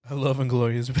I love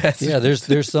Inglourious Basterds. Yeah,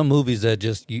 there's some movies that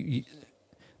just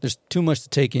there's too much to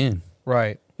take in.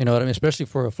 Right. You know what I mean? Especially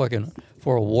for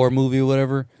a war movie or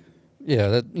whatever. Yeah,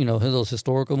 that those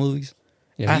historical movies.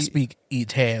 Yeah, I speak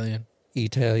Italian.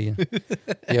 Italian.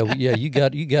 yeah, you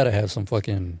got to have some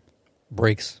fucking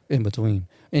breaks in between.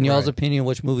 In y'all's opinion,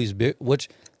 which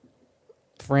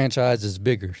franchise is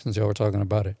bigger? Since y'all were talking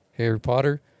about it, Harry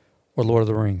Potter or Lord of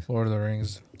the Rings? Lord of the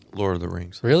Rings. Lord of the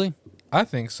Rings. Really? I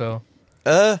think so.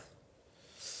 Well,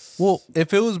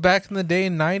 if it was back in the day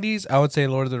in 90s, I would say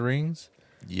Lord of the Rings.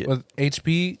 Yeah. With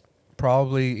HP,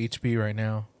 probably HP right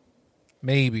now.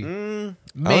 Maybe. I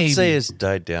Maybe. would say it's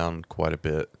died down quite a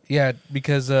bit. Yeah,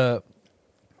 because the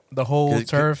whole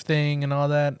turf thing and all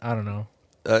that, I don't know.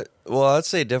 Well, I'd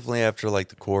say definitely after like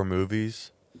the core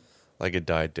movies, like it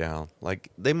died down. Like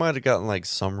they might have gotten like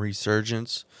some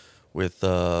resurgence with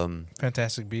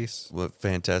Fantastic Beasts. with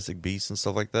Fantastic Beasts and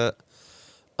stuff like that.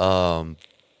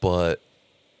 But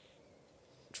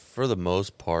for the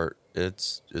most part,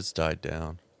 it's died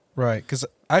down. Right, because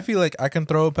I feel like I can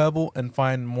throw a pebble and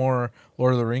find more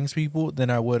Lord of the Rings people than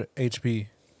I would HP.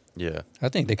 Yeah. I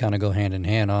think they kind of go hand in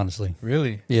hand, honestly.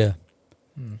 Really? Yeah.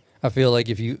 I feel like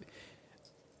if you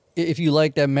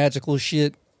like that magical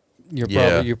shit,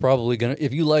 you're probably gonna.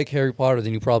 If you like Harry Potter,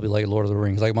 then you probably like Lord of the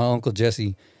Rings. Like my uncle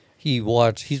Jesse, he's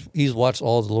watched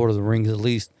all the Lord of the Rings at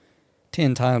least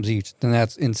 10 times each. Then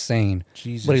that's insane.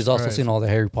 Jesus but he's also Christ. seen all the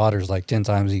Harry Potters like 10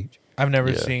 times each. I've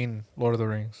never seen Lord of the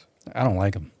Rings. I don't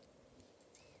like them.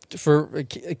 For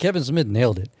Kevin Smith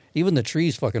nailed it. Even the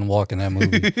trees fucking walk in that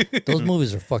movie. Those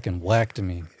movies are fucking whack to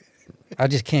me. I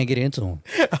just can't get into them.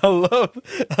 I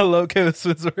love Kevin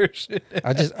Smith's version.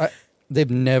 They've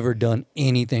never done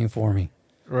anything for me.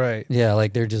 Right. Yeah,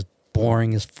 like they're just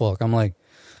boring as fuck. I'm like,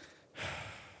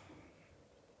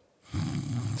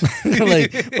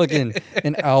 like fucking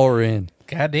an hour in.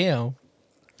 Goddamn.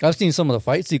 I've seen some of the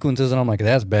fight sequences and I'm like,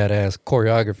 that's badass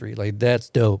choreography. Like that's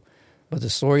dope. But the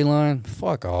storyline,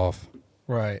 fuck off.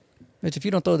 Right. Bitch, if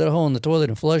you don't throw that hole in the toilet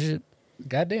and flush it,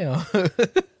 goddamn.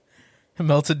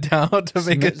 Melted down to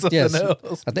make it something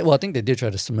else. I think they did try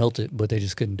to smelt it, but they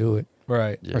just couldn't do it.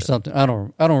 Right. Or something. I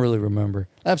don't really remember.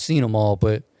 I've seen them all,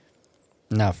 but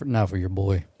not for your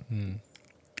boy.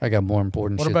 I got more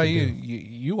important shit to do. What about you?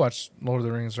 You watched Lord of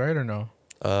the Rings, right, or no?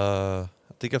 I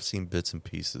think I've seen bits and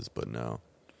pieces, but no.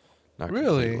 Not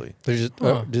really?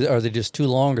 Completely. Are they just too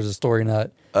long, or is the story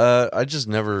not? I just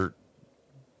never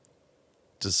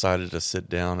decided to sit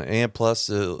down, and plus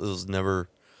it was never.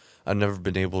 I've never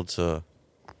been able to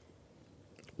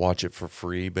watch it for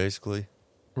free, basically.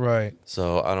 Right.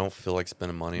 So I don't feel like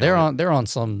spending money. They're on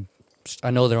some.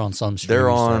 I know they're on some. They're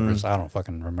on service. I don't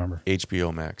fucking remember.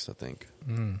 HBO Max, I think.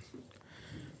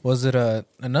 Was it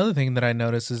another thing that I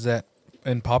noticed is that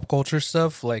in pop culture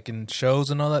stuff, like in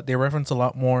shows and all that, they reference a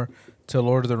lot more to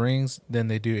Lord of the Rings than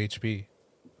they do HP.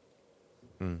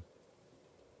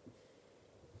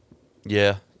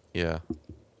 Yeah.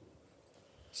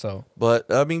 So,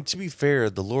 but I mean, to be fair,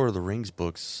 the Lord of the Rings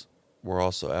books were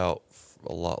also out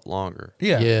a lot longer.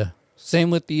 Yeah. Same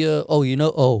with the.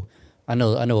 I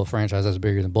know a franchise that's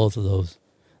bigger than both of those.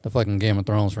 The fucking Game of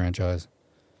Thrones franchise.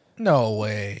 No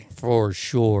way. For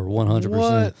sure, 100%.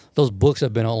 What? Those books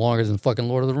have been out longer than fucking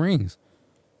Lord of the Rings.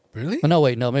 Really? No,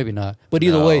 wait, no, maybe not. But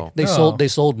either way, they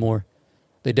sold more.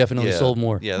 They definitely sold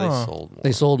more. Yeah, they sold more.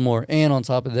 They sold more. And on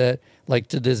top of that, like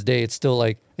to this day, it's still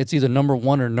like it's either number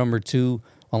 1 or number 2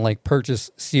 on like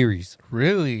purchase series.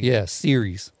 Really? Yeah,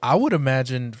 series. I would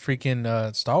imagine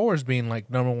freaking Star Wars being like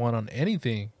number 1 on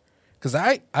anything. Because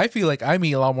I feel like I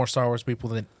meet a lot more Star Wars people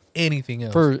than anything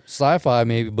else. For sci-fi,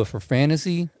 maybe, but for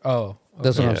fantasy,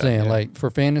 that's what I'm saying. Yeah. Like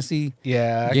for fantasy,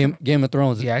 Game of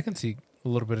Thrones. Yeah, I can see a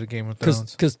little bit of Game of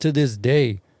Thrones. Because to this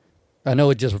day, I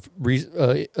know it just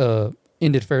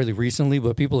ended fairly recently,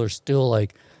 but people are still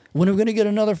like, when are we gonna get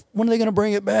another? When are they gonna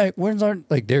bring it back? When's our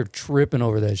like? They're tripping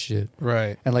over that shit,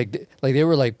 right? And like they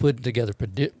were like putting together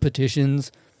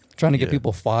petitions, trying to get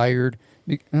people fired,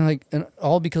 and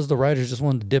all because the writers just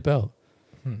wanted to dip out.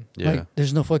 Yeah, like,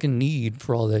 there's no fucking need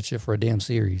for all that shit for a damn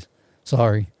series.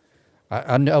 Sorry,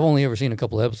 I've only ever seen a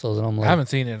couple episodes, and I'm like, I haven't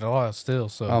seen it a lot still.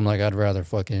 So I'm like, I'd rather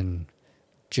fucking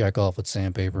jack off with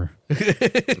sandpaper.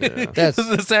 That's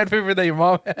the sandpaper that your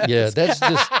mom has. Yeah,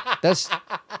 that's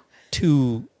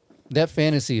too. That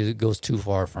fantasy goes too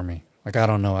far for me. Like, I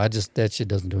don't know. That shit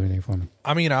doesn't do anything for me.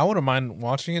 I mean, I wouldn't mind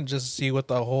watching it just to see what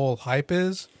the whole hype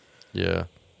is. Yeah,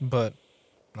 but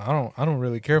I don't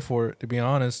really care for it, to be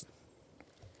honest.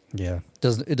 Yeah,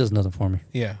 it does nothing for me.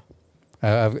 Yeah,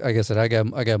 like I said, I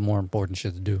got more important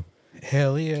shit to do.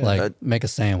 Hell yeah, like make a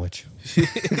sandwich.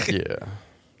 Yeah,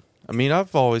 I mean,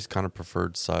 I've always kind of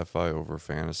preferred sci-fi over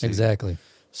fantasy. Exactly.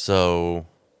 So,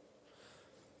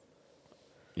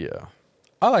 yeah.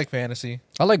 I like fantasy.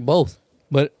 I like both.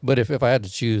 But if I had to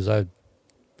choose, I'm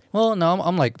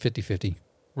like 50-50.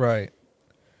 Right.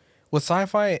 With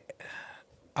sci-fi,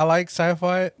 I like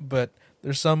sci-fi, but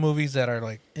there's some movies that are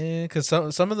like, because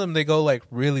some of them, they go like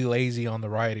really lazy on the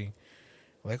writing.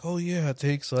 Like, oh yeah, it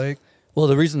takes like... Well,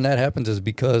 the reason that happens is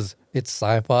because it's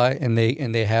sci-fi and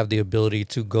they have the ability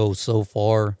to go so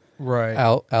far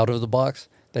out of the box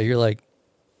that you're like,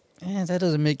 that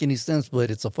doesn't make any sense,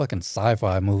 but it's a fucking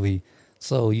sci-fi movie.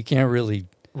 So you can't really...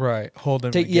 Right. Hold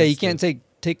them. You can't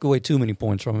take away too many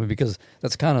points from it because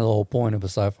that's kind of the whole point of a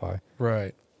sci-fi.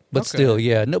 Right. But still,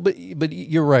 yeah. No, but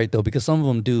you're right though, because some of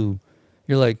them do.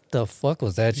 You're like, the fuck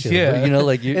was that shit? Yeah. But, you know,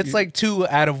 like it's like too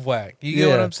out of whack. You get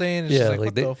what I'm saying? It's just like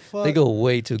what the fuck? They go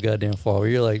way too goddamn far. Where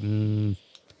you're like, you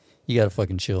gotta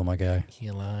fucking chill, my guy.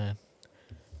 You lying?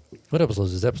 What episode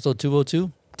is this? Episode 202?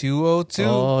 202.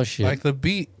 Oh shit! Like the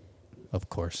beat. Of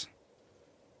course.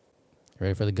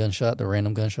 Ready for the gunshot? The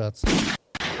random gunshots.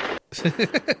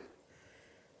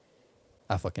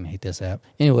 I fucking hate this app.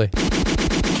 Anyway.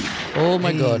 Oh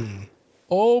my god.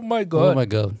 Oh my god. Oh my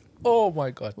god. Oh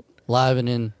my god. Live and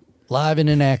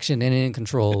in action and in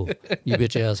control. You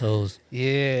bitch assholes.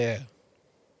 Yeah.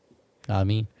 Not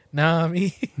me. Nah,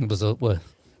 me. What's up? What?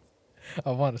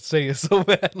 I want to say it so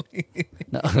badly.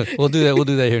 No, we'll do that. We'll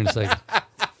do that here in a second.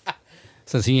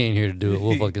 Since he ain't here to do it,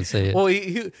 we'll fucking say it. Well,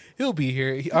 he'll be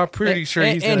here. I'm pretty sure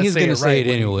he's going to say it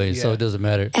anyway, so it doesn't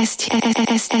matter. STS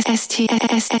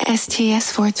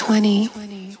 420.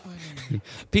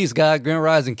 Peace, God, Grand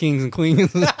Rising, Kings and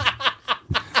Queens.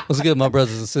 What's good, my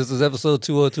brothers and sisters? Episode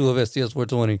 202 of STS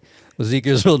 420 with Zeke,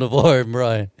 Israel, Navarre, and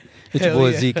Brian. It's your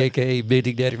boy Zeke, a.k.a. Big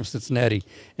Dick Daddy from Cincinnati,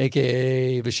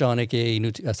 a.k.a. Bashan,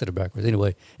 a.k.a. I said it backwards.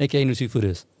 Anyway, a.k.a. New Seafood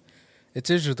is. It's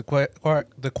Israel, the quiet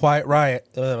riot.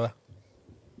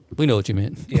 We know what you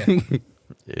meant. Yeah.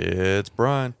 It's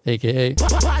Brian. A.k.a. Hey.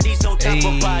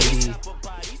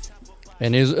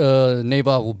 And his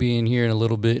Nabob will be in here in a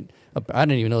little bit. I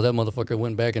didn't even know that motherfucker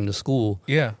went back into school.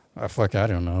 Yeah. I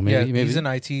don't know. Maybe he's in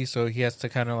IT, so he has to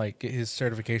kind of like get his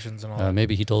certifications and all that.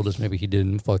 Maybe he told us, maybe he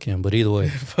didn't. Fuck him. But either way.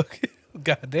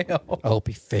 Goddamn. I hope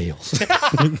he fails.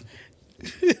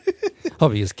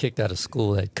 Hope he gets kicked out of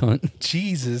school, that cunt.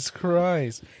 Jesus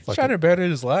Christ. He's trying to better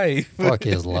his life. Fuck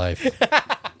his life.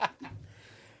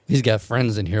 He's got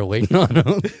friends in here waiting on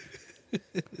him.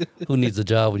 Who needs a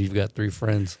job when you've got 3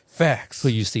 friends? Facts. Who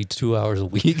you see 2 hours a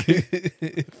week?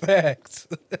 Facts.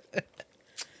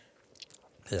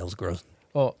 That was gross.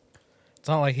 Well, it's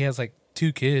not like he has like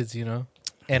 2 kids, and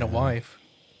a wife.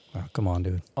 Oh, come on,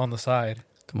 dude. On the side.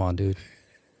 Come on, dude.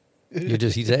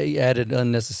 He added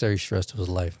unnecessary stress to his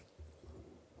life.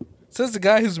 Says the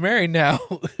guy who's married now.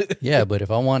 Yeah, but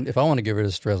if I want to get rid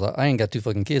of stress, I ain't got 2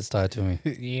 fucking kids tied to me.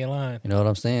 You ain't lying. You know what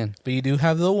I'm saying? But you do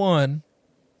have the one.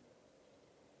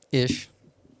 Ish.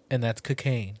 And that's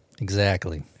cocaine.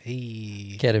 Exactly.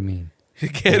 Hey. Ketamine.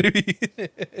 Ketamine.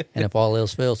 And if all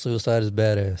else fails, suicide is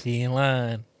badass. He ain't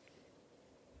lying.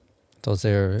 So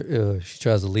Sarah, she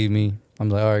tries to leave me. I'm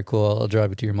like, all right, cool. I'll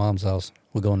drive you to your mom's house.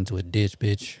 We're going into a ditch,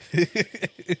 bitch.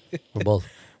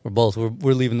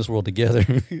 We're leaving this world together.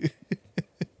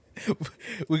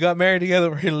 We got married together.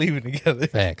 We're leaving together.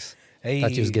 Facts. Hey.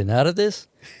 Thought you was getting out of this?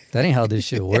 That ain't how this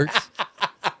shit works.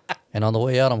 And on the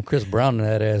way out, I'm Chris Brown in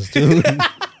that ass, too.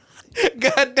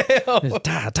 Goddamn.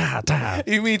 Ta.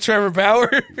 You mean Trevor Bauer?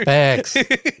 Facts.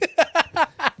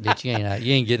 Bitch, you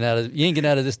ain't getting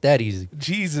out of this that easy.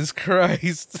 Jesus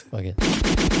Christ. Fucking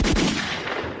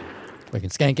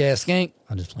skank ass skank.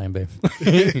 I'm just playing, babe.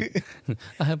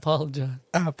 I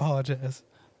apologize.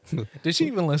 Did she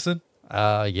even listen?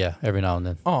 Yeah, every now and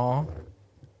then. Aw.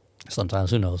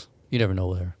 Sometimes, who knows? You never know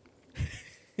with her.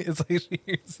 It's like she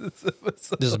hears this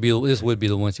episode. This would be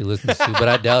the one she listens to, but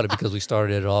I doubt it because we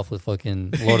started it off with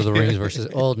fucking Lord of the Rings versus.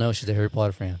 Oh no, she's a Harry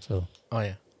Potter fan, so. Oh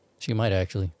yeah. She might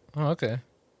actually. Oh okay.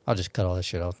 I'll just cut all that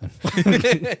shit off then. Fuck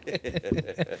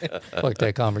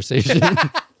that conversation.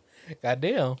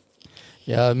 Goddamn.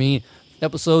 Yeah, I mean,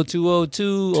 episode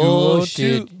 202. 202. Oh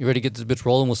shit! You ready to get this bitch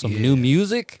rolling with some new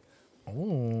music?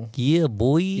 Oh. Yeah,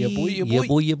 boy. Yeah, boy.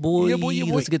 Yeah, boy.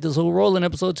 Let's get this whole rolling.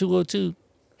 Episode 202.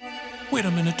 Wait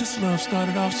a minute, this love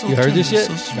started off so You heard this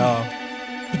tender, yet? so sweet. No.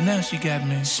 But now she got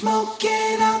me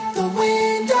Smoking out the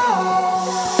window.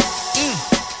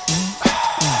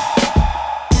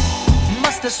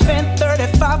 Must have spent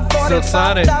 35,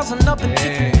 45,000 up in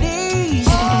tickets.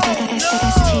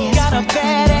 Got a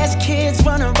badass kids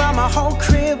running around my whole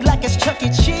crib like it's Chuck E.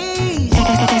 Cheese.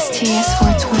 STS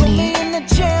 420. Me in the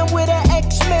gym with an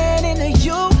X-Men in the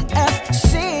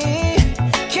UFC.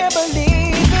 Can't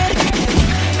believe it.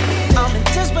 I'm in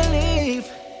disbelief.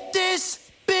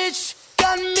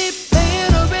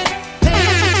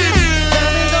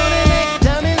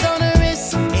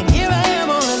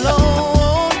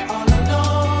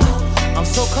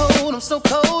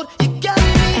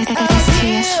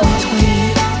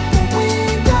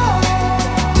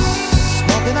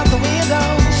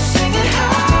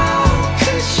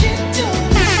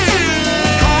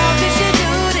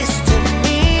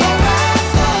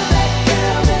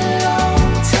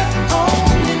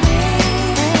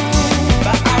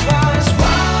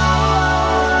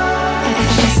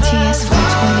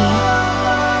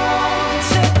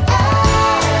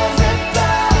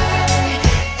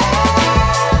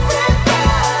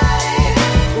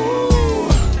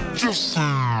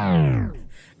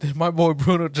 Did my boy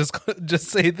Bruno just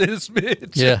say this,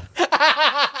 bitch? Yeah.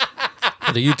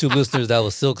 For the YouTube listeners, that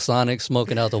was Silk Sonic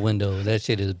Smoking Out the Window. That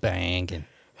shit is banging.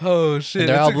 Oh shit,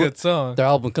 that's a good song. Their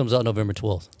album comes out November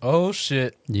 12th. Oh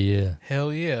shit. Yeah.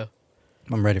 Hell yeah.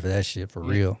 I'm ready for that shit for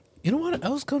real. You know what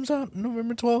else comes out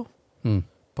November 12th?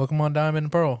 Pokemon Diamond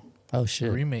and Pearl. Oh The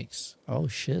shit. remakes. Oh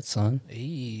shit, son.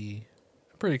 Hey.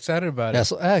 I'm pretty excited about Yeah, it.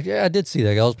 so, I did see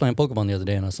that. I was playing Pokemon the other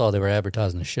day and I saw they were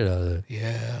advertising the shit out of it.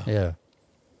 Yeah. Yeah.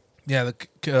 Yeah,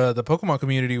 the Pokemon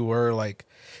community were like,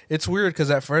 it's weird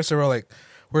because at first they were like,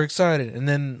 we're excited. And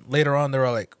then later on they were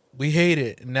like, we hate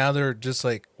it. And now they're just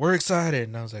like, we're excited.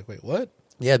 And I was like, wait, what?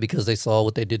 Yeah, because they saw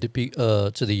what they did to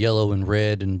the yellow and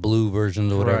red and blue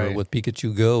versions or whatever Right. with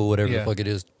Pikachu Go, whatever Yeah. the fuck it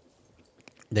is.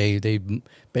 They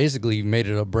basically made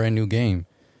it a brand new game.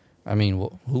 I mean,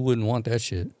 who wouldn't want that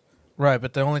shit? Right,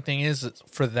 but the only thing is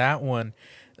for that one,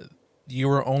 you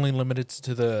were only limited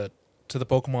to the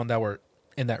Pokemon that were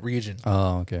in that region.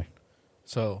 Oh, okay.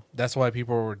 So that's why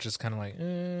people were just kind of like,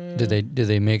 Did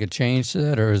they make a change to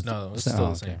that, or is No, it's still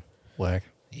the same. Whack.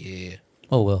 Yeah.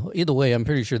 Oh well. Either way, I'm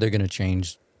pretty sure they're gonna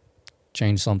change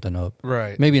something up.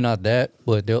 Right. Maybe not that,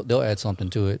 but they'll add something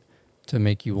to it to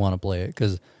make you want to play it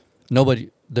because nobody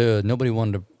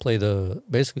wanted to play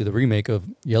basically the remake of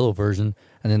Yellow version,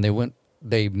 and then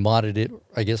they modded it.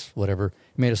 I guess whatever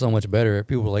made it so much better.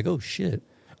 People were like, oh shit,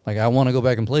 like I want to go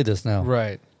back and play this now,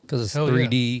 Right. Because it's Hell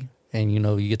 3D and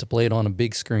you get to play it on a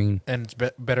big screen. And it's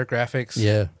better graphics.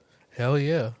 Yeah, Hell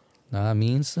yeah. nah, I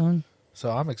mean, son.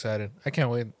 So I'm excited. I can't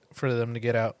wait for them to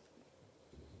get out.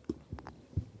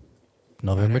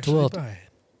 November Might actually 12th. buy it.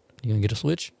 You gonna get a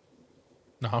Switch?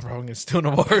 No, I'm probably gonna steal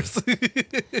no bars. You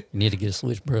need to get a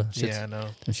Switch, bro. Yeah, I know.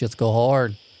 Them shits go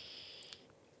hard.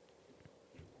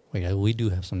 Wait, we do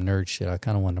have some nerd shit I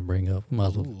kind of want to bring up. Might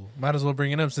as well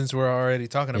Bring it up since we're already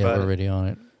talking yeah, about we're it. already on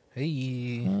it.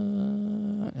 Hey,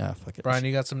 Fuck it. Brian,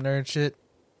 you got some nerd shit?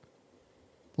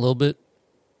 A little bit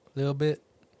Little bit.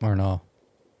 or no?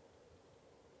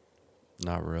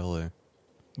 Not really.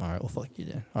 All right, well, fuck you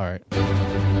then. All right.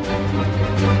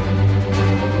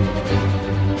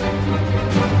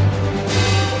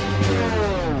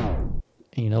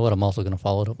 And you know what? I'm also going to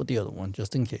follow it up with the other one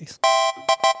just in case.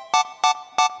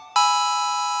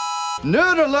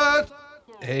 Nerd alert!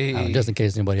 Hey, Just in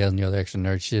case anybody has any other extra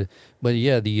nerd shit. But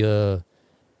yeah,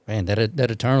 man, that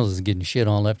Eternals is getting shit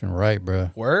on left and right, bro.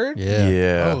 word? Yeah.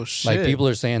 Yeah. Oh shit. Like people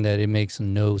are saying that it makes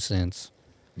no sense.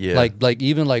 Yeah. Like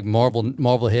even like Marvel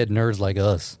head nerds like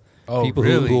us. Oh, people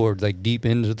really? who are like deep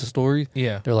into the story.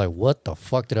 Yeah. They're like, what the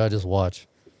fuck did I just watch?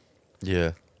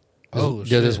 Yeah. Oh There's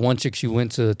shit. this one chick, she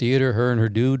went to the theater, her and her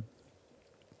dude,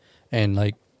 and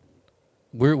like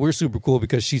we're super cool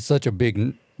because she's such a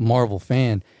big Marvel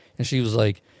fan, and she was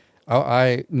like,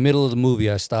 I middle of the movie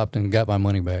I stopped and got my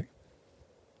money back.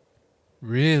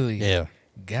 Really? Yeah.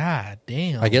 God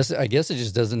damn. I guess it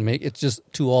just doesn't make it's just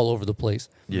too all over the place.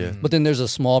 Yeah. But then there's a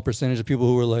small percentage of people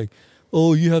who are like,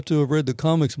 oh, you have to have read the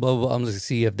comics, blah blah blah. I'm like,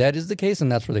 see, if that is the case, then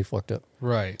that's where they fucked up.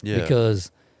 Right. Yeah. Because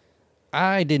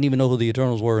I didn't even know who the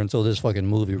Eternals were until this fucking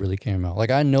movie really came out. Like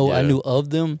I Yeah. knew of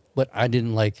them, but I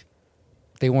didn't like.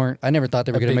 They weren't. I never thought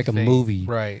they were A gonna big make a thing. movie,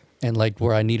 Right. and like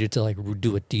where I needed to like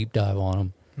do a deep dive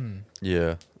on them.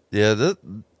 Yeah. Yeah,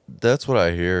 that's what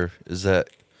I hear is that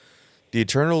the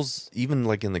Eternals, even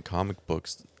like in the comic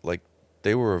books, like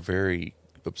they were a very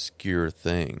obscure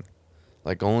thing.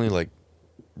 Like only like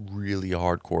really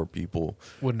hardcore people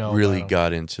Would know really about 'em.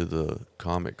 got into the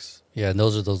comics. Yeah, and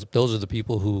those are the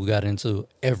people who got into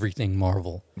everything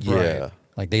Marvel. Yeah.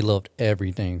 Like they loved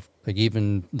everything, like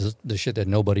even the shit that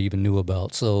nobody even knew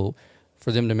about. So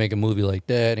for them to make a movie like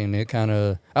that, and it kind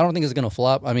of, I don't think it's gonna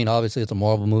flop. I mean, obviously it's a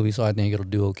Marvel movie, so I think it'll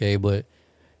do okay. But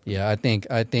yeah, I think,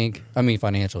 I mean,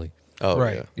 financially, Oh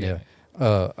Right. yeah.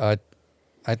 yeah.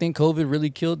 I think COVID really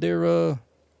killed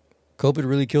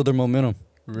their momentum.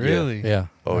 Really? Yeah.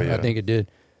 Oh, I yeah. think it did.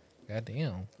 God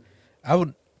damn. I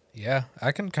would. Yeah,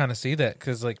 I can kind of see that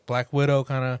because like Black Widow,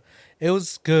 kind of, it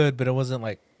was good, but it wasn't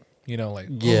like, like,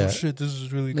 Yeah. oh shit, this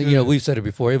is really good. We've said it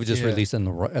before. It was just Yeah. released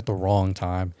at the wrong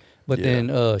time. But Yeah.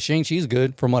 then Shang-Chi's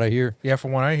good, from what I hear. Yeah,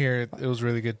 from what I hear, it was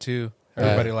really good too.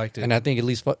 Everybody liked it. And I think at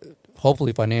least,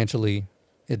 hopefully financially,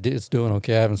 it's doing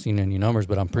okay. I haven't seen any numbers,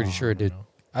 but I'm pretty sure it did.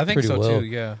 I think pretty so well. too.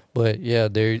 Yeah. But yeah,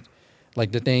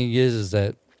 like the thing is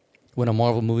that when a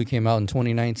Marvel movie came out in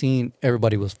 2019,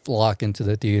 everybody was flocking to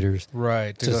the theaters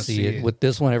Right. to go see it. With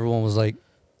this one, everyone was like,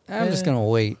 I'm just going to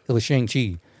wait. It was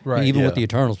Shang-Chi. Right, And even with yeah. the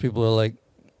Eternals, people are like,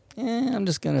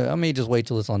 I may just wait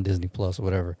till it's on Disney Plus or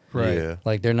whatever. Right. Yeah.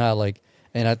 Like they're not like,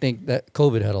 and I think that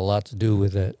COVID had a lot to do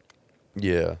with that.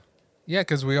 Yeah. Yeah,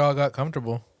 because we all got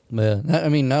comfortable. But I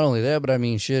mean, not only that, but I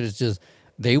mean, shit, it's just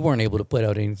they weren't able to put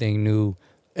out anything new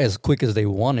as quick as they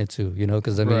wanted to, you know,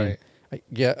 because I mean,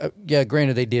 yeah,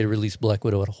 granted they did release Black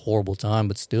Widow at a horrible time,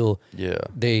 but still,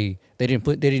 they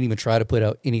didn't even try to put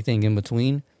out anything in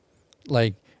between.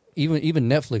 Like even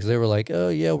Netflix, they were like, oh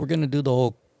yeah, we're gonna do the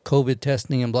whole COVID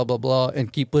testing and blah blah blah,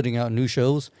 and keep putting out new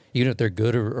shows, even if they're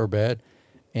good or bad,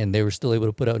 and they were still able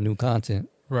to put out new content.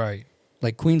 Right.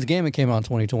 Like Queen's Gambit came out in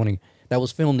 2020. That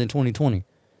was filmed in 2020.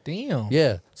 Damn.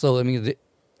 Yeah. So I mean,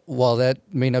 while that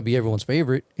may not be everyone's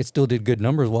favorite, it still did good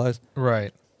numbers wise.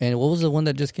 Right. And what was the one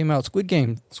that just came out? Squid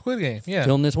Game. Squid Game. Yeah.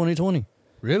 Filmed in 2020.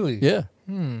 Really? Yeah.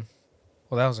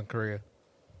 Well, that was in Korea.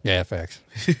 Yeah, facts.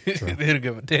 They didn't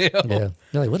give a damn. Yeah.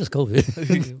 They're like, what is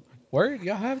COVID? Word?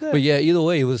 Y'all have that? But yeah, either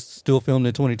way, it was still filmed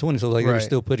in 2020. So like they were Right.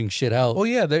 still putting shit out. Oh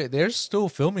yeah, they're still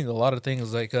filming a lot of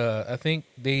things. Like I think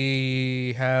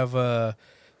they have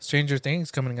Stranger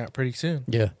Things coming out pretty soon.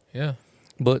 Yeah. Yeah.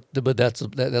 But that's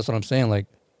what I'm saying. Like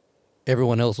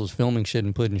everyone else was filming shit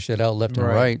and putting shit out left and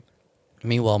Right. right.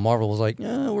 Meanwhile, Marvel was like,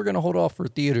 yeah, we're gonna hold off for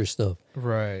theater stuff.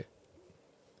 Right.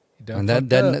 And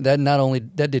that not only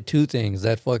that did two things.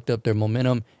 That fucked up their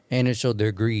momentum and it showed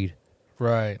their greed.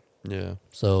 Right. Yeah.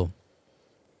 So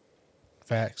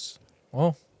Facts.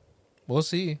 Well, we'll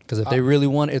see. because if they really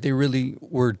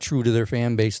were true to their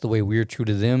fan base the way we're true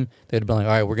to them, they'd be like,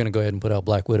 all right, we're gonna go ahead and put out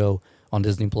Black Widow on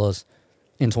Disney Plus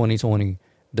in 2020.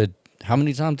 How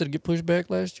many times did it get pushed back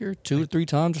last year? 2 or 3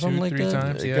 times or something like 3 that?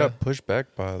 times. It Yeah. got pushed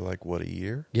back by like what, a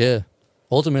year? Yeah.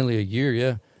 Ultimately a year,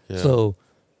 yeah. Yeah. So,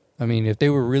 I mean, if they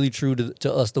were really true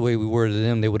to us the way we were to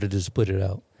them, they would have just put it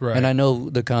out. Right. And I know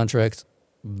the contracts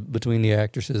between the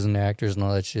actresses and the actors and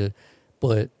all that shit,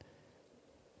 but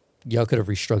y'all could have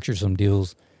restructured some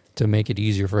deals to make it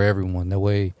easier for everyone. That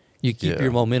way you keep Yeah.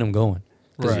 your momentum going.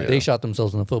 'Cause Right. they shot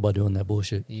themselves in the foot by doing that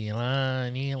bullshit.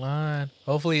 Elon.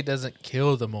 Hopefully it doesn't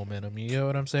kill the momentum. You know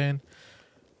what I'm saying?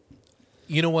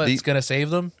 You know what's going to save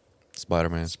them?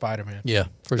 Spider-Man. Spider-Man. Yeah,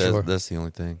 for That's, sure. That's the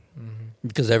only thing.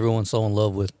 Because everyone's so in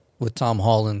love with Tom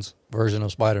Holland's version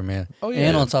of Spider-Man. Oh, yeah.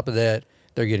 And on top of that,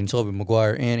 they're getting Tobey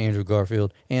Maguire and Andrew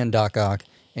Garfield and Doc Ock.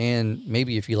 And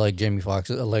maybe if you like Jamie Foxx,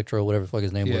 Electro, whatever the fuck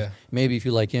his name was, Yeah. maybe if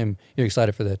you like him, you're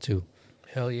excited for that too.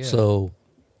 Hell yeah. So,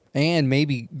 and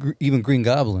maybe even Green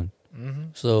Goblin.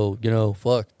 So, you know,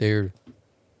 fuck, they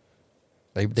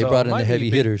So brought it in might the be a heavy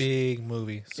hitters. Big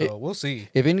movie. So we'll see.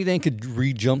 If anything could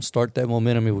re-jumpstart that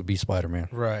momentum, it would be Spider-Man.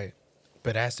 Right.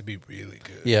 But it has to be really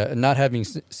good. Yeah, and not having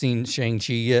seen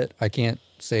Shang-Chi yet, I can't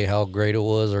say how great it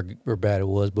was or bad it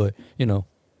was, but, you know,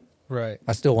 Right.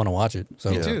 I still want to watch it.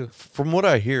 So Yeah. too. From what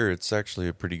I hear, it's actually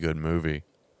a pretty good movie.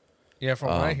 Yeah, from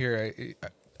what I hear,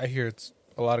 I hear it's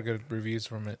a lot of good reviews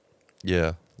from it.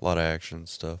 Yeah, a lot of action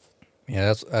stuff. yeah,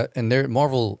 that's and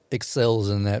Marvel excels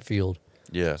in that field.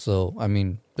 Yeah. So I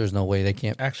mean, there's no way they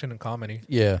can't. Action and comedy.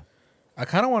 Yeah, I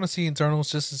kind of want to see Internals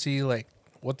just to see like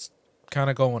what's kind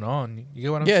of going on. You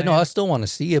get what I'm yeah. saying? No, I still want to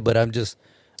see it, but I just,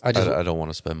 I don't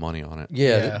want to spend money on it.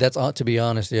 yeah, Yeah. that's to be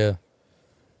honest, yeah,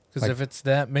 Because if it's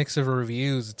that mix of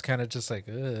reviews, it's kind of just like,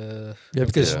 yeah.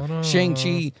 what's Because going on?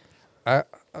 Shang-Chi,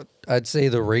 I'd say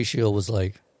the ratio was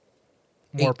like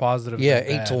more positive. yeah,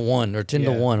 than 8 to bad. 1 or 10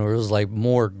 to Yeah. 1, where it was like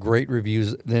more great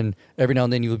reviews. Then every now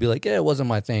and then you would be like, yeah, it wasn't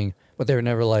my thing, but they were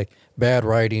never like bad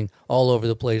writing all over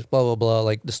the place, blah blah blah.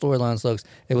 Like the storyline sucks.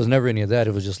 It was never any of that.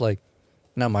 It was just like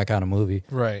not my kind of movie.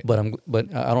 Right. But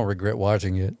I don't regret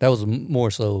watching it. That was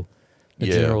more so the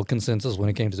Yeah. general consensus when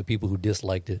it came to the people who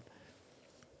disliked it.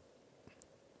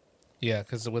 Yeah,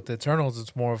 because with the Eternals,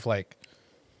 it's more of like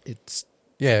it's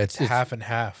Yeah, it's half and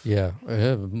half. Yeah,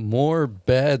 more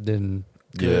bad than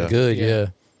Yeah. good. Yeah. Yeah.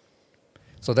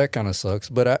 So that kind of sucks.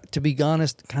 But to be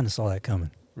honest, kind of saw that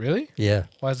coming. Really? Yeah,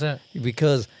 Why is that?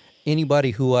 because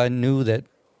anybody who I knew that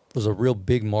was a real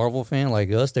big Marvel fan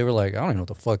like us, they were like, I don't even know what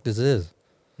the fuck this is.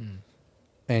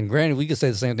 And granted, we could say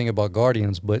the same thing about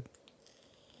Guardians, but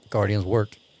Guardians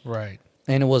worked, Right.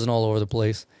 and it wasn't all over the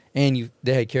place, and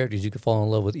they had characters you could fall in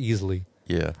love with easily.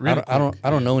 Yeah. Really I don't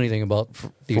quick, know anything about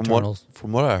the From Eternals.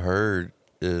 from what I heard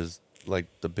is like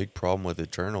the big problem with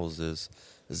Eternals is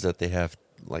that they have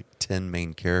like 10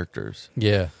 main characters.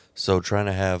 Yeah, So trying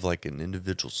to have like an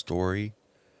individual story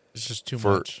It's just too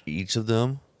for much. each of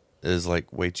them is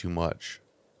like way too much.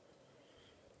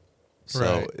 So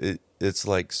Right. it's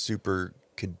like super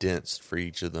condensed for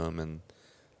each of them,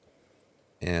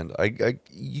 and I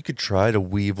you could try to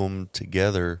weave them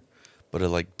together, but it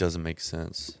like doesn't make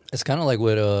sense. it's kind of like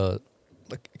what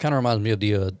like it kind of reminds me of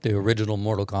the original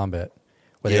Mortal Kombat,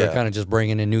 where they were Yeah. kind of just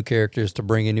bringing in new characters to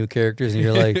bring in new characters, and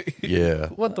you're like, Yeah.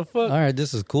 What the fuck? all right,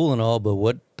 this is cool and all, but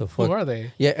what the fuck? Who are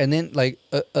they? Yeah, and then like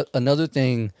another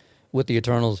thing with the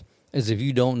Eternals is if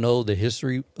you don't know the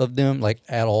history of them like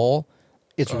at all,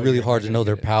 it's Oh, really you're hard to gonna know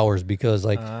their get it. powers because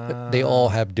like they all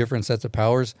have different sets of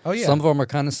powers. Oh, yeah. Some of them are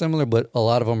kind of similar, but a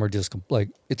lot of them are just like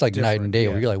it's like night and Different, day. yeah.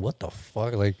 Where you're like, what the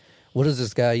fuck? Like, what does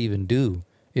this guy even do?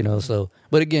 You know. So,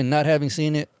 but again, not having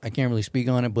seen it, I can't really speak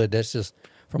on it. But that's just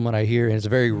from what I hear, and it's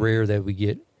very rare that we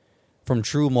get from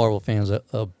true Marvel fans a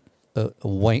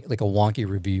wonky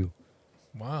review.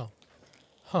 Wow.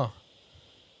 Huh.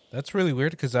 That's really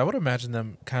weird because I would imagine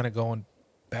them kind of going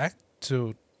back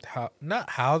to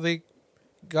not how they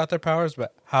got their powers,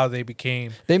 but how they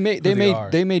became. They may are.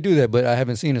 do that, but I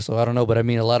haven't seen it, so I don't know. But I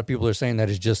mean, a lot of people are saying that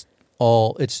it's just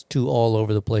it's too all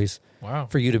over the place Wow.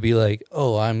 for you to be like,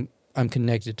 oh, I'm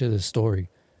connected to this story,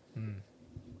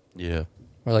 Yeah.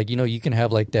 or like you can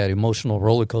have like that emotional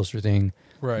roller coaster thing,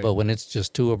 Right. but when it's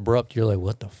just too abrupt, you're like,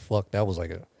 what the fuck? That was like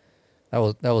that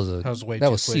was way too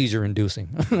quick. seizure inducing.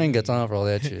 I ain't got time for all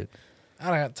that shit. I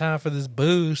don't got time for this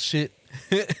bullshit.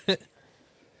 I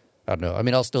don't know. I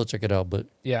mean, I'll still check it out, but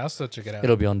Yeah, I'll still check it out.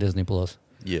 it'll be on Disney Plus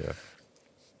Yeah.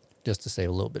 just to save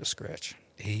a little bit of scratch.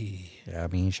 Hey, Yeah, I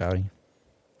mean, shouting.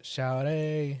 shout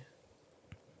a.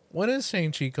 When is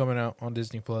Shang-Chi coming out on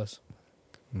Disney Plus?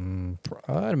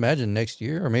 I'd imagine next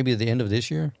year or maybe the end of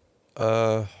this year.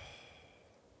 I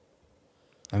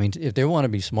mean, if they want to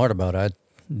be smart about it,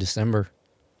 December.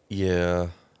 Yeah.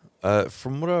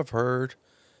 From what I've heard,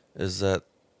 is that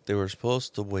they were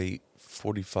supposed to wait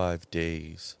 45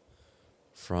 days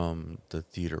from the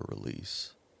theater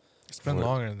release. It's been What?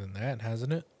 longer than that,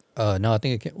 hasn't it? No, I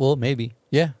think it came. Well, maybe.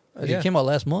 Yeah. Yeah. It came out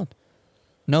last month.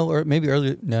 No, or maybe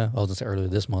earlier. No, I was going to say earlier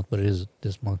this month, but it is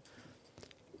this month.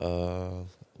 Well,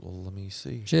 let me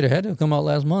see. Shit, it had to come out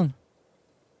last month.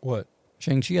 What?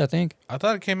 Shang-Chi, I think. I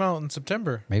thought it came out in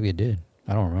September. Maybe it did.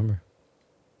 I don't remember.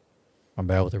 I'm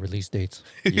bad with the release dates.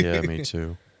 Yeah, me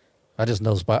too. I just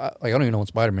know, I don't even know when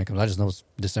Spider-Man comes. I just know it's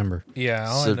December. Yeah,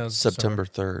 all I know is September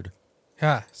 3rd.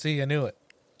 Ha! See, I knew it.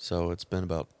 So it's been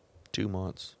about 2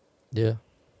 months. Yeah.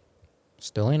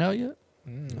 Still ain't out yet?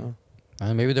 No.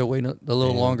 Maybe they're waiting a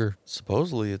little And longer.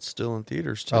 Supposedly it's still in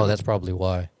theaters too. Oh, that's probably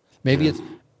why. Maybe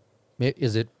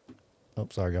is it, oh,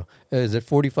 sorry, y'all. Is it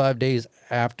 45 days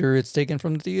after it's taken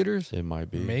from the theaters? It might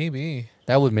be. Maybe.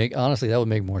 That would make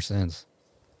more sense.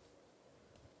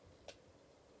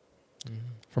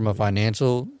 From a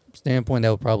financial standpoint,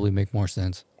 that would probably make more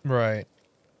sense. Right.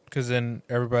 Because then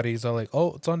everybody's all like,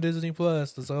 oh, it's on Disney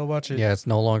Plus. Let's all watch it. Yeah, it's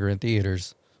no longer in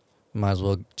theaters. Might as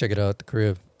well check it out at the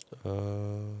crib.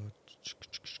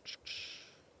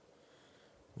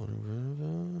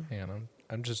 Hang on.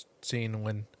 I'm just seeing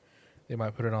when they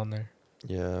might put it on there.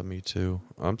 Yeah, me too.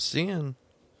 I'm seeing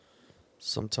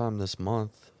sometime this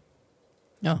month.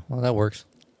 Yeah, well, that works.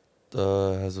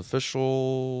 Has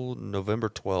official November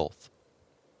 12th.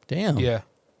 Damn. Yeah.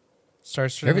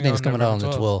 Starts streaming Everything's on coming out on the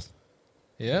November 12th.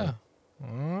 Yeah.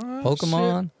 Oh,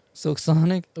 Pokemon, Silk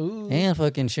Sonic, shit. Ooh. and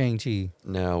fucking Shang-Chi.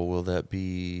 Now, will that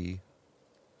be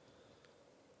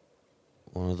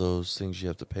one of those things you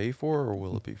have to pay for, or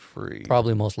will it be free?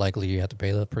 Probably most likely you have to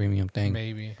pay the premium thing,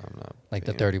 Maybe. I'm not like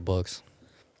the paying. $30.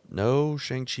 No,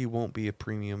 Shang-Chi won't be a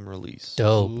premium release.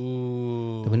 Dope.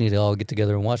 Ooh. We need to all get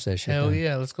together and watch that shit. Hell then.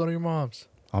 yeah. Let's go to your mom's.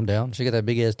 I'm down. She got that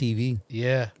big ass TV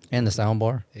Yeah. and the sound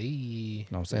bar. Hey. You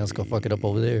know what I'm saying? Let's go fuck it up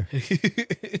over there.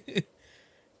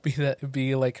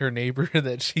 Be like her neighbor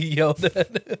that she yelled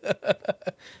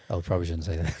at. Oh, probably shouldn't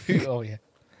say that. Oh yeah.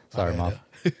 Sorry, My Mom.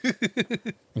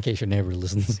 bad, In case your neighbor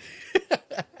listens.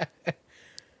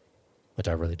 Which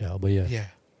I really doubt, but yeah. Yeah.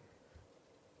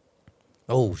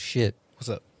 Oh, shit. What's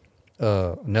up?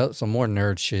 No, some more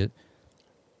nerd shit.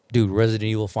 Dude, Resident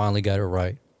Evil finally got it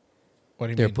right. What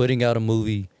do you They're mean? putting out a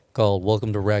movie called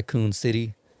Welcome to Raccoon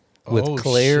City with Oh,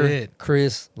 Claire, shit.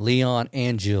 Chris, Leon,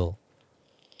 and Jill.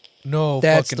 No,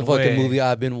 That's the fucking way. movie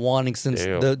I've been wanting since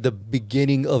Damn. the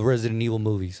beginning of Resident Evil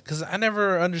movies. Because I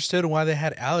never understood why they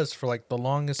had Alice for like the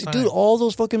longest time. Dude, all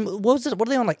those fucking what was it? What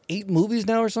are they on, like 8 movies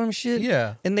now or some shit?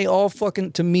 Yeah. And they all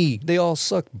fucking, to me, they all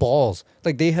suck balls.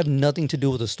 Like they have nothing to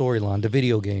do with the storyline, the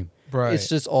video game. Right. It's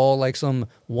just all like some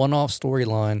one-off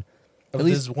storyline. Of At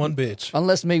least this one bitch.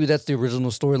 unless maybe that's the original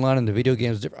storyline and the video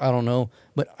game's different. I don't know.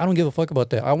 But I don't give a fuck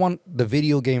about that. I want the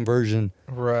video game version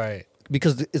Right.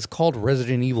 because it's called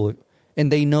Resident Evil. And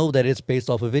they know that it's based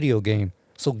off a video game.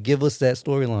 So give us that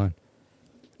storyline.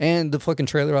 And the fucking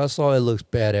trailer I saw, it looks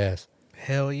badass.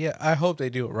 Hell yeah. I hope they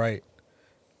do it right.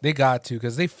 They got to,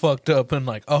 because they fucked up in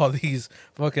like all these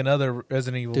fucking other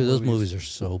Resident Evil Dude, movies. those movies are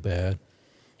so bad.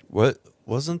 What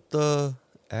wasn't the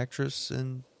actress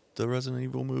in the Resident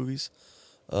Evil movies?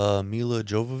 Mila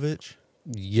Jovovich.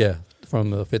 Yeah,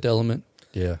 from Fifth Element.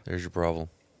 Yeah. There's your problem.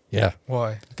 Yeah.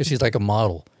 Why? Because she's like a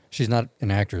model. She's not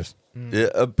an actress. Yeah,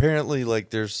 apparently, like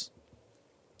there's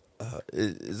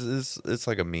it's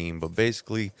like a meme, but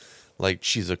basically, like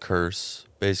she's a curse.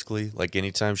 Basically, like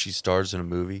anytime she stars in a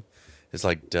movie, it's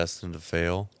like destined to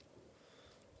fail.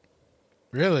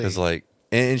 Really? It's like,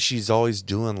 and she's always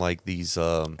doing like these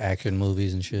Action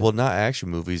movies and shit. well, not action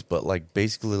movies, but like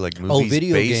basically like movies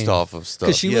video based games. off of stuff.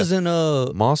 Because she was in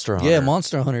Monster Hunter. Yeah,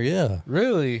 Monster Hunter. Yeah,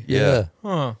 Really? Yeah.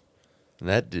 Huh. And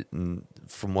that didn't.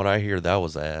 From what I hear, that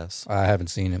was ass. I haven't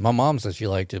seen it. My mom said she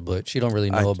liked it, but she don't really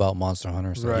know about Monster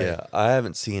Hunter. So. Right. Yeah, I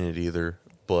haven't seen it either,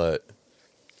 but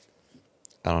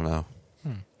I don't know.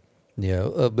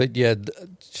 Yeah, but yeah.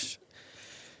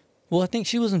 Well, I think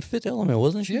she was in Fifth Element,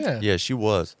 wasn't she? Yeah. Yeah, she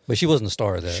was. But she wasn't the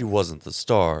star of that. She wasn't the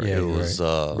star. Yeah, it you're was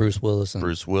right. Bruce Willis. And,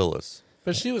 Bruce Willis.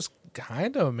 But she was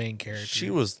kind of a main character. She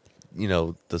was,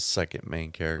 the second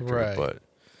main character. Right. But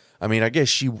I mean, I guess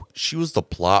she was the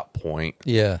plot point.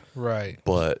 Yeah, Right.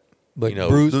 But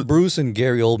Bruce and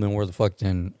Gary Oldman were the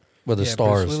fucking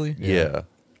stars. Bruce Willis? yeah,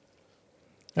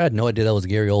 I had no idea that was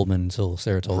Gary Oldman until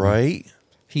Sarah told me. right.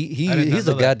 He's I did not a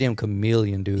know that. goddamn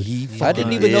chameleon, dude. I didn't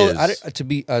fucking even know.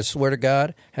 is. I swear to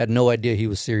God, had no idea he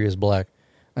was Sirius Black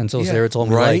until Yeah. Sarah told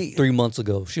me Right. like 3 months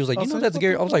ago. She was like, I "You was know like, that's what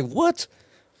Gary." the I was like, "What?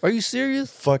 Are you serious?"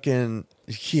 Fucking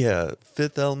yeah.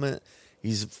 Fifth Element.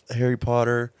 He's Harry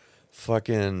Potter.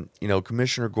 Fucking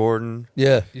Commissioner Gordon.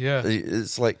 Yeah. Yeah.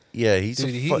 It's like he's Dude,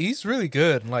 a he's really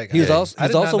good. Like He was I also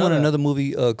did not know in that. another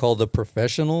movie called The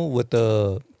Professional with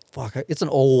the it's an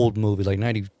old movie like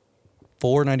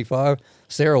 94, 95.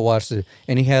 Sarah watched it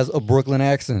and he has a Brooklyn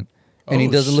accent and he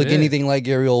Oh, doesn't look shit. anything like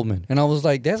Gary Oldman. And I was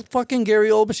like, "That's fucking Gary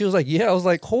Oldman." She was like, "Yeah." I was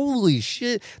like, "Holy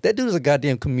shit, that dude is a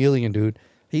goddamn chameleon, dude.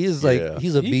 He is like Yeah.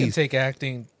 he's a He can beast." take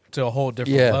acting to a whole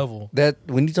different Yeah, level. that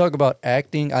when you talk about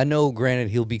acting, I know. Granted,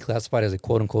 he'll be classified as a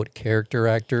quote unquote character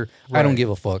actor. I don't Right. give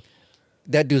a fuck.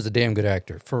 That dude's a damn good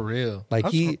actor. For real. Like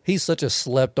That's he's such a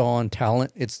slept on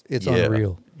talent. It's Yeah.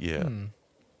 unreal. Yeah.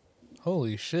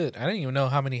 holy shit. I didn't even know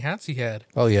how many hats he had.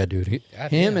 Oh yeah, dude. Him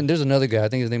Goddamn. and there's another guy. I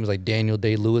think his name is like Daniel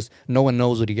Day-Lewis. No one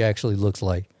knows what he actually looks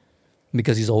like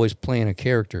because he's always playing a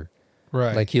character.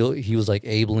 Right. Like he was like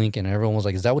Abe Lincoln, and everyone was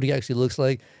like, "Is that what he actually looks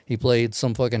like?" He played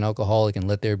some fucking alcoholic in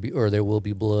Let There Be or There Will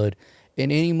Be Blood.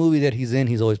 In any movie that he's in,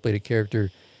 he's always played a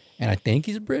character, and I think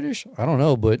he's British. I don't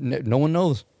know, but no one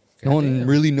knows. No one Goddamn.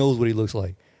 really knows what he looks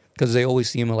like because they always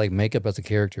see him in like makeup as a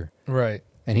character, right.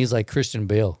 and he's like Christian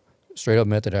Bale, straight up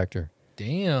method actor.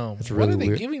 Damn. It's What really are they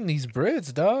weird. giving these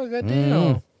Brits, dog? God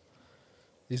damn. Mm.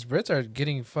 These Brits are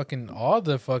getting fucking all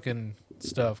the fucking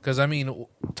stuff. Because, I mean,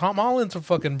 Tom Holland's a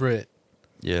fucking Brit.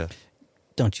 Yeah.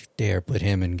 Don't you dare put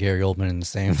him and Gary Oldman in the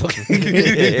same fucking.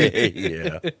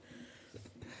 yeah.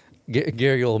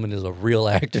 Gary Oldman is a real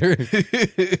actor.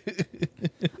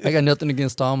 I got nothing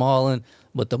against Tom Holland,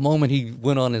 but the moment he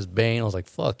went on his Bane, I was like,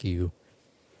 "Fuck you."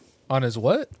 On his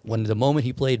what? When the moment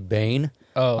he played Bane,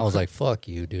 Oh. I was like, "Fuck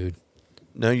you, dude."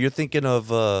 No, you're thinking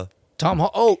of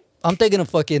I'm thinking of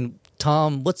fucking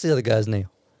Tom. What's the other guy's name?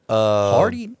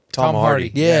 Hardy. Tom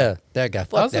Hardy. Yeah, that guy. I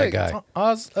Fuck was that like, guy.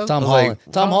 like, Tom Holland.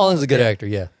 Tom Holland's a good yeah. actor.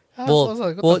 Yeah. I was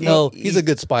like, what Well, the no, fuck? he's a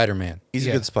good Spider-Man. He's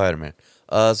Yeah. a good Spider-Man.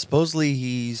 Supposedly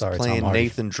he's Sorry, Tom playing Hardy.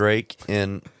 Nathan Drake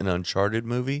in an Uncharted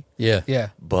movie, Yeah. Yeah.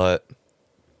 but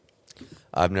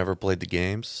I've never played the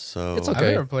games, so It's I've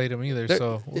okay. never played him either,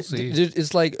 so we'll see.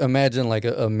 It's like imagine like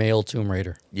a male Tomb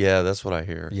Raider. yeah, that's what I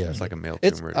hear. Yeah. It's like a male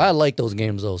It's Tomb Raider. I like those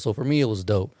games though, so for me it was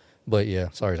dope. But yeah,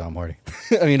 sorry Tom Hardy.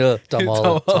 I mean Tom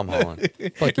Holland. Tom Holland.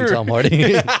 Fuck you, Tom Hardy.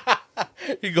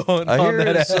 You going I on hear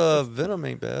that his ass. Venom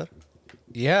ain't bad.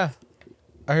 Yeah.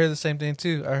 I heard the same thing,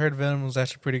 too. I heard Venom was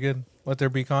actually pretty good. Let There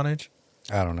Be Carnage.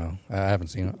 I don't know. I haven't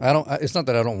seen him. It's not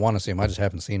that I don't want to see him. I just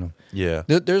haven't seen him. Yeah.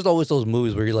 There's always those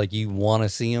movies where you're like you want to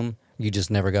see him, you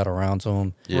just never got around to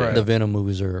them. Yeah. Right. The Venom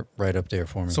movies are right up there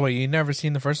for me. So, wait, you never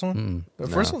seen the first one? The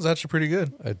first one's actually pretty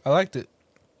good. I liked it.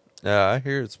 Yeah, I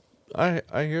hear I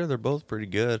hear they're both pretty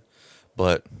good,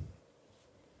 but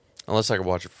unless I can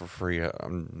watch it for free,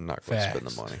 I'm not going to spend the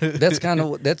Facts.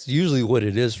 money. that's usually what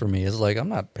it is for me. It's like I'm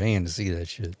not paying to see that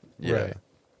shit. Yeah. Right.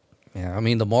 Yeah, I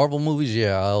mean the Marvel movies.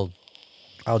 Yeah,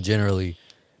 I'll generally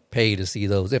pay to see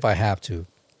those if I have to.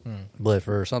 But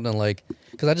for something like,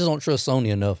 because I just don't trust Sony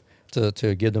enough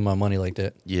to give them my money like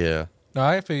that. Yeah. No,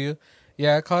 I feel you.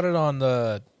 Yeah, I caught it on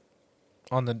the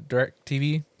direct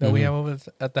TV that we have over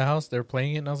at the house. They're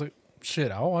playing it, and I was like,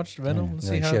 shit, I'll watch Venom and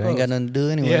see Like, how shit, it I ain't goes. got nothing to do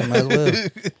anyway. Yeah. Might as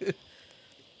well.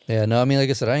 Yeah, no, I mean, like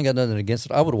I said, I ain't got nothing against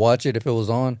it. I would watch it if it was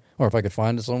on, or if I could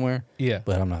find it somewhere. Yeah.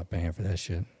 But I'm not paying for that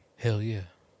shit. Hell yeah.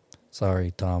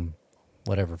 Sorry, Tom.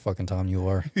 Whatever fucking Tom you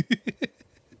are.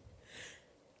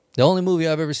 The only movie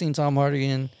I've ever seen Tom Hardy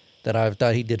in that I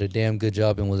thought he did a damn good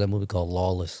job in was that movie called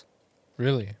Lawless.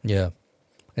 Really? Yeah.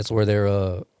 It's where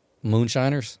they're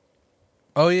moonshiners.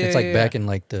 Oh yeah, It's like yeah, back yeah. in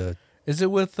like the Is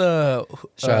it with Shia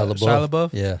LaBeouf. Shia LaBeouf?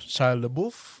 Yeah. Shia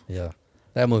LaBeouf. Yeah,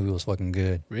 that movie was fucking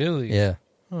good. Really? Yeah,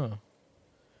 Huh.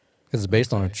 because it's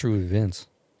based on Okay. true events.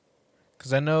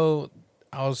 Because I know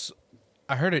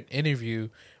I heard an interview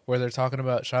where they're talking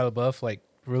about Shia LaBeouf like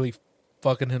really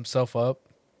fucking himself up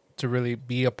to really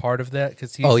be a part of that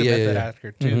because he's Oh, a yeah, method yeah.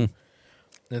 actor too, Mhm.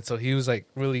 and so he was like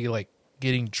really like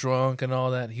getting drunk and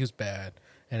all that. He was bad,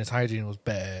 and his hygiene was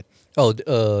bad.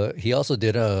 Oh, he also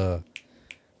did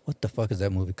what the fuck is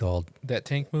that movie called? That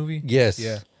Tank movie. Yes.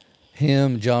 Yeah.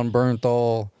 Him, John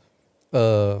Bernthal,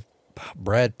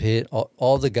 Brad Pitt,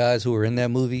 all the guys who were in that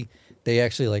movie, they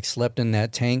actually like slept in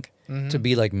that tank to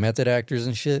be like method actors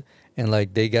and shit. And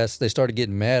like they started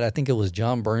getting mad. I think it was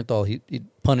John Bernthal, he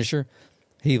Punisher.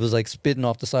 He was like spitting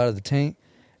off the side of the tank,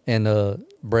 and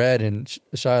Brad and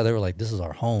Shia, they were like, "This is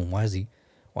our home. Why is he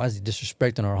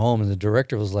disrespecting our home?" And the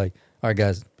director was like, "All right,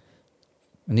 guys,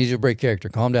 I need you to break character.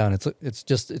 Calm down. It's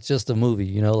just a movie,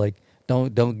 you know. Like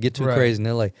don't get too Right. crazy." And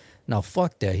they're like, "No,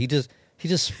 fuck that. He just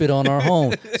spit on our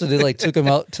home." So they like took him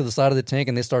out to the side of the tank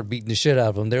and they started beating the shit out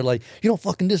of him. They're like, "You don't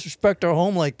fucking disrespect our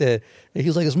home like that." And he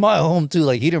was like, "It's my home too."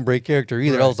 Like he didn't break character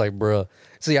either. Right. I was like, "Bruh."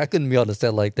 See, I couldn't be on the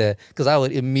set like that because I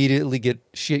would immediately get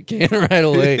shit canned right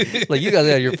away. Like, you guys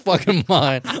out of your fucking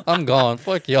mind. I'm gone.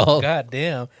 Fuck y'all. God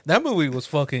damn, that movie was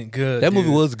fucking good. That movie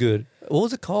dude. was good. What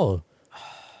was it called?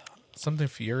 something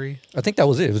Fury. I think that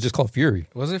was it. It was just called Fury.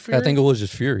 Was it Fury? I think it was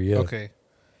just Fury. Yeah. Okay.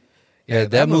 Yeah,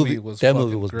 that movie was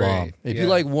fucking was great. bomb. If Yeah. you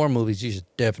like war movies, you should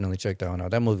definitely check that one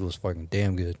out. That movie was fucking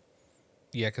damn good.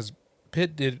 Yeah, because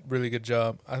Pitt did a really good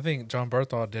job. I think John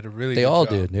Bernthal did a really They good all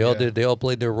job. did. They all Yeah. did. They all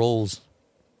played their roles.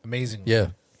 Amazing. Yeah.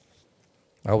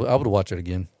 I would watch it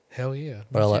again. Hell yeah.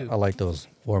 But Me I too. like those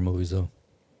war movies though.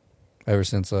 Ever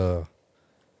since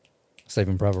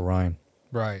Saving Private Ryan,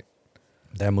 Right.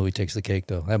 that movie takes the cake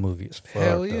though. That movie is fucked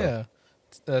Hell up.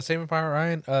 yeah. Saving Private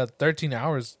Ryan, 13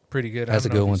 hours, pretty good. I That's a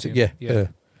don't know good if one you've too. seen Yeah, it. yeah.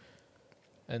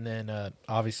 And then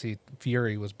obviously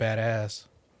Fury was badass.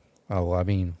 Oh, I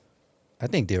mean, I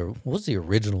think what was the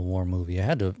original war movie? It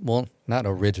had to, well, not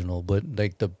original, but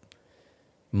like the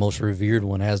most revered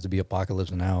one has to be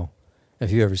Apocalypse Now.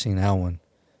 If you ever seen that one,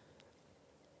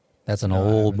 that's an No, I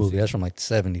old haven't movie. seen That's from like the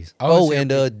 70s. I always Oh,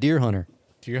 hear and Deer Hunter.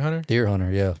 Deer Hunter? Deer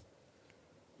Hunter, yeah.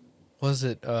 Was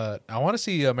it? I want to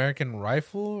see American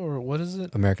Rifle or what is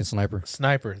it? American Sniper.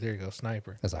 Sniper. There you go.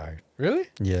 Sniper. That's all right. Really?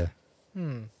 Yeah. I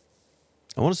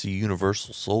want to see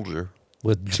Universal Soldier.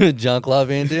 With Jean-Claude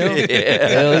Van Damme?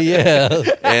 Hell yeah.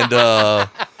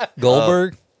 And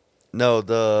Goldberg? no,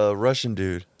 the Russian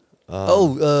dude.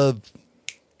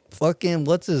 Fucking,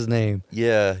 what's his name?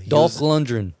 Yeah, he Dolph was-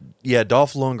 Lundgren. Yeah,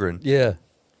 Dolph Lundgren. Yeah.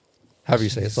 However you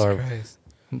say it. Jesus Sorry. Christ.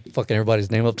 I'm fucking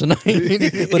everybody's name up tonight.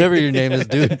 Whatever your name is,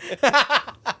 dude.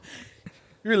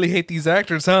 You really hate these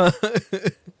actors, huh?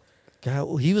 God,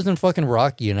 well, he was in fucking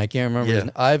Rocky, and I can't remember. Yeah.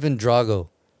 His, Ivan Drago.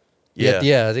 Yeah.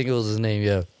 I think it was his name.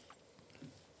 Yeah,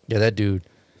 yeah, that dude.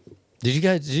 Did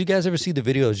you guys ever see the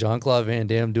video of Jean-Claude Van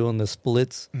Damme doing the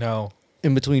splits No.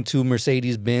 in between two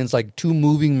Mercedes-Benz, like two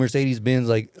moving Mercedes-Benz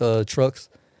like trucks?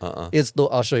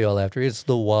 I'll show y'all after. It's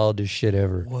the wildest shit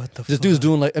ever. What the This dude's fuck?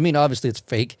 doing like, I mean, obviously it's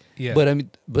fake. Yeah.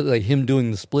 But like him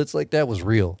doing the splits like that was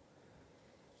real.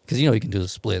 Because you know he can do the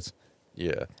splits.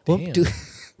 Yeah, Well, Damn. dude,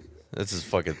 that's his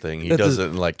fucking thing. He That's does his- it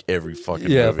in like every fucking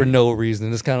yeah, movie. for no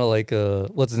reason. It's kind of like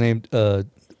what's his name?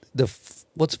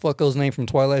 What's fucko's name from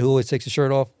Twilight who always takes his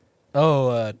shirt off?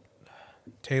 Oh,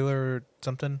 Taylor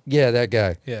something. Yeah, that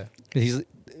guy. Yeah.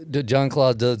 John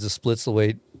Claude does the splits the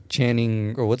way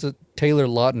Channing, or what's it? Taylor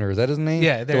Lautner, is that his name?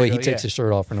 Yeah, there the way you he go, takes yeah. his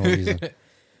shirt off for no reason.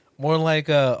 More like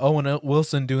Owen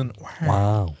Wilson doing.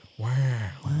 Wow.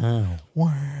 Wow.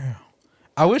 Wow.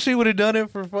 I wish he would have done it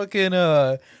for fucking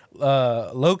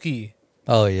Loki.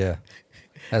 Oh yeah.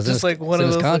 That's Just like one in of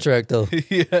his those, contract though.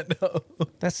 Yeah, no.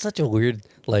 That's such a weird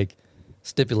like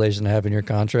stipulation to have in your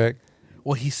contract.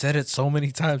 Well, he said it so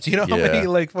many times. You know how Yeah. many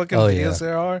like fucking Oh, videos yeah.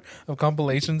 there are of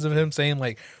compilations of him saying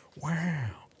like, "Wow,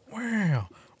 wow."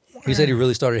 He said he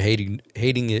really started hating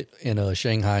it in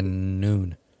Shanghai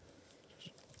Noon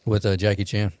with Jackie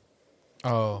Chan.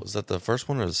 Oh, Was that the first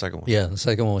one or the second one? Yeah, the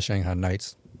second one was Shanghai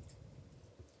Nights.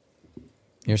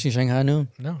 You ever seen Shanghai Noon?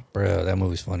 no, Bro, that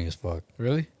movie's funny as fuck.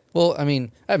 really? Well, I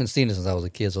mean, I haven't seen it since I was a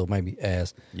kid, so it might be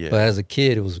ass. Yeah. But as a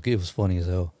kid, it was funny as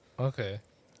hell. Okay.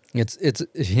 It's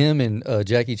him and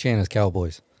Jackie Chan as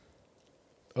cowboys.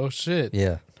 Oh shit.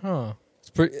 Yeah, Huh. it's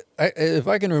pretty. If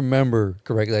I can remember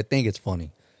correctly, I think it's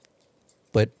funny.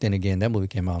 But then again, that movie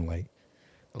came out like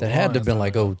that had to have been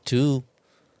like 02.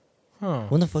 Huh.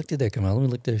 When the fuck did that come out? Let me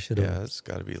look that shit Yeah, up. it's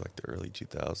got to be like the early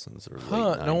 2000s or late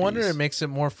Huh. 90s. No wonder it makes it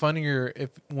more funnier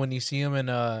if when you see him in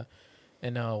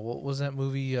And what was that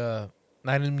movie?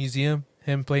 Night in the Museum.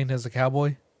 Him playing as a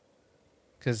cowboy.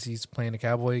 Because he's playing a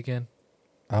cowboy again.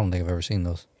 I don't think I've ever seen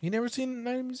those. You never seen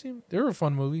Night in the Museum? They were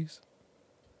fun movies.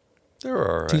 They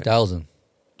were all right. 2000.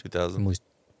 2000. I was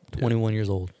 21 years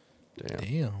old.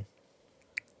 Damn.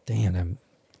 Damn,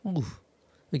 we're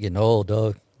getting old,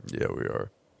 dog. Yeah, we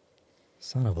are.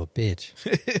 Son of a bitch.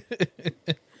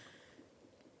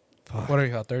 What are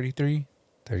y'all, 33?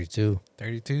 32.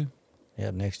 32?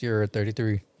 Yeah, next year at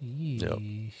 33. Yep.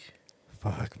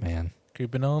 Fuck, man.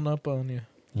 Creeping on up on you.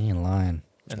 You ain't lying.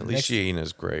 And At the least next- she ain't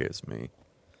as gray as me.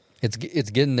 It's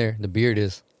getting there. The beard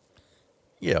is.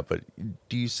 Yeah, but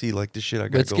do you see like the shit I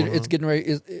But got it's going getting, it's on? getting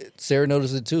right. Sarah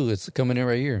noticed it too. It's coming in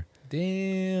right here.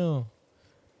 Damn.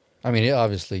 I mean,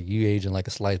 obviously, you aging like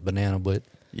a sliced banana, but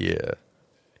Yeah.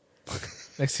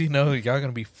 Next thing you know, y'all going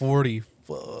to be 40.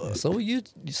 Fuck. so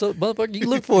motherfucker, you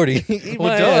look 40. Eat my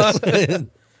Well, ass.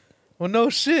 Well, no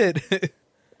shit.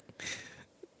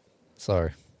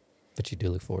 Sorry, but you do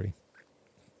look 40.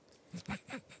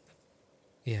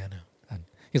 Yeah, I know.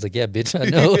 He's like, yeah, bitch, I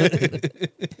know.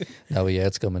 No, but yeah,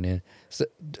 it's coming in.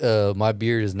 So, my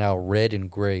beard is now red and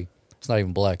gray. It's not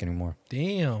even black anymore,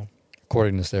 Damn.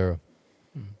 according to Sarah.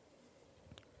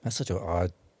 That's such a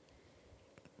odd.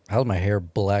 How's my hair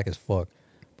black as fuck,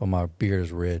 but my beard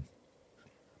is red?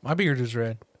 My beard is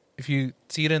red. If you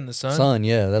see it in the sun, Sun,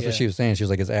 yeah, that's what Yeah. she was saying. She was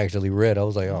like, it's actually red. I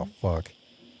was like, oh fuck,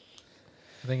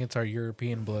 I think it's our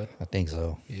European blood. I think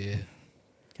so. Yeah.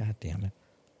 God damn it.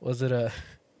 Was it a...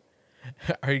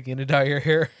 Are you going to dye your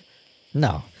hair?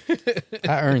 No,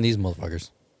 I earned these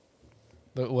motherfuckers.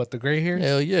 The gray hairs?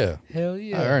 Hell yeah, Hell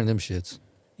yeah. I earned them shits.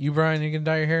 You, Brian, you going to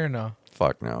dye your hair or no?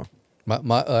 Fuck no.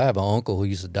 I have an uncle who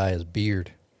used to dye his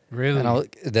beard. Really? And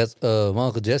that's my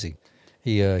uncle Jesse.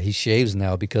 He shaves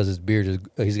now because his beard is.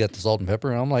 He's got the salt and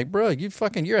pepper, and I'm like, bro,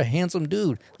 you're a handsome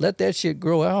dude. Let that shit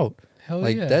grow out. Hell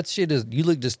like yeah. that shit is. You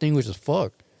look distinguished as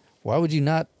fuck. Why would you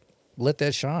not let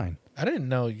that shine? I didn't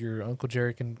know your Uncle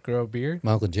Jerry can grow a beard.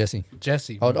 My uncle Jesse.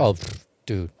 Jesse.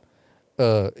 Dude.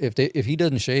 If he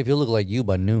doesn't shave, he'll look like you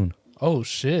by noon. Oh,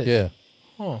 shit. Yeah,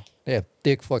 Huh. they have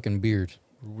thick fucking beards.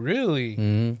 Really?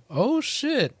 Mm-hmm. Oh,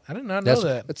 shit. I did not know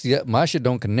that. My shit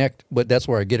don't connect, but that's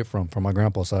where I get it from my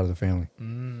grandpa's side of the family.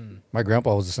 My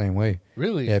grandpa was the same way.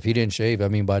 Really? Yeah, if he didn't shave, I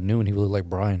mean, by noon he would look like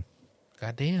Brian.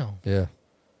 Goddamn. Yeah.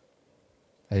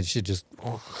 It should just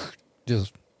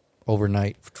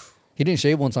overnight. He didn't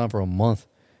shave one time for a month.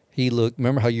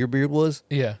 Remember how your beard was?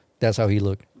 Yeah. That's how he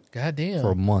looked Goddamn.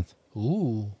 for a month.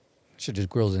 Ooh. Shit just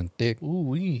grows in thick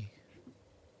Ooh-wee.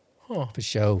 Huh. for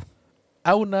show.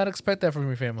 I would not expect that from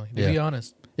your family, to be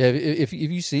honest. Yeah, if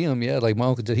you see him, yeah, like my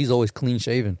uncle, he's always clean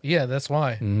shaven. Yeah, that's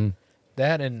why. Mm-hmm.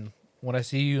 That and when I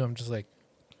see you, I'm just like,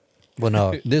 Well,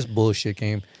 no, this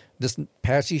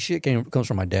patchy shit comes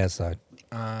from my dad's side.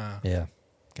 Yeah.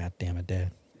 God damn it,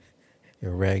 Dad.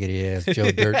 Your raggedy ass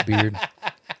Joe Dirt beard.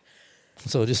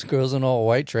 So this girl's in all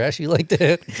white trashy like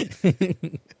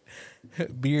that.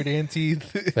 beard and teeth.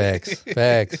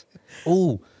 Facts.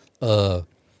 Ooh,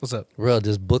 What's up? bro,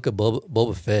 this book of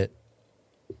Boba Fett.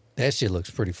 That shit looks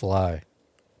pretty fly.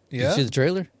 Did Yeah? you see the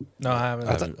trailer? No, I haven't.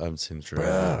 I haven't seen the trailer.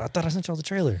 Bruh, I thought I sent y'all the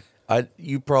trailer.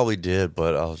 You probably did,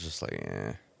 but I was just like,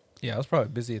 eh. Yeah, I was probably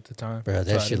busy at the time. Bro, so I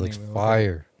that shit didn't looks even look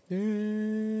fire. at it.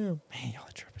 Damn. Man, y'all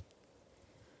are tripping.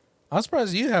 I'm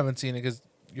surprised you haven't seen it because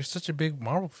you're such a big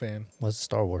Marvel fan. What's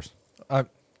Star Wars?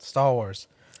 Star Wars.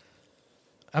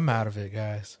 I'm out of it,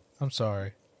 guys. I'm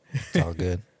sorry. It's all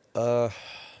good.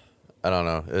 I don't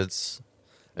know. It's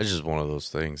just one of those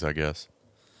things, I guess.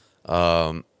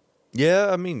 Yeah,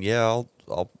 I mean, yeah,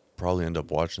 I'll probably end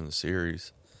up watching the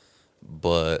series,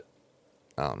 but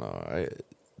I don't know.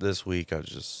 This week I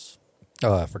just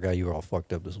Oh, I forgot you were all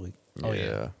fucked up this week. Oh,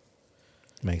 yeah.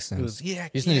 Makes sense. It was, You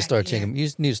just need to start taking. You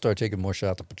just need to start taking more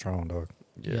shots of Patron, dog.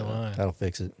 Yeah, lying. That'll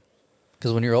fix it.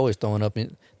 Because when you're always throwing up,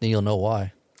 then you'll know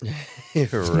why.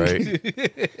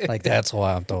 right. Like that's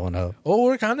why I'm throwing up. Oh,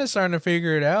 we're kind of starting to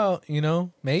figure it out, you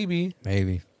know? Maybe.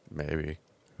 Maybe. Maybe.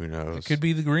 Who knows? It could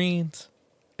be the greens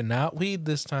and not weed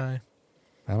this time.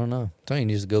 I don't know. I'm telling you,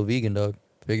 he needs to go vegan, dog.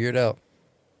 Figure it out.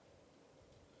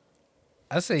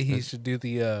 I say he should do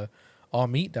the all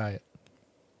meat diet.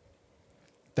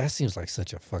 That seems like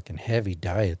such a fucking heavy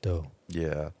diet, though.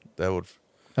 Yeah, that would.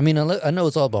 I mean, I know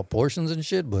it's all about portions and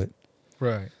shit, but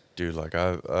Right. Dude, like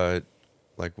I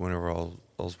like whenever I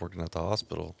was working at the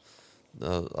hospital,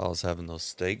 I was having those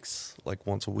steaks like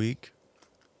once a week.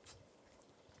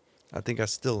 I think I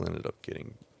still ended up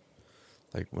getting,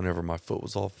 like, whenever my foot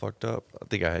was all fucked up, I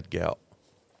think I had gout.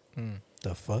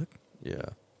 the fuck? Yeah.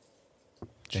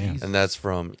 Damn. Jesus. And that's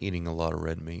from eating a lot of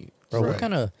red meat. Bro, Right. what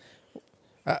kind of...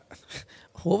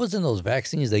 What was in those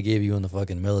vaccines they gave you in the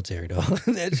fucking military, though?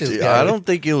 That just Dude, I don't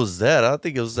think it was that. I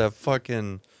think it was that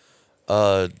fucking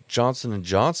Johnson &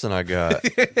 Johnson I got.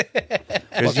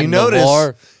 Because you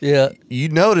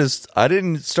noticed I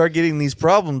didn't start getting these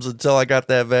problems until I got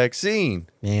that vaccine.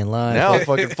 Man, lying. Now I'm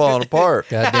fucking falling apart.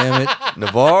 God damn it.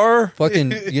 Navarre?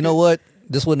 Fucking, you know what?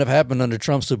 This wouldn't have happened under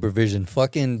Trump's supervision.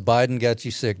 Fucking Biden got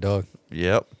you sick, dog.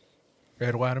 Yep.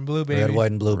 Red, white, and blue, baby. Red,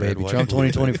 white, and blue, Red, baby. white, Trump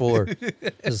and blue, 2024.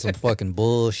 This is some fucking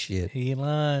bullshit. He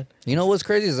lying. You know what's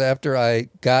crazy is after I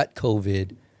got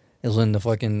COVID is when the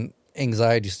fucking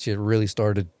anxiety shit really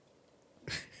started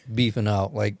beefing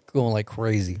out, like going like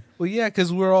crazy. Well, yeah,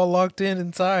 because we're all locked in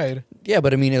inside. Yeah,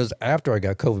 but I mean, it was after I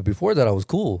got COVID. Before that, I was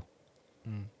cool.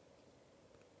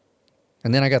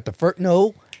 And then I got the first...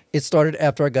 No, it started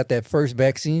after I got that first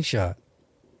vaccine shot.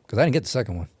 Because I didn't get the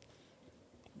second one.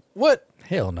 What?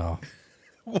 Hell no.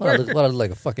 What, I look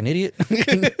like a fucking idiot?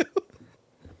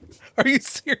 Are you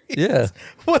serious? Yeah.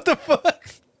 What the fuck?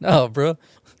 No, bro.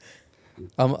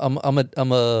 I'm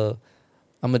a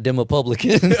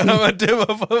Demopublican. I'm a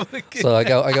Republican. So I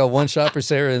got one shot for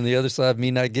Sarah, and the other side,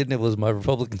 me not getting it, was my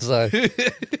Republican side.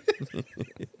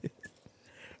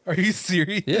 Are you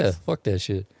serious? Yeah, fuck that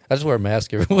shit. I just wear a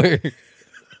mask everywhere.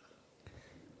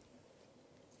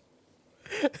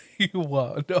 You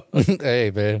wild dog.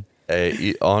 Hey, man.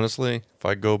 Hey, honestly, if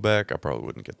I go back, I probably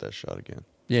wouldn't get that shot again.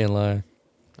 You ain't lying.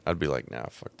 I'd be like, nah,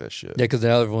 fuck that shit. Yeah, because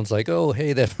now everyone's like, oh,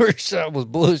 hey, that first shot was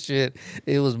bullshit.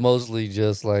 It was mostly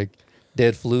just like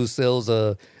dead flu cells.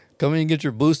 Come in and get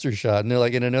your booster shot. And they're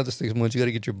like, in another 6 months, you got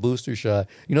to get your booster shot.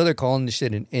 You know, they're calling this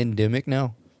shit an endemic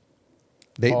now.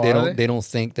 They don't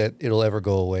think that it'll ever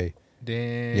go away.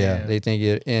 Damn. Yeah, they think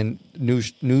it, and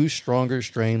new stronger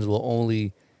strains will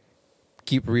only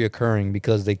keep reoccurring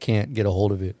because they can't get a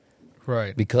hold of it.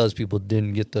 Right. Because people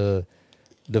didn't get the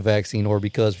vaccine, or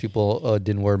because people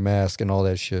didn't wear masks and all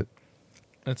that shit.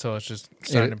 And so it's just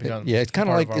starting to become. Yeah, it's kind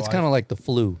of like the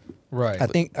flu. Right. I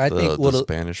think the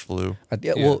Spanish flu.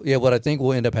 What I think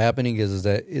will end up happening is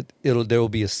that there will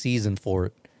be a season for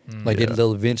it.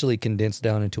 They'll eventually condense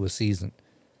down into a season.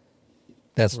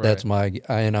 That's my,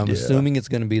 and I'm assuming it's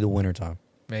going to be the wintertime.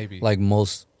 Maybe. Like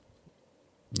most.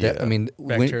 Yeah. I mean,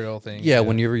 bacterial thing. Yeah,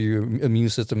 whenever your immune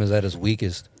system is at its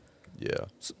weakest. Yeah.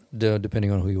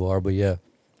 Depending on who you are, but yeah,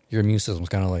 your immune system's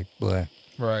kind of like blah.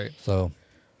 Right. So.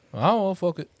 Oh, well,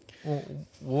 fuck it.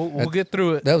 We'll get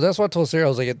through it. That's what I told Sarah. I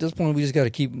was like, at this point, we just got to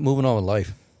keep moving on with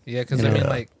life. Yeah, because I mean,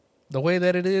 like, the way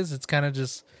that it is, it's kind of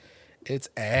just, it's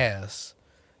ass.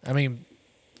 I mean,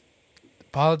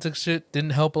 politics shit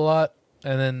didn't help a lot.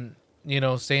 And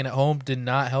then, staying at home did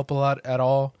not help a lot at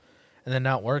all. And then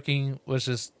not working was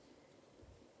just,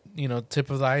 tip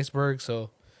of the iceberg. So,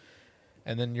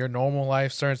 and then your normal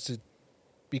life starts to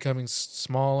becoming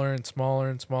smaller and smaller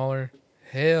and smaller.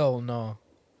 Hell no.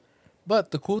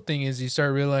 But the cool thing is you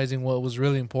start realizing what was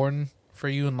really important for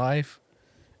you in life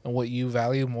and what you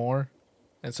value more.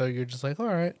 And so you're just like, all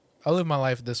right, I'll live my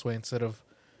life this way instead of,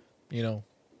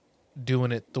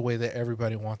 doing it the way that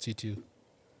everybody wants you to.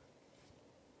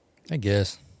 I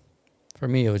guess. For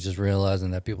me, it was just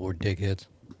realizing that people were dickheads.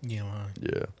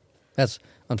 Yeah.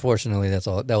 Unfortunately, that's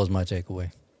all. That was my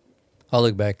takeaway. I'll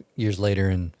look back years later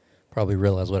and probably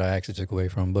realize what I actually took away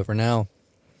from. But for now,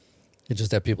 it's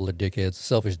just that people are dickheads,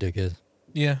 selfish dickheads.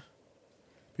 Yeah.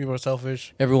 People are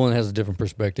selfish. Everyone has a different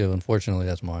perspective. Unfortunately,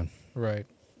 that's mine. Right.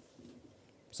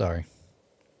 Sorry.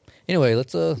 Anyway,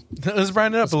 let's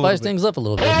brighten it up a little bit. Spice things up a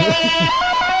little bit.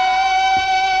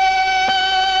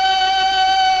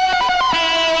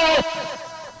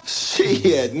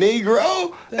 Shit,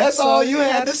 Negro. That's all you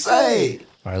had to say.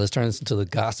 All right, let's turn this into the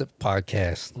gossip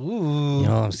podcast. Ooh. You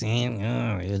know what I'm saying?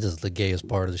 It's just the gayest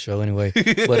part of the show anyway.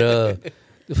 But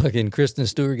fucking Kristen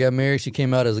Stewart got married. She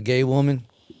came out as a gay woman.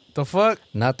 The fuck?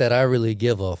 Not that I really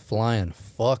give a flying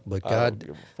fuck, but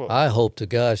God, I hope to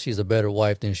God she's a better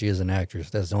wife than she is an actress.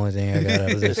 That's the only thing I got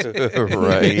out of this.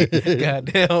 Right.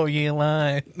 Goddamn, you ain't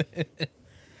lying.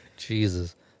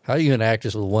 Jesus. How are you an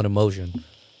actress with one emotion?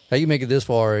 How you make it this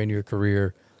far in your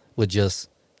career with just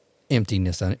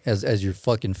emptiness as your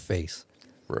fucking face?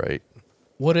 Right.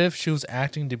 What if she was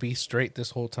acting to be straight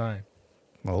this whole time?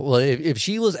 Well,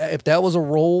 if that was a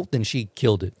role, then she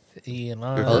killed it. You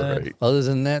know, Right. Other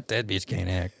than that bitch can't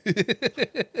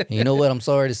act. You know what? I'm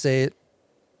sorry to say it.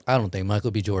 I don't think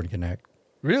Michael B. Jordan can act.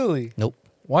 Really? Nope.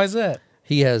 Why is that?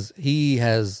 He's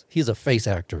a face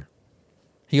actor.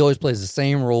 He always plays the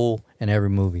same role in every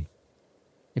movie.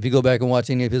 If you go back and watch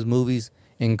any of his movies,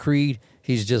 in Creed,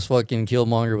 he's just fucking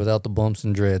Killmonger without the bumps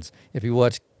and dreads. If you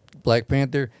watch Black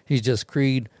Panther, he's just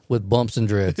Creed with bumps and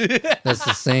dreads. That's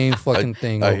the same fucking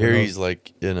thing. I hear he's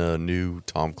like in a new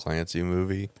Tom Clancy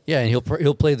movie. Yeah, and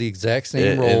he'll play the exact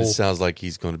same role. And it sounds like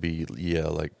he's going to be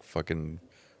like fucking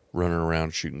running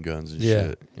around shooting guns and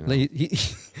shit. You know?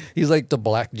 He's like the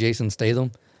Black Jason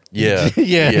Statham. Yeah,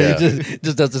 yeah. He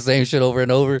just does the same shit over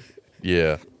and over.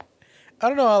 Yeah. I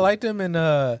don't know. I liked him in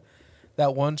that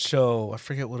one show. I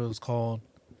forget what it was called.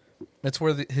 It's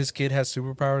where his kid has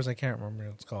superpowers. I can't remember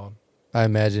what it's called. I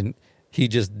imagine he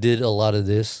just did a lot of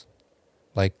this,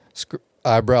 like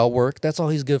eyebrow work. That's all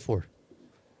he's good for.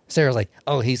 Sarah's like,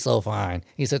 oh, he's so fine.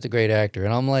 He's such a great actor.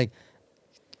 And I'm like,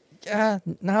 yeah,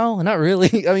 no, not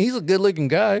really. I mean, he's a good-looking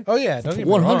guy. Oh, yeah.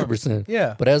 100%.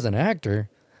 Yeah. But as an actor,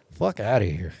 fuck out of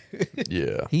here.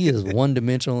 Yeah. He is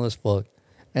one-dimensional as fuck.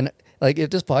 And like, if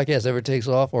this podcast ever takes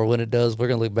off, or when it does, we're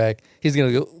gonna look back. He's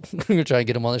gonna go. We're gonna try and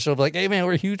get him on the show. Be like, hey man,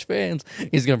 we're huge fans.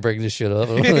 He's gonna break this shit up.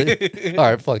 I'm like, all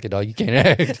right, fuck it, dog. You can't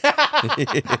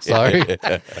act. Sorry,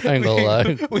 I ain't gonna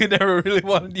lie. We never really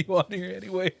wanted you on here,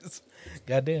 anyways.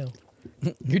 Goddamn.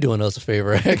 You're doing us a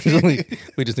favor. Actually,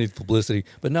 we just need publicity.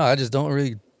 But no, I just don't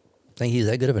really think he's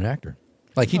that good of an actor.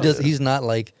 Like he does. He's not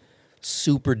like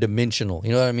super dimensional.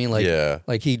 You know what I mean? Like,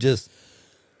 like he just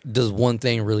does one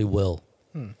thing really well.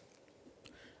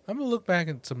 I'm gonna look back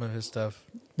at some of his stuff.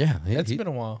 Yeah, it's been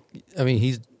a while. I mean,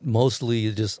 he's mostly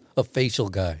just a facial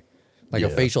guy, like a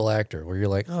facial actor, where you're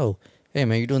like, oh, hey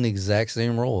man, you're doing the exact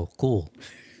same role. Cool.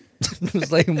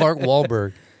 It's like Mark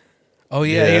Wahlberg. Oh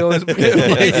yeah, he always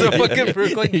plays a fucking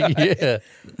Brooklyn guy. Yeah,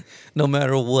 no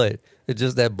matter what, it's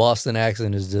just that Boston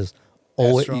accent is just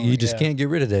you just can't get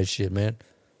rid of that shit, man.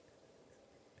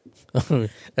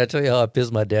 I tell you how I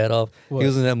pissed my dad off. What? He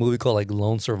was in that movie called like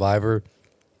Lone Survivor.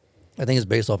 I think it's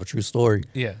based off a true story.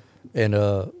 Yeah. And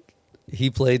he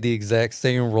played the exact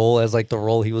same role as like the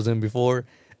role he was in before.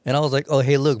 And I was like, oh,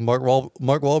 hey, look, Mark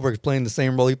Wahlberg's playing the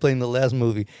same role he played in the last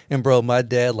movie. And bro, my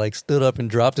dad like stood up and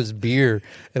dropped his beer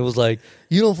and was like,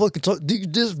 you don't fucking talk.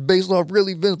 This based off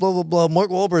really Vince, blah, blah, blah. Mark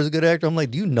Wahlberg's a good actor. I'm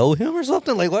like, do you know him or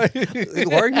something? Like, why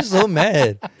are you so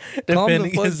mad? Calm the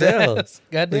fuck down.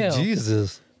 Goddamn. Like,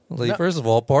 Jesus. Like, first of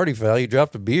all, party foul. You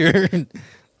dropped a beer.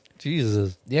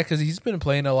 Jesus. Yeah, because he's been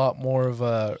playing a lot more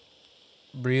of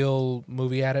real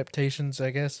movie adaptations,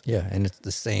 I guess. Yeah, and it's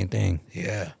the same thing.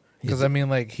 Yeah. Because, I mean,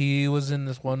 like, he was in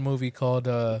this one movie called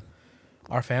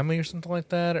Our Family or something like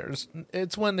that.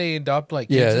 It's when they adopt, like,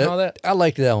 kids and all that. I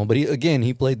liked that one, but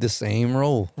he played the same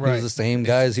role. Right. He was the same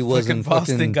guy as he was in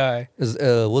Boston guy.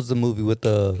 What's the movie with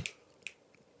the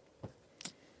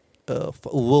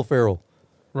Will Ferrell?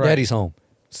 Right. Daddy's Home.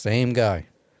 Same guy.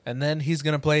 And then he's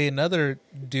going to play another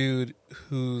dude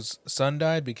whose son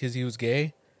died because he was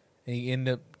gay. And he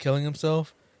ended up killing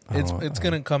himself. It's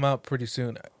going to come out pretty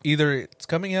soon. Either it's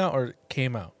coming out or it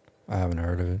came out. I haven't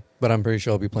heard of it. But I'm pretty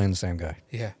sure I'll be playing the same guy.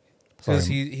 Yeah. Because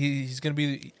he's going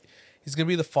to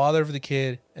be the father of the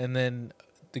kid. And then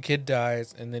the kid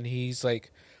dies. And then he's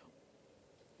like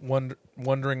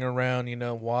wondering around, you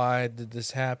know, why did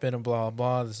this happen and blah,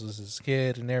 blah. This was his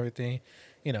kid and everything.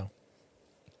 You know.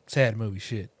 Sad movie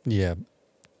shit. Yeah.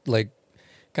 Like,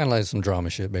 kind of like some drama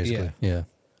shit, basically. Yeah.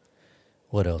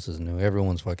 What else is new?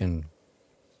 Everyone's fucking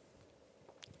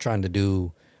trying to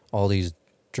do all these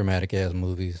dramatic-ass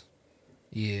movies.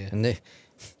 Yeah. And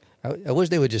I wish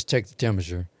they would just check the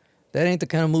temperature. That ain't the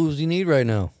kind of movies you need right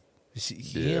now.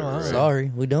 Yeah,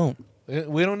 Sorry, we don't.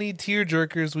 We don't need tear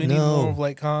jerkers. We need more of,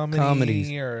 like,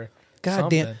 comedies. Or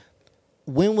goddamn.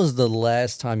 When was the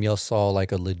last time y'all saw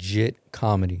like a legit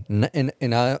comedy?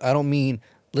 And I don't mean,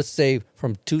 let's say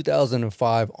from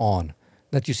 2005 on,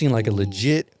 that you've seen like a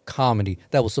legit comedy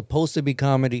that was supposed to be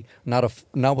comedy, not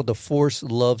with a forced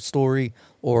love story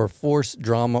or forced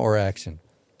drama or action.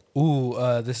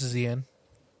 This Is the End.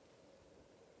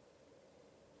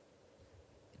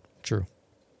 True.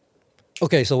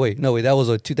 Okay, so wait, that was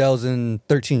a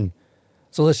 2013.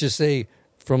 So let's just say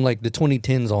from like the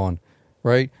 2010s on.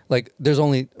 Right? Like, there's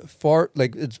only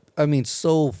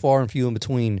so far and few in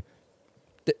between.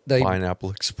 Pineapple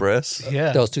Express?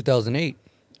 Yeah. That was 2008.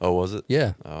 Oh, was it?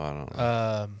 Yeah. Oh, I don't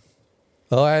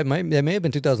know. That may have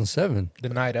been 2007. The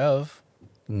Night Of.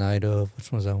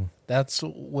 Which one was that one? That's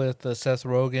with Seth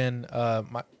Rogen,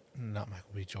 not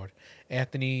Michael B. Jordan.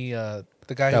 Anthony, the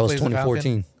guy who plays the Falcon. That was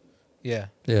 2014. Yeah.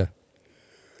 Yeah.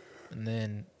 And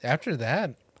then after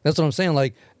that... That's what I'm saying.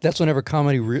 Like, that's whenever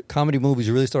comedy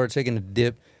movies really started taking a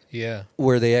dip. Yeah.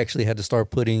 Where they actually had to start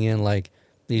putting in, like,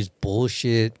 these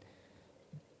bullshit...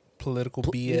 Political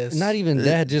BS. Not even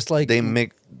that, just like... They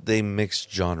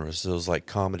mixed genres. It was like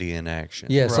comedy and action.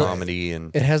 Yeah. So comedy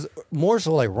and... It has more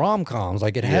so like rom-coms.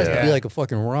 Like, it has to be like a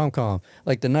fucking rom-com.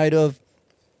 Like, The Night Of...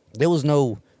 There was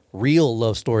no real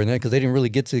love story in that because they didn't really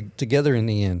get together in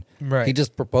the end. Right. He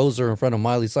just proposed her in front of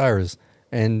Miley Cyrus,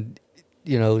 and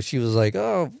she was like,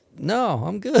 "Oh no,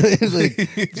 I'm good."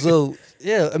 Like, so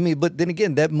yeah, I mean, but then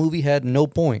again, that movie had no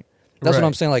point. That's what Right.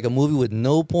 I'm saying. Like a movie with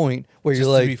no point, where Just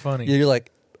you're to like, be funny. you're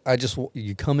like,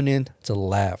 you're coming in to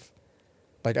laugh.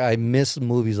 Like I miss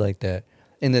movies like that,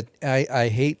 and that I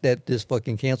hate that this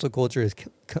fucking cancel culture is,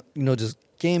 just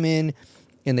came in,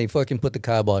 and they fucking put the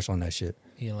kibosh on that shit.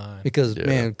 Elon. Because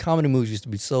man, comedy movies used to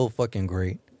be so fucking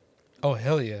great. Oh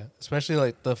hell yeah! Especially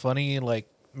like the funny, like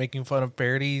making fun of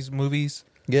parodies movies.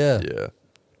 Yeah, Yeah.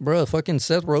 bro, fucking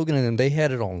Seth Rogen and them, they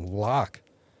had it on lock.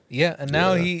 Yeah, and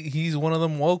now Yeah. he's one of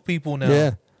them woke people now.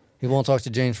 Yeah, he won't talk to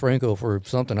James Franco for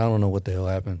something. I don't know what the hell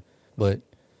happened, but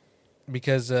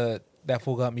Because that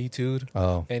fool got Me Too'd.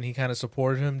 oh, And he kind of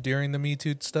supported him during the Me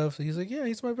Too stuff. He's like, yeah,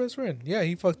 he's my best friend. Yeah,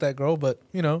 he fucked that girl, but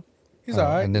he's all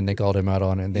right. and then they called him out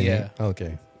on it. And then Yeah.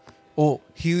 okay, Well,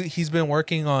 he's been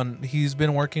working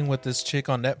with this chick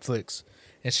on Netflix,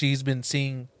 and she's been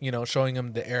seeing, showing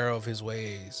him the error of his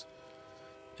ways.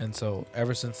 And so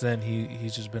ever since then,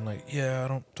 he's just been like, yeah, I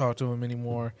don't talk to him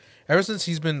anymore. Ever since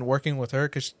he's been working with her,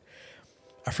 because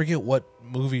I forget what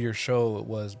movie or show it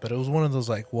was, but it was one of those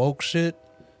like woke shit.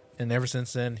 And ever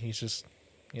since then, he's just,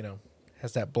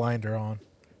 has that blinder on.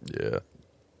 Yeah.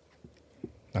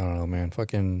 I don't know, man.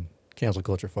 Fucking cancel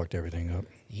culture fucked everything up.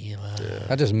 Yeah.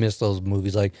 I just miss those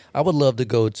movies. Like I would love to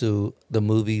go to the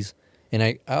movies, and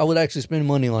I would actually spend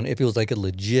money on if it was like a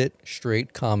legit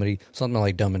straight comedy, something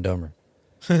like Dumb and Dumber.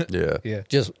 Yeah. Yeah.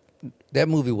 Just that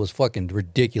movie was fucking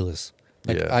ridiculous.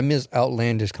 Like Yeah. I miss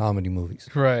outlandish comedy movies.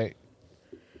 Right.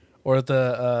 Or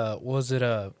the what was it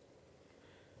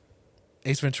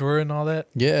Ace Ventura and all that?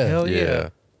 Yeah. Hell yeah. Yeah.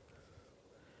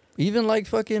 Even like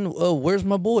fucking Where's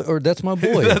My Boy or That's My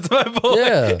Boy. That's my boy.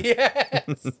 Yeah.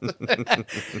 Yes.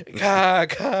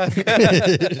 God.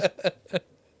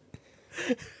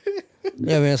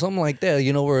 Yeah, man, something like that.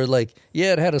 Where like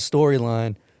it had a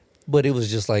storyline, but it was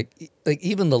just like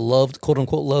even the quote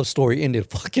unquote love story ended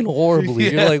fucking horribly.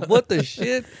 Yeah. You're like, what the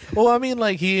shit? Well, I mean,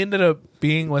 like he ended up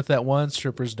being with that one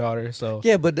stripper's daughter. So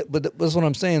Yeah, but that's what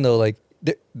I'm saying though. Like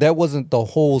that wasn't the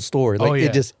whole story. Like Oh, yeah.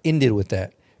 it just ended with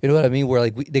that. You know what I mean? Where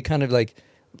like they kind of like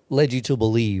led you to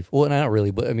believe. Well, not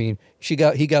really, but I mean, he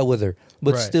got with her,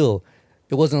 but Right. still,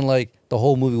 it wasn't like the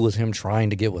whole movie was him trying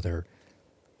to get with her.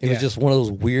 It was Yeah. just one of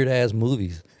those weird ass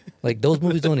movies. Like those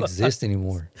movies don't exist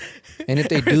anymore. And if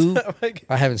they do,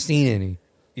 I haven't seen any,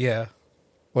 yeah,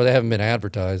 or they haven't been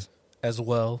advertised. as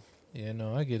well. Yeah,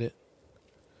 no, I get it.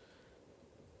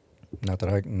 Not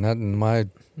in my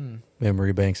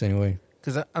memory banks anyway.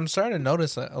 Because I'm starting to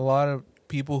notice that a lot of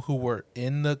people who were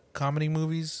in the comedy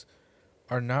movies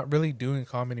are not really doing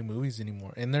comedy movies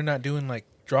anymore, and they're not doing like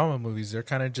drama movies. They're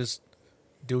kind of just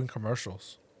doing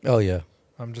commercials. Oh yeah.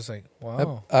 I'm just like,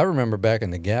 wow. I remember back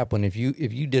in the Gap when if you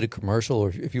did a commercial or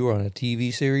if you were on a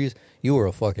TV series, you were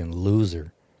a fucking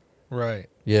loser. Right.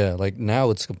 Yeah, like now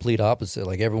it's complete opposite.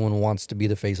 Like everyone wants to be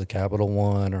the face of Capital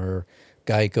One or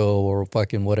Geico or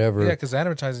fucking whatever. Yeah, because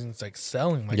advertising is like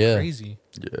selling like Yeah. crazy.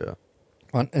 Yeah.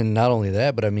 And not only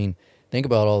that, but I mean, think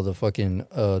about all the fucking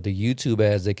the YouTube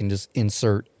ads they can just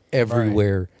insert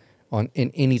everywhere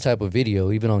in any type of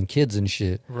video, even on kids and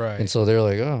shit. Right. And so they're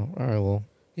like, oh, all right, well,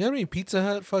 You know how many Pizza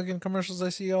Hut fucking commercials I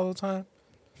see all the time?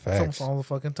 It's facts. almost all the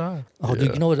fucking time. Oh,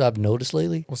 dude, you know what I've noticed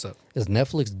lately? What's up? Is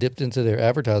Netflix dipped into their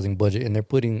advertising budget and they're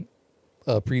putting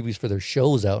previews for their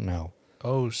shows out now.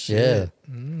 Oh shit.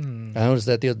 Yeah. I noticed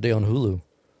that the other day on Hulu.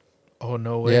 Oh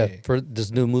no way. Yeah, for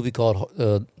this new movie called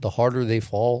The Harder They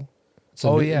Fall. It's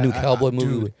a new cowboy movie.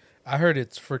 Dude, I heard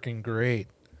it's freaking great.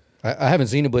 I haven't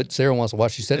seen it, but Sarah wants to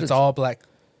watch. She said It's all black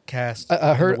cast.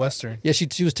 I heard Western. Yeah, she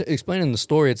was explaining the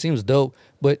story. It seems dope,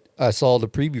 but I saw the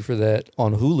preview for that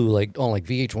on Hulu, like on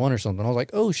VH1 or something. I was like,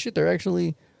 oh shit, they're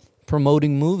actually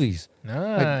promoting movies.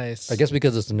 Nice. I guess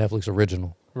because it's a Netflix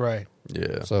original. Right.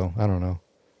 Yeah. So I don't know.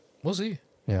 We'll see.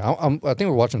 Yeah, I think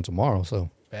we're watching tomorrow, so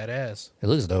Badass. it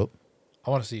looks dope. I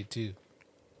want to see it too.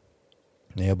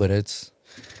 Yeah, but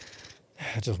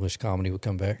I just wish comedy would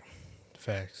come back.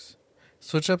 Facts.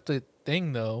 Switch up the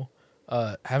thing though.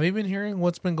 Have you been hearing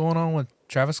what's been going on with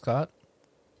Travis Scott?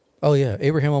 Oh yeah,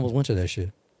 Abraham almost went to that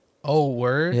shit. Oh,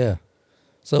 word. Yeah.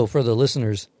 So for the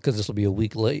listeners, because this will be a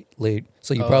week late,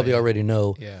 so you probably already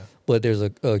know. Yeah. But there's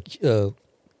a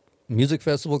music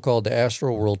festival called the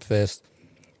Astro World Fest.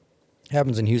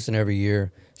 Happens in Houston every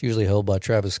year. It's usually held by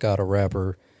Travis Scott, a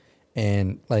rapper,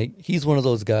 and like he's one of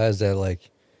those guys that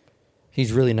like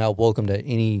he's really not welcomed at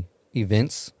any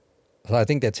events. So I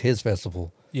think that's his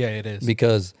festival Yeah, it is.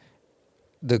 because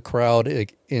the crowd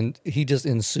he just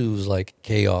ensues like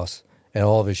chaos at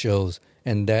all of his shows,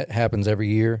 and that happens every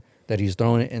year that he's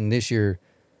throwing it. And this year,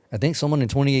 I think someone in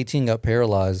 2018 got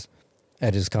paralyzed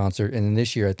at his concert, and then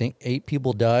this year I think 8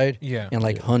 people died, and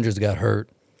like hundreds got hurt,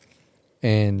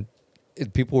 and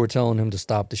people were telling him to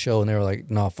stop the show, and they were like,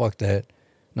 "No, fuck that,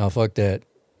 no, fuck that."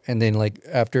 And then like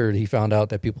after he found out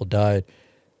that people died,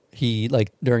 he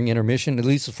like during intermission, at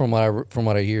least from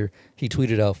what I hear, he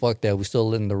tweeted out, "Fuck that, we still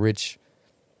letting the rich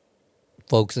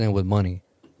folks in with money,"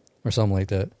 or something like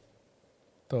that.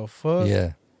 The fuck?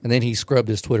 Yeah, and then he scrubbed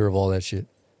his Twitter of all that shit.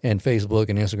 And Facebook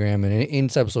and Instagram and any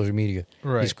type of social media.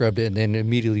 Right. He scrubbed it and then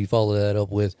immediately followed that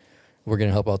up with, "We're going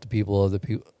to help out the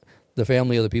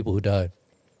family of the people who died."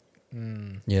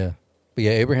 Yeah. But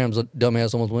yeah, Abraham's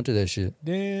dumbass almost went to that shit.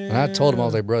 Damn. And I told him, I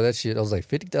was like, bro, that shit, I was like,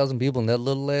 50,000 people in that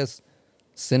little ass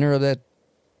center of that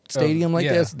stadium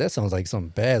that sounds like something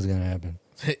bad's going to happen.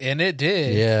 And it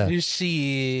did. Yeah.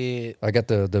 Shit. I got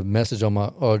the message on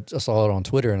I saw it on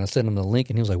Twitter and I sent him the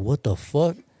link and he was like, "What the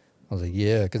fuck?" I was like,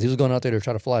 yeah, because he was going out there to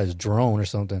try to fly his drone or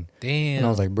something. Damn. And I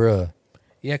was like, bruh.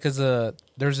 Yeah, because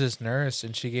there's this nurse,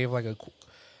 and she gave like a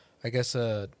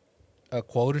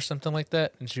quote or something like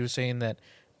that, and she was saying that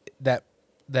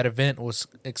event was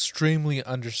extremely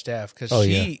understaffed because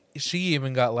she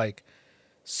even got like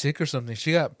sick or something.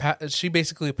 She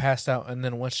basically passed out, and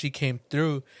then once she came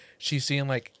through, she's seeing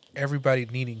like everybody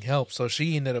needing help, so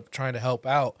she ended up trying to help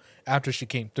out after she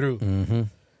came through. Mm-hmm.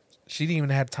 She didn't even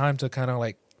have time to kind of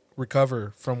like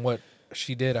recover from what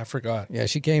she did. I forgot. Yeah,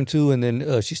 she came to, and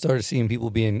then she started seeing people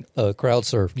being crowd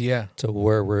surfed. Yeah, to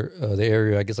where the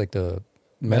area, I guess, like the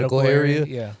medical area.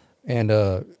 Yeah, and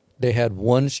they had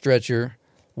one stretcher,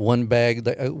 one bag.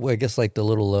 I guess like the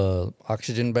little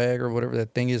oxygen bag or whatever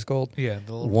that thing is called. Yeah,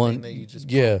 the little thing that you just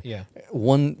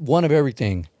one of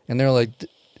everything. And they're like,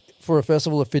 for a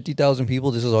festival of 50,000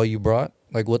 people, this is all you brought?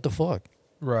 Like, what the fuck?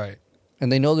 Right.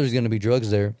 And they know there's going to be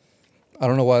drugs there. I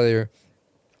don't know why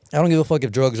I don't give a fuck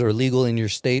if drugs are illegal in your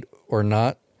state or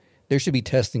not. There should be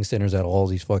testing centers at all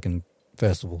these fucking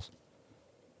festivals.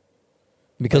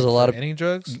 Because like a lot of any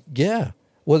drugs? Yeah.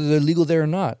 Whether they're legal there or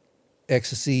not.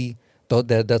 Ecstasy,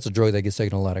 that's a drug that gets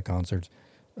taken a lot of concerts.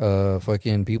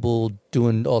 Fucking people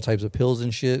doing all types of pills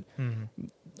and shit. Mm-hmm.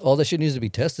 All that shit needs to be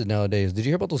tested nowadays. Did you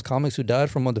hear about those comics who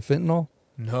died from the fentanyl?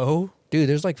 No. Dude,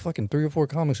 there's like fucking 3 or 4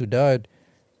 comics who died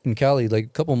in Cali like a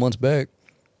couple months back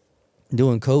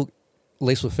doing coke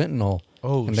laced with fentanyl.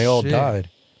 Oh, and they all died.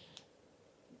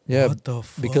 Yeah. What the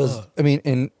fuck? Because, I mean,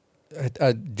 and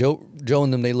Joe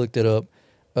and them, they looked it up.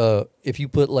 If you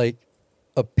put like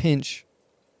a pinch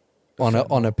on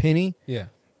a penny, yeah,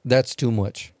 that's too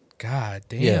much. God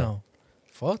damn. Yeah.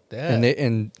 Fuck that.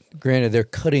 And granted, they're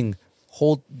cutting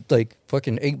whole like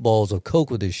fucking 8 balls of coke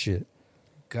with this shit.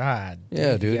 God.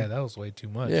 Yeah, dude. Yeah, that was way too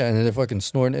much. Yeah, and then they're fucking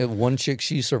snorting it. One chick,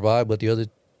 she survived, but the other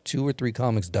 2 or 3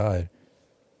 comics died.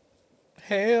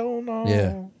 Hell no.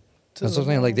 Yeah. That's what I'm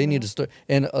saying. Like, they need to start.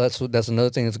 And that's another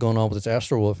thing that's going on with this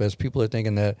Astroworld Fest. People are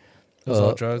thinking that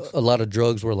drugs? A lot of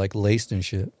drugs were like laced and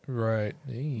shit. Right.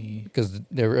 Because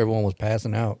everyone was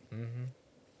passing out. Mm-hmm.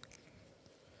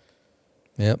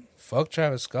 Yep. Fuck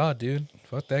Travis Scott, dude.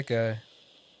 Fuck that guy.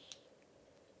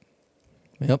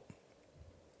 Yep.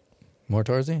 More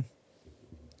Tarzan?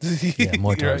 Yeah,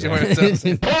 more Tarzan.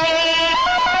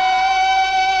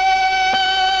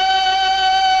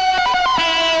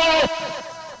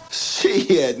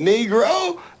 Shit,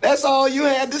 Negro. That's all you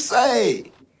had to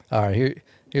say. All right,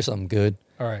 here's something good.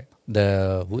 All right.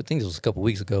 I think it was a couple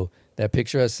weeks ago. That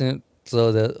picture I sent.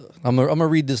 So I'm gonna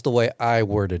read this the way I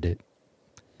worded it.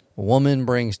 A woman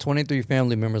brings 23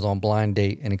 family members on blind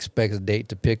date and expects date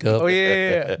to pick up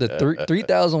the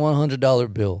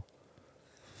 $3,100 bill.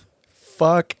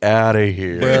 Fuck out of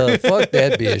here. Bruh, fuck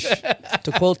that bitch.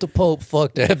 To quote the Pope,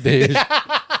 fuck that bitch.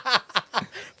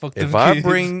 Fuck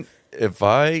If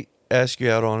I ask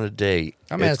you out on a date,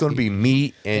 it's going to be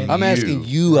me and I'm you. asking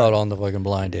you out on the fucking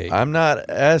blind date. I'm not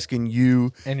asking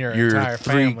you and your entire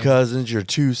 3 family. Cousins, your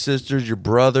 2 sisters, your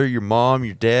brother, your mom,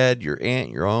 your dad, your aunt,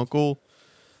 your uncle.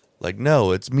 Like,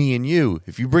 no, it's me and you.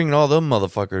 If you bring all them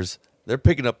motherfuckers, they're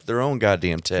picking up their own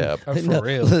goddamn tab. For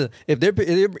real. If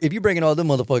you're bringing all them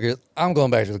motherfuckers, I'm going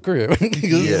back to the crib.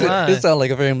 This sounds like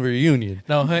a family reunion.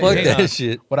 No, fuck that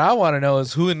shit. What I want to know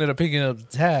is who ended up picking up the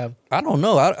tab. I don't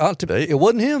know. It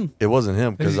wasn't him. It wasn't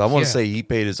him because I want to say he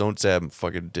paid his own tab and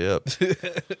fucking dipped.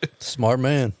 Smart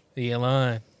man. The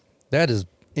line. That is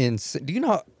insane. Do you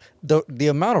know the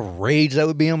amount of rage that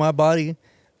would be in my body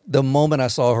the moment I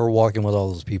saw her walking with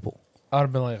all those people? I would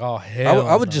have been like, oh, hell.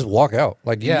 I would just walk out.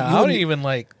 Like, yeah, I wouldn't even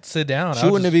like sit down. She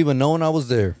wouldn't have even known I was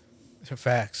there.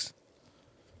 Facts.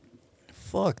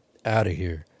 Fuck out of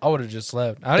here. I would have just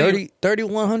left.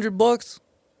 $3,100?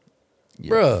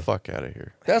 Yeah, Bruh. fuck out of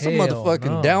here. That's a Hell motherfucking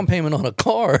no. down payment on a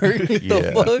car.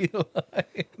 The fuck?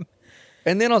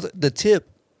 And then also the tip.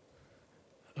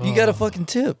 You got a fucking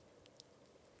tip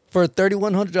for a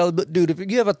 $3,100 bill, dude.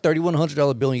 If you have a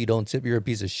 $3,100 bill and you don't tip, you're a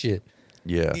piece of shit.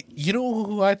 Yeah. You know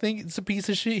who I think is a piece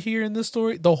of shit here in this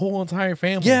story? The whole entire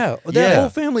family. Yeah, that Yeah. whole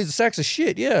family's a sacks of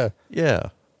shit. Yeah, Yeah.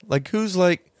 Like, who's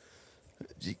like,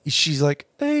 she's like,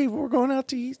 hey, we're going out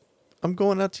to eat. I'm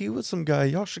going out to eat with some guy.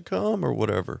 Y'all should come or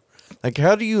whatever. Like,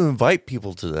 how do you invite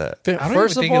people to that? I don't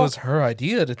First even of think it all, was her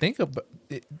idea to think about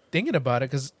thinking about it.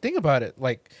 Because think about it,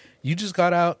 like you just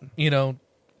got out,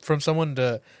 from someone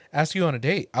to ask you on a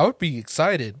date. I would be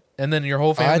excited, and then your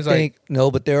whole I family's think like,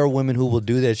 no, but there are women who will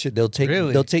do that shit. They'll take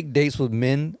Really? they'll take dates with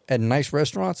men at nice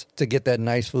restaurants to get that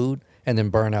nice food and then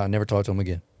burn out and never talk to them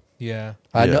again. yeah,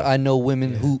 I know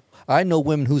women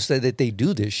who say that they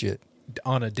do this shit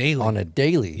on a daily. on a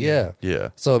daily. Yeah. Yeah.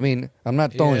 So I mean, I'm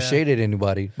not throwing Yeah. shade at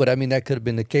anybody, but I mean that could have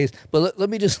been the case. But let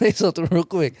me just say something real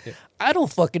quick. I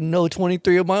don't fucking know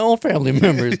 23 of my own family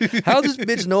members. How does this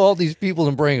bitch know all these people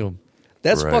and bring them?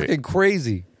 That's Right. fucking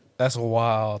crazy. That's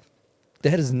wild.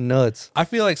 That is nuts. I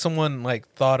feel like someone like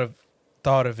thought of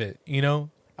it.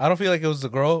 I don't feel like it was the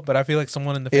girl, but I feel like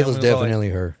someone in the family It was all like, definitely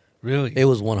her. really. It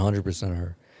was 100%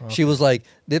 her. She was like,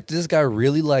 if this guy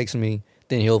really likes me,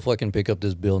 then he'll fucking pick up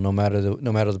this bill no matter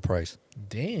the price.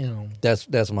 Damn.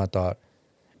 That's my thought.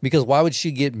 Because why would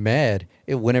she get mad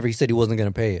whenever he said he wasn't going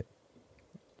to pay it?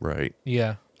 Right.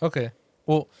 Yeah. Okay.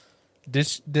 Well, did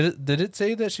it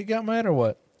say that she got mad or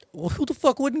what? Well, who the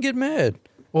fuck wouldn't get mad?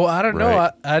 Well, I don't know.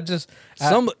 Right. I just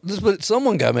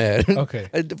Someone got mad. Okay.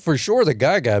 For sure the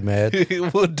guy got mad.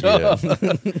 well, duh.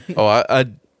 Yeah.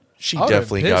 She I would've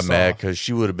definitely got pissed mad off. because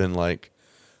she would have been like,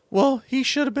 well, he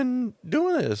should have been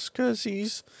doing this because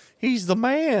he's the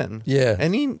man. Yeah.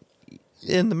 And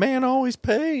the man always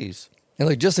pays. And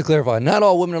like, just to clarify, not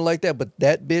all women are like that, but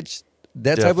that bitch,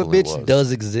 that type of Definitely bitch was.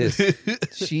 does exist.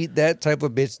 That type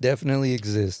of bitch definitely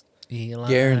exists.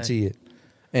 Guarantee it.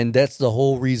 And that's the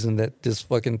whole reason that this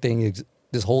fucking thing,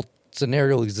 this whole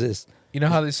scenario exists. You know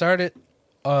how they started?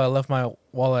 I left my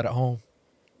wallet at home.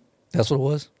 That's what it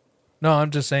was? No,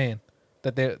 I'm just saying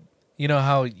that they. You know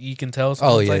how you can tell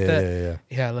someone's like that? yeah.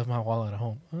 Yeah, I left my wallet at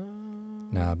home.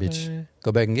 Nah, bitch. Okay.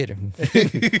 Go back and get her.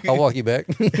 I'll walk you back.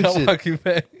 I'll Shit. walk you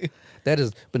back.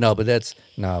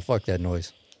 Fuck that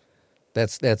noise.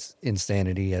 That's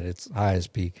insanity at its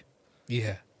highest peak.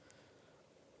 Yeah.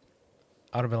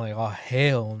 I'd have been like, oh,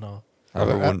 hell no.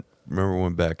 Remember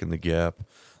when back in the Gap,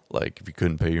 like if you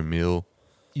couldn't pay your meal,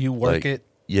 You work like, it.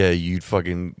 Yeah, you'd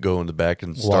fucking go in the back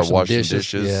and start washing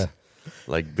dishes. Yeah.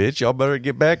 Like, bitch, y'all better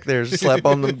get back there. Slap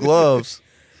on them gloves.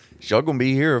 Y'all gonna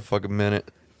be here a fucking minute.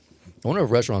 I wonder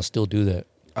if restaurants still do that.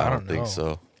 I don't know. think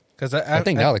so. Because I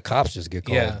think now the cops just get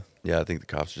called. Yeah. Yeah, I think the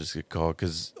cops just get called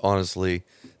because honestly,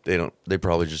 they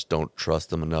probably just don't trust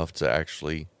them enough to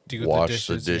actually Do the wash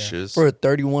the dishes, yeah. dishes. For a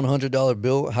 $3,100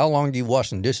 bill, how long do you wash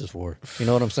some dishes for? You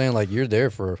know what I'm saying? Like you're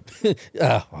there for,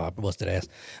 I busted ass.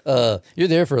 You're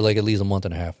there for like at least a month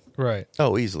and a half, Right.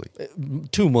 Oh, easily.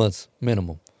 2 months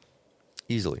minimum.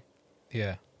 Easily.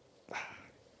 Yeah.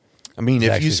 I mean, It's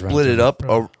if actually you around split it 2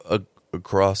 up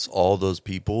across all those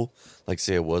people, like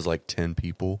say it was like 10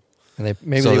 people, And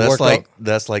maybe so they that's work like out.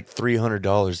 that's like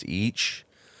 $300 each.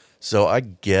 So I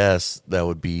guess that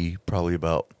would be probably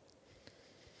about,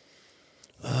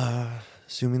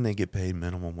 assuming they get paid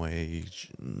minimum wage.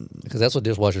 Because that's what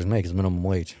dishwashers make is minimum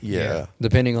wage. Yeah,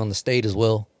 Depending on the state as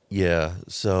well. yeah.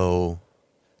 So,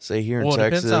 say here in Well,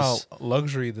 it Texas, depends how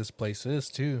luxury this place is,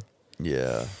 too.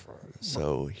 yeah.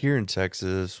 So here in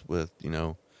Texas, with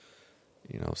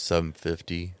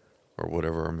 $7.50 or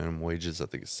whatever our minimum wage is, I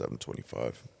think it's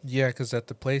 $7.25. Yeah, because at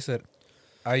the place that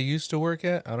I used to work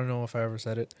at, I don't know if I ever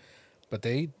said it, but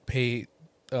they pay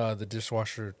the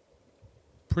dishwasher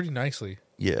pretty nicely.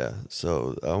 Yeah,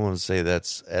 so I want to say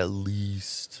that's at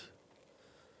least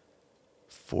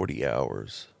 40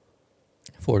 hours.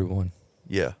 41.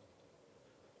 Yeah.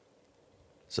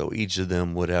 So each of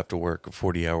them would have to work a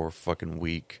 40-hour fucking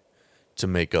week to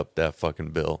make up that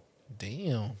fucking bill.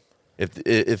 Damn.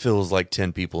 If it was like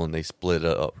 10 people and they split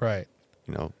it up, Right.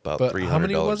 about But $300 how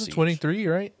many was it? each. 23,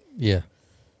 right? Yeah.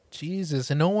 Jesus.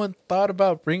 And no one thought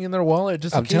about bringing their wallet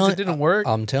just in case telling it didn't work?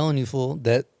 I'm telling you, fool,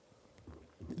 that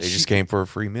They just came for a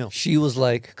free meal. she was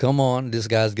like, come on, this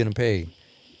guy's going to pay.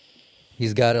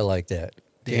 He's got it like that.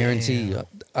 Guarantee you.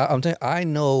 I'm telling you, I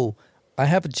know, I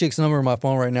have a chick's number in my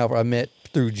phone right now I met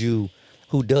through Jew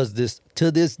who does this to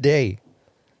this day.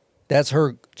 That's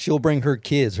her. She'll bring her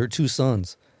kids, her 2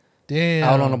 sons, Damn.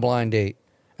 out on a blind date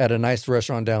at a nice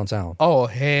restaurant downtown. Oh,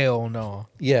 hell no.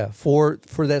 Yeah, for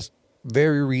that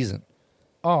very reason.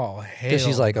 Oh hell. Because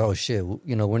she's like, oh shit,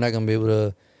 you know, we're not gonna be able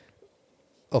to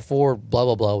afford blah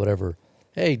blah blah whatever.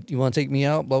 Hey, you want to take me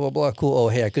out? Blah blah blah. Cool. Oh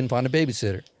hey, I couldn't find a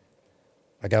babysitter.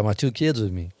 I got my 2 kids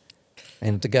with me,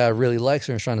 and if the guy really likes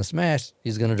her and is trying to smash,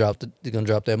 he's gonna drop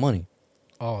that money.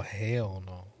 Oh hell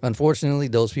no. Unfortunately,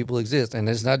 those people exist, and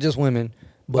it's not just women.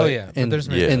 But Oh, yeah, but there's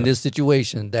men. in this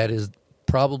situation, that is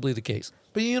probably the case.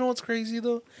 But you know what's crazy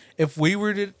though? If we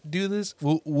were to do this,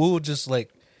 we'll just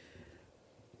like,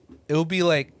 it would be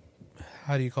like,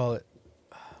 how do you call it?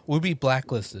 We'll be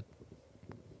blacklisted.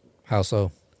 How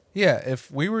so? Yeah,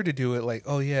 if we were to do it, like,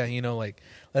 oh yeah, you know, like,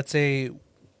 let's say,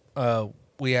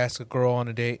 we ask a girl on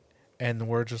a date, and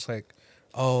we're just like,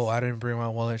 oh, I didn't bring my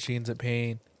wallet, she ends up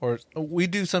paying, or we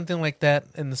do something like that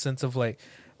in the sense of like,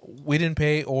 we didn't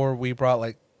pay, or we brought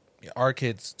like our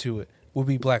kids to it, we'll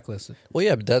be blacklisted. Well,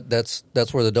 yeah, but that's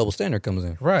where the double standard comes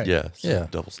in, Right? Yeah, it's Yeah. a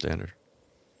double standard.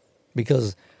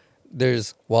 because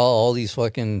while all these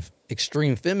fucking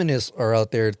extreme feminists are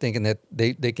out there thinking that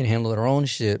they can handle their own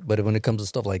shit, but when it comes to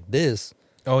stuff like this,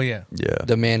 Oh yeah. Yeah.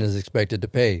 the man is expected to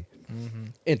pay.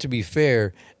 And to be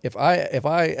fair, if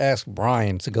I ask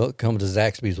Brian to come to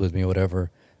Zaxby's with me or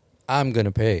whatever, I'm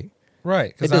gonna pay.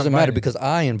 Right. It doesn't matter because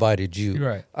I invited you.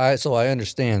 Right. So I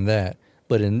understand that.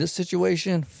 But in this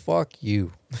situation, fuck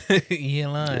you. you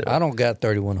ain't lying. I don't got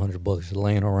 $3,100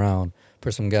 laying around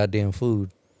for some goddamn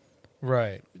food.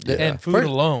 Right. Yeah. And food First-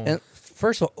 alone. And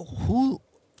first of all,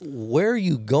 where are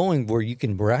you going where you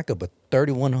can rack up a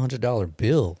 $3,100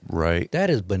 bill? Right. That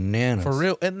is bananas. For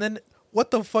real. And then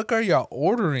what the fuck are y'all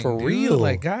ordering? For dude? real.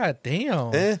 Like, god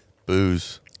damn.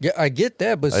 Booze. Yeah, I get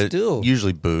that, but still.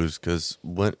 Usually booze, because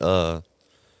when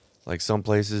like some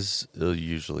places it'll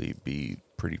usually be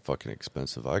pretty fucking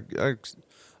expensive. I've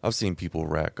seen people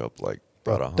rack up like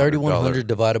about $3,100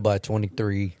 divided by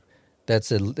 23. That's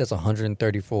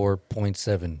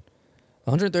 $134.7.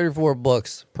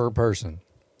 $134 per person.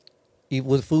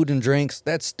 With food and drinks,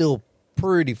 that's still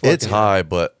pretty fucking. It's high,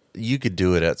 but you could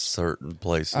do it at certain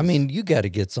places. I mean, you got to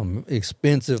get some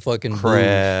expensive fucking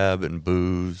crab and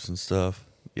booze and stuff.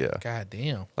 Yeah. God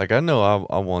damn. Like I know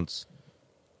I once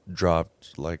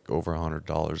dropped like over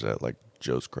 $100 at like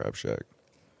Joe's Crab Shack.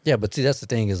 Yeah, but see, that's the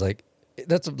thing is like,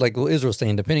 that's like what Israel's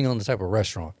saying, depending on the type of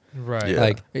restaurant. Right. Yeah.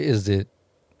 Like, is it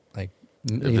like,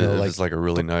 If it's like a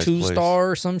really nice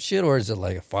 2-star or some shit, or is it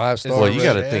like a 5-star? Well, you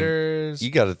got to Cheddars. think.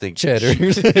 You got to think Cheddar.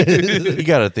 you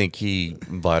got to think he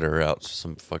invited her out to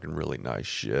some fucking really nice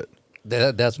shit.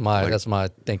 That's my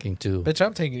thinking too. Bitch,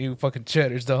 I'm taking you fucking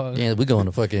cheddars, dog. Yeah, we going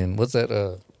to fucking what's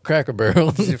that? Cracker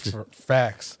Barrel,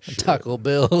 Facts. Taco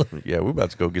Bell. Yeah, we're about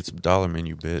to go get some dollar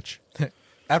menu, bitch.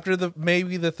 After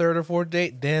maybe the third or fourth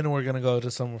date, then we're gonna go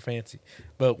to somewhere fancy.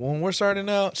 But when we're starting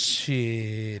out,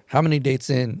 shit. How many dates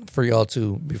in for y'all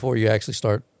two before you actually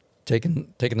start taking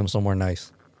them somewhere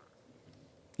nice?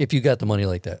 If you got the money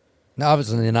like that. Now,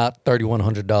 obviously, not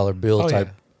 $3,100 bill type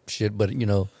shit, but you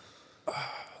know.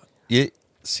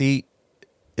 See,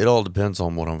 it all depends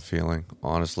on what I'm feeling,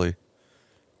 honestly.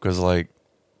 Because like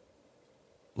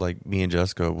me and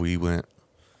Jessica, we went.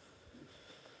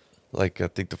 Like I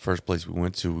think the first place we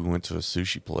went to a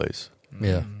sushi place.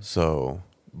 Yeah. So,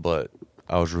 but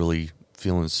I was really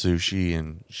feeling sushi,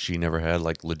 and she never had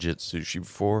like legit sushi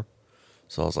before.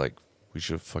 So I was like, we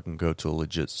should fucking go to a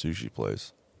legit sushi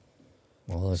place.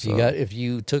 Well, if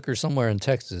you took her somewhere in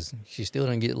Texas, she still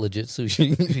didn't get legit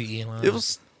sushi. It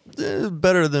was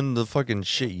better than the fucking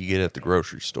shit you get at the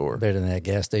grocery store. Better than that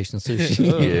gas station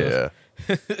sushi. Yeah.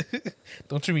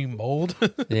 Don't you mean mold?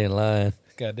 You ain't lying.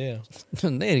 Goddamn. They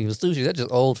ain't even sushi. That's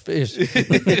just old fish.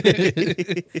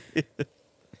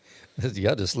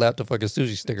 Y'all just slapped a fucking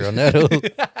sushi sticker on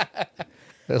that.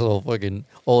 That's old fucking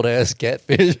old ass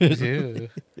catfish.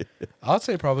 Dude. I'd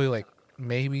say probably like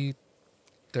maybe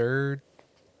third,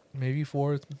 maybe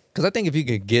fourth. Because I think if you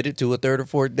could get it to a third or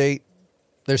fourth date,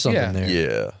 there's something there.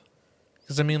 Yeah.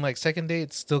 Because I mean, like second date,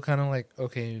 it's still kind of like,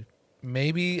 okay,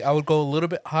 maybe I would go a little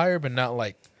bit higher, but not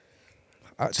like.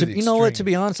 You know what? To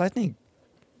be honest, I think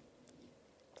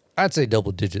I'd say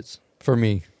double digits for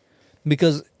me,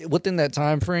 because within that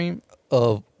time frame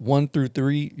of 1 through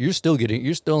 3, you're still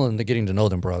in the getting to know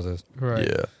them process. Right.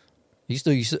 Yeah.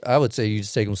 I would say you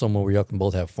just take them somewhere where y'all can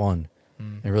both have fun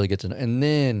and really get to know. And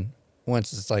then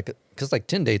once it's like, because like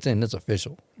 10 dates in, it's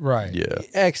official. Right. Yeah.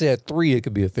 Actually, at 3, it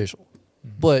could be official,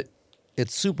 but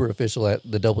it's super official at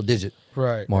the double digit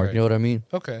Right. mark. Right. You know what I mean?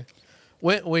 Okay.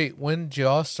 Wait, when did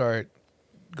y'all start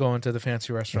going to the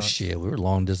fancy restaurant? Shit, we were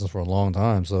long distance for a long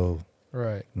time, so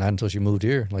Right. not until she moved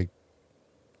here, like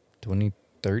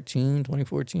 2013,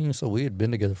 2014. So we had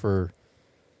been together for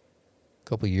a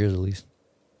couple of years at least.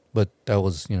 But that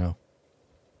was,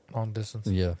 long distance.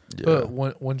 Yeah. But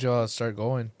when y'all start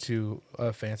going to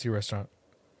a fancy restaurant?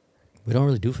 We don't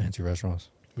really do fancy restaurants.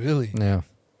 Really? Yeah.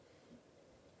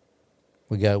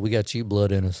 We got cheap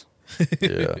blood in us.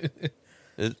 Yeah.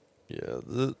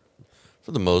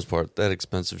 For the most part, that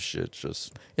expensive shit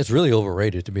just... It's really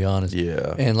overrated, to be honest.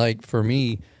 Yeah. And like for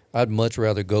me, I'd much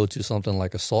rather go to something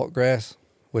like a Saltgrass,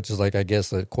 which is like, I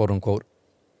guess, a quote unquote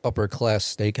upper class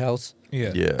steakhouse.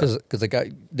 Yeah. Yeah. Because they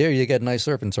got nice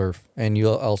surf and turf, and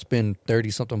I'll spend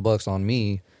 $30-something bucks on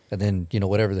me, and then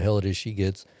whatever the hell it is she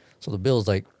gets. So the bill's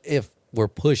like, if we're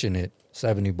pushing it,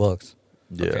 $70.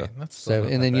 Yeah. Okay, that's still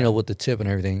not And then bad. with the tip and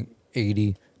everything,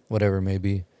 80, whatever it may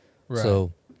be. Right.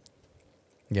 So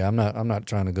yeah, I'm not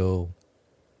trying to go.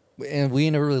 And we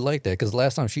never really liked that because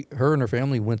last time her and her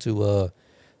family went to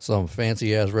some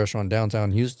fancy ass restaurant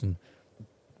downtown Houston,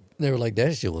 they were like,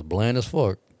 that shit was bland as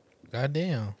fuck.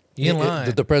 Goddamn. You in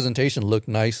line. The presentation looked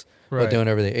nice, Right. but then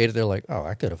whenever they ate it, they're like, oh,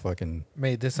 I could have fucking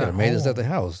made this coulda at made this home. at the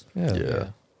house. Yeah. Yeah.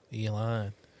 You in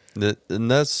line. And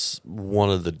that's one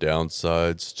of the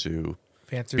downsides to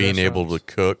Fancy being able to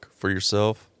restaurants. cook for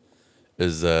yourself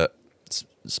is that,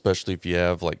 especially if you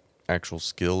have like actual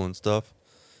skill and stuff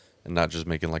and not just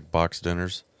making like box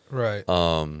dinners, Right.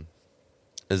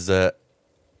 is that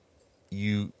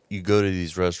you go to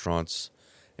these restaurants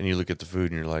and you look at the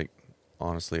food and you're like,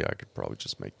 honestly, I could probably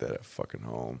just make that at fucking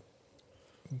home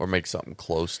or make something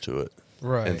close to it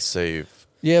Right. and save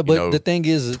Yeah, but the thing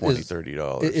is $20,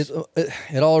 $30.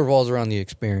 it all revolves around the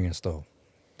experience, though.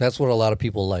 That's what a lot of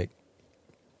people like.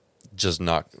 Just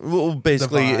not, well,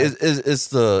 basically vibe. it's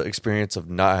the experience of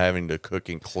not having to cook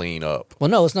and clean up. Well,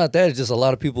 no, it's not that. It's just a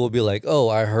lot of people will be like, oh,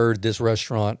 I heard this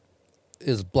restaurant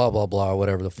is blah, blah, blah,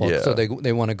 whatever the fuck. Yeah. So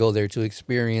they want to go there to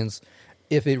experience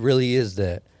if it really is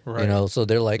that, Right. So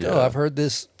they're like, oh, Yeah. I've heard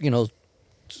this,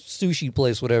 sushi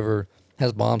place, whatever,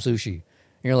 has bomb sushi. And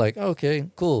you're like, okay,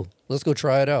 cool. Let's go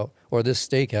try it out. Or this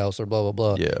steakhouse or blah, blah,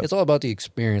 blah. Yeah. It's all about the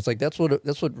experience. Like, that's what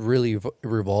really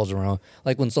revolves around.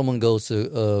 Like when someone goes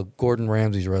to Gordon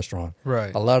Ramsay's restaurant.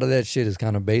 Right. A lot of that shit is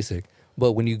kind of basic.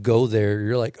 But when you go there,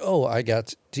 you're like, oh, I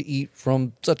got to eat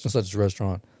from such and such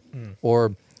restaurant.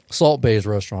 Or Salt Bay's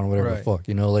restaurant, whatever the Right. fuck.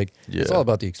 It's Yeah. all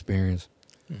about the experience.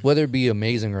 Whether it be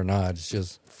amazing or not, it's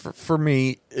just... For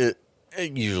me, it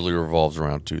usually revolves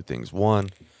around two things. One,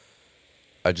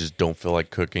 I just don't feel like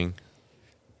cooking.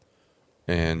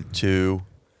 And two,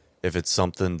 if it's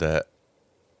something that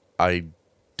I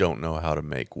don't know how to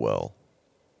make well.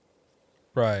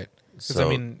 Right. Because, So- I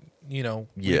mean, we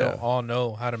Yeah. don't all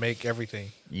know how to make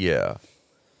everything. Yeah.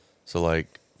 So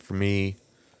like for me,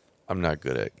 I'm not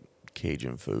good at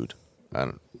Cajun food. I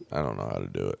don't know how to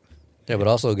do it. Yeah, but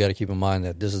also got to keep in mind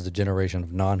that this is the generation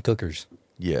of non-cookers.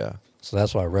 Yeah. So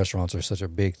that's why restaurants are such a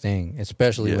big thing,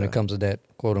 especially when Yeah. it comes to that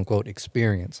quote-unquote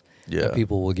experience Yeah. that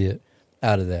people will get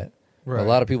out of that. Right. A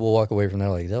lot of people walk away from there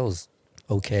like, that was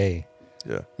okay.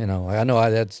 Yeah. I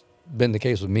know that's been the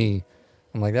case with me.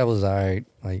 I'm like, that was all right.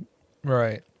 Like,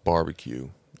 Right. Barbecue.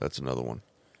 That's another one.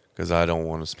 Because I don't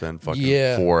want to spend fucking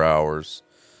Yeah. 4 hours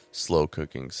slow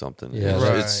cooking something. Yeah. It's,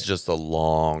 Right. it's just a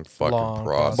long fucking Long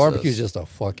process. barbecue's just a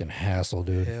fucking hassle,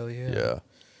 dude. Hell yeah. Yeah.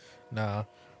 Nah.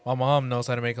 My mom knows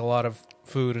how to make a lot of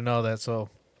food and all that, so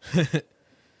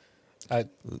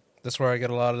that's where I get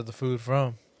a lot of the food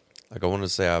from. Like I want to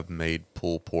say I've made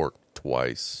pulled pork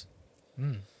twice.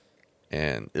 Mm.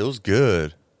 And it was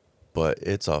good, but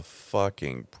it's a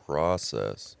fucking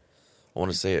process. I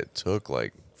want to say it took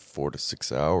like 4 to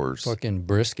 6 hours. Fucking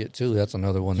brisket, too. That's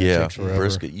another one that Yeah, takes forever.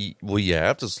 brisket. Well, you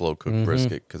have to slow cook Mhm.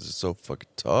 brisket because it's so fucking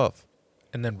tough.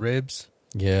 And then ribs.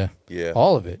 Yeah. Yeah.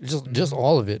 All of it. Just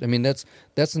all of it. I mean, that's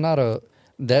not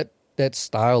that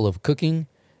style of cooking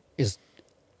is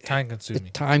Time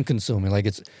consuming. time consuming. Like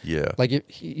it's Yeah. like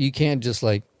you can't just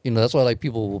like, that's why like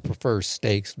people will prefer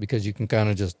steaks because you can kind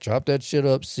of just chop that shit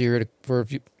up, sear it for a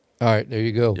few. All right, there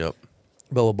you go. Yep.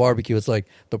 But with barbecue, it's like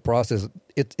the process.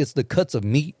 It's the cuts of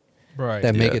meat Right.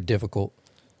 that make Yeah. it difficult.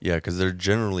 Yeah, because they're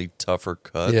generally tougher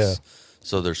cuts. Yeah.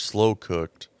 So they're slow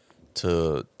cooked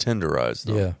to tenderize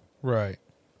them. Yeah. Right.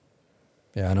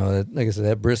 Yeah, I know that. Like I said,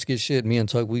 that brisket shit. Me and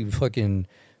Tuck, we fucking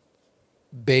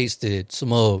basted,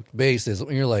 smoked, basted.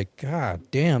 And you're like, God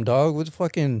damn, dog, with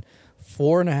fucking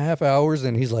 4.5 hours,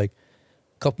 and he's like,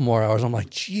 couple more hours. I'm like,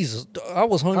 Jesus, I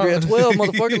was hungry at 12,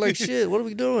 motherfucker. Like, shit, what are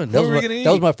we doing? What are we gonna That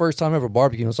was eat? my first time ever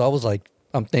barbecuing, so I was like,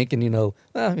 I'm thinking,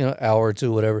 hour or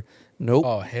two, whatever. Nope.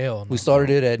 Oh, hell no. We started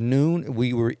it at noon.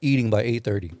 We were eating by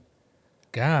 8:30.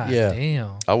 God Yeah.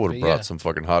 damn. I would have But brought yeah. some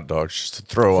fucking hot dogs just to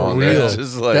throw For on real. there.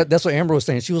 Just like, That's what Amber was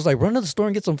saying. She was like, run to the store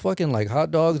and get some fucking like hot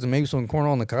dogs and maybe some corn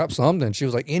on the cob, something. She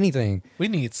was like, anything. We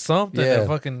need something Yeah. to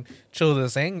fucking chill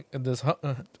this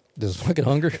Just fucking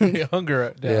hunger.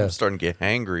 Hunger. Down. Yeah. I'm starting to get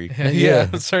hangry. Yeah,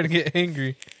 I'm starting to get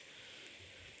angry.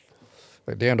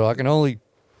 Like, damn, dog, I can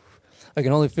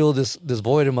only feel this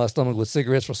void in my stomach with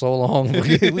cigarettes for so long.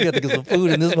 We got to get some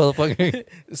food in this motherfucker.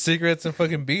 Cigarettes and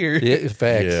fucking beer. Yeah,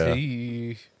 facts. Yeah.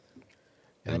 Eee.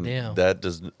 And Goddamn. that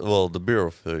does the beer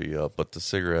will fill you up, but the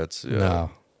cigarettes, yeah,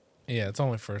 No. Yeah, it's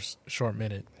only for a short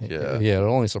minute. yeah, Yeah,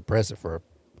 it'll only suppress it for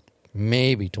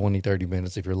maybe 20, 30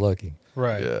 minutes if you're lucky.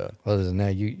 Right. yeah. Other than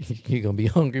that, you're going to be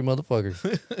hungry,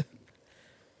 motherfucker.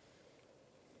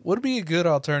 Would be a good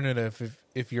alternative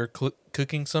if you're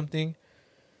cooking something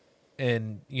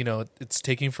and, you know, it's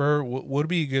taking forever. Would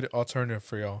be a good alternative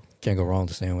for y'all? Can't go wrong with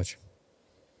the sandwich.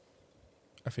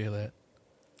 I feel that.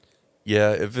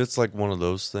 Yeah, if it's like one of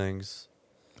those things,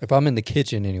 If I'm in the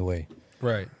kitchen anyway.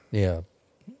 Right. Yeah.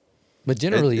 But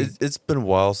generally, it's been a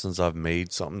while since I've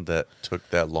made something that took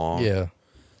that long. yeah.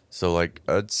 So like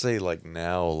I'd say like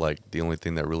now like the only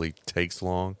thing that really takes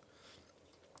long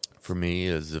for me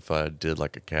is if I did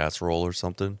like a casserole or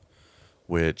something,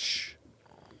 which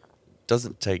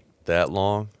doesn't take that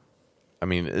long. I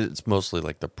mean, it's mostly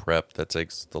like the prep that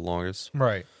takes the longest.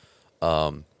 Right.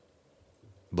 But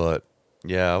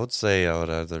yeah, I would say I would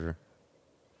either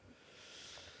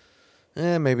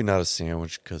maybe not a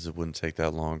sandwich because it wouldn't take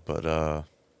that long, but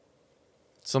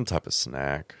some type of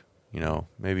snack. You know,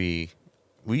 maybe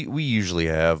we usually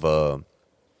have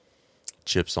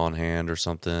chips on hand or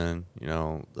something. You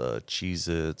know, the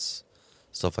Cheez-Its,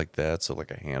 stuff like that. So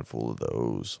like a handful of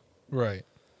those. Right.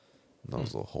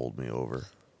 Those will hold me over.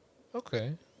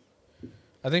 Okay.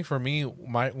 I think for me,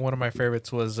 one of my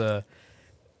favorites was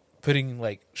putting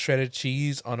like shredded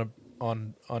cheese on a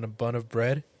bun of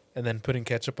bread and then putting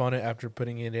ketchup on it after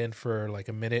putting it in for like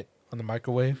a minute on the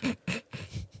microwave.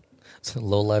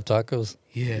 Low life tacos.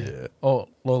 Yeah. Oh,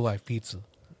 low life pizza.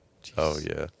 Oh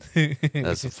yeah,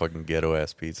 that's a fucking ghetto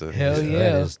ass pizza. Hell yeah.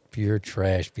 That is pure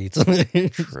trash pizza.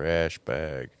 Trash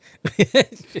bag.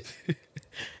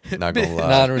 Not gonna lie.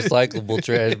 Non-recyclable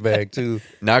trash bag too.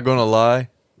 Not gonna lie.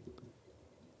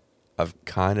 I've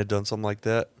kind of done something like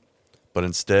that, but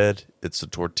instead it's a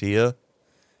tortilla,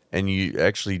 and you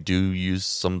actually do use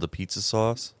some of the pizza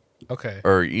sauce, Okay.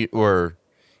 or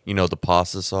you know the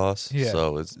pasta sauce. Yeah.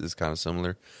 So it's kind of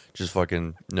similar. Just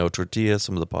fucking tortilla,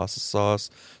 some of the pasta sauce,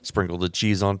 sprinkle the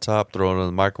cheese on top, throw it in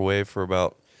the microwave for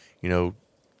about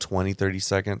 20, 30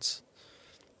 seconds,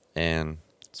 and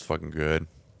it's fucking good.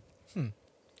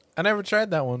 I never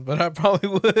tried that one, but I probably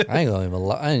would. I ain't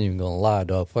even gonna lie,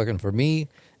 dog. Fucking for me,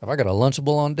 if I got a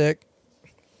Lunchable on deck,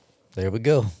 there we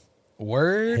go.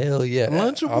 Word? Hell yeah.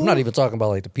 Lunchable? I'm not even talking about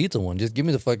like the pizza one. Just give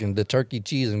me the turkey,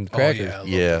 cheese, and crackers. Oh,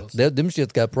 yeah. I love Yeah. those. Them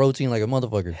shits got protein like a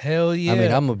motherfucker. Hell yeah. I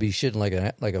mean, I'm gonna be shitting like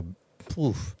a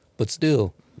poof, but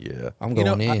still, Yeah. I'm You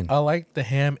know, going in. I like the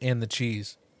ham and the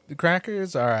cheese. The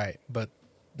crackers, all right, but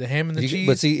the ham and the cheese.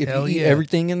 But see, if hell you eat yeah.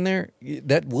 everything in there,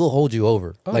 that will hold you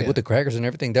over. Oh, like yeah. with the crackers and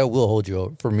everything, that will hold you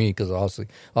over for me because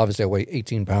obviously I weigh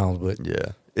 18 pounds. But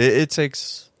Yeah, it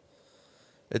takes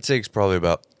probably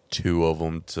about 2 of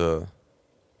them to,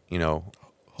 Hold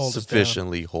us down.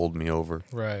 sufficiently hold me over.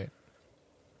 Right.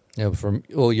 yeah,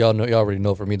 y'all already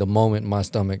know. For me, the moment my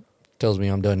stomach tells me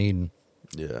I'm done eating,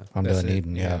 Yeah, I'm That's done it,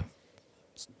 eating. yeah.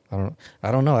 Yeah.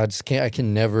 I don't know. I just can't. I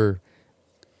can never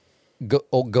go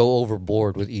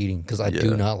overboard with eating because I do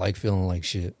Yeah. not like feeling like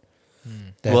shit.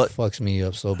 That Well, fucks me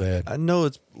up so bad. I know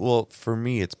for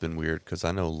me it's been weird because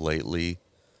I know lately,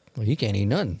 Well, you can't eat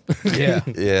nothing. Yeah.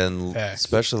 and Facts.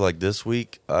 especially like this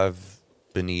week, I've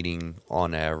been eating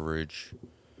on average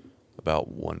about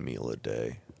 1 meal a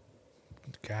day.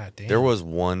 God damn. There was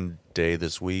one day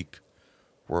this week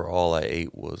where all I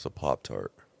ate was a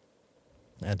Pop-Tart.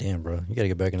 God damn, bro. You got to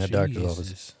get back in that doctor's office.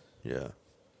 Jesus. Yeah.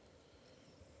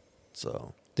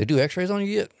 So, They do x-rays on you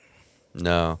yet?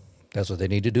 no. That's what they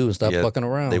need to do and stop Yeah, fucking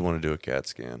around. They want to do a CAT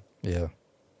scan. Yeah.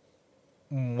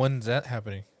 When's that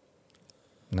happening?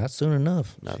 Not soon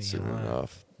enough. Not See, soon wow.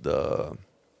 enough.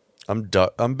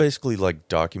 I'm basically like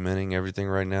documenting everything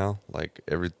right now, like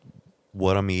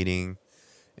what I'm eating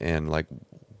and like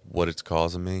what it's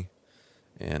causing me.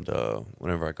 And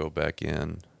whenever I go back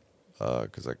in,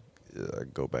 because I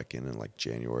go back in like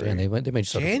January. And they made you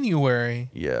start. January.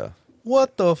 Yeah,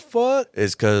 What the fuck?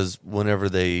 it's because whenever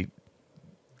they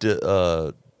put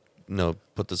the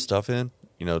stuff in,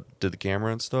 did the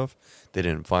camera and stuff, they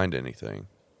didn't find anything.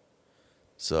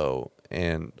 So,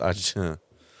 and I just,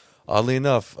 oddly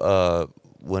enough,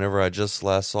 whenever I just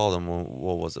last saw them,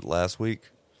 what was it, last week?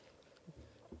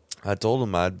 I told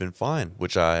them I'd been fine,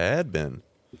 which I had been.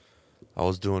 I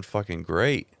was doing fucking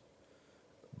great.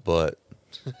 But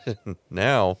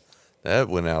now that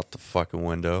went out the fucking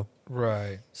window.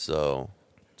 Right. So,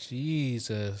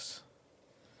 Jesus.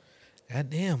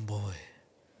 Goddamn, boy.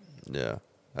 Yeah.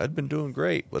 I'd been doing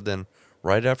great, but then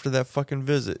right after that fucking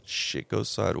visit, shit goes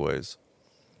sideways.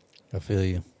 I feel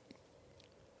you.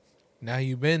 Now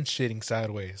you've been shitting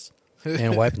sideways.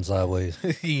 And wiping sideways.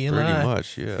 You Pretty lying.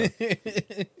 much, yeah.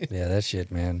 Yeah, that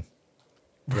shit, man.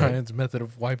 Brian's method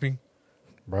of wiping.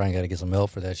 Brian got to get some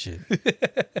help for that shit.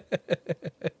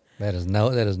 That is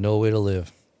no way to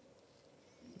live.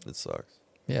 It sucks.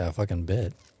 Yeah, I fucking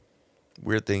bet.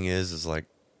 Weird thing is like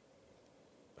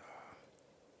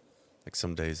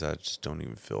some days I just don't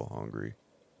even feel hungry.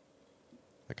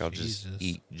 Like I'll just Jesus.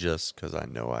 eat just because I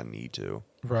know I need to.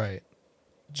 Right.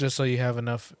 Just so you have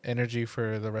enough energy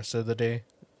for the rest of the day.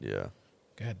 Yeah.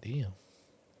 God damn.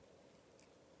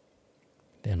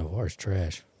 Dan Navarre's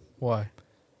trash. Why? I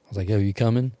was like, yo, you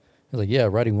coming? He was like, yeah,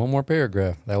 writing one more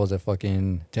paragraph. That was at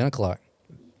fucking 10 o'clock.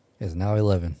 It's now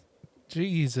 11.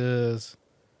 Jesus.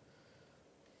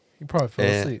 You probably fell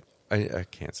And asleep. I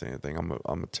can't say anything.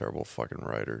 I'm a terrible fucking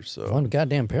writer, so One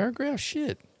goddamn paragraph?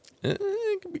 Shit.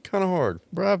 it can be kind of hard.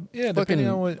 Bro, Yeah, depending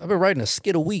on what- I've been writing a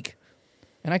skit a week.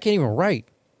 And I can't even write.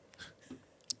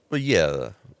 But yeah,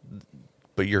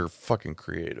 but you're fucking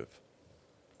creative.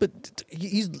 But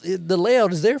the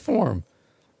layout is there for him.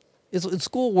 It's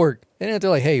schoolwork. And then they're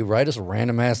like, hey, write us a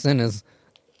random ass sentence.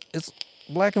 It's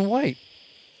black and white.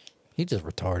 He just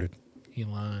retarded. He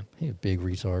lying. He a big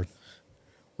retard.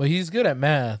 Well, he's good at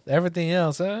math. Everything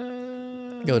else.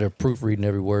 Go there proofreading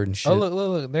every word and shit. Oh,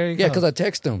 look. There you go. Yeah, because I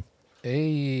text him.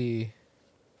 Hey.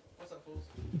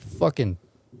 You fucking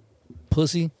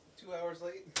pussy. 2 hours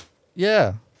late.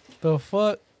 Yeah. The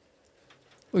fuck?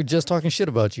 We were just talking shit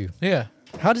about you. Yeah.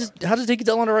 How does it take you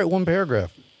that long to write one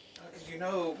paragraph? Because you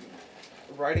know,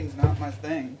 writing's not my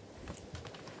thing.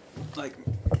 Like,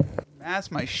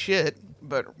 math's my shit,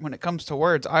 but when it comes to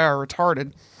words, I are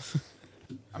retarded.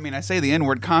 I mean, I say the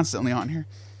N-word constantly on here.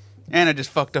 And I just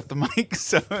fucked up the mic,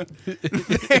 so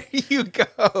there you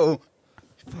go.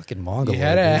 Fucking mongoloid. You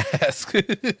had to dude. ask.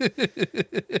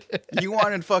 You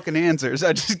wanted fucking answers.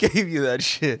 I just gave you that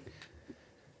shit.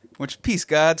 Which, peace,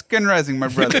 God. Skin rising, my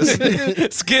brothers.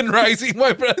 Skin rising,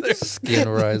 my brothers. Skin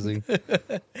rising.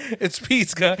 It's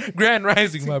peace, God. Grand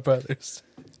rising, my brothers.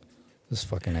 This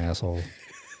fucking asshole.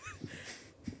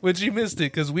 But you missed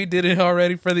it because we did it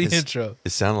already for the intro.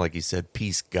 It sounded like he said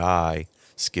peace guy,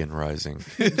 skin rising.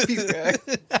 Peace, God.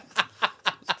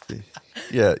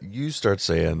 Yeah, you start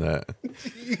saying that.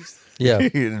 Yeah.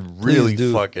 You really Please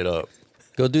do. fuck it up.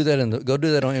 Go do that on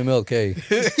MLK.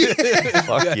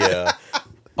 Fuck yeah.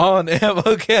 On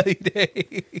MLK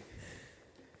Day.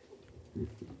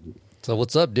 So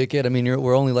what's up, dickhead? I mean,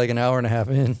 we're only like an hour and a half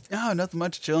in. Oh, nothing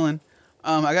much, chilling.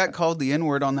 I got called the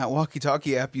N-word on that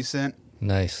walkie-talkie app you sent.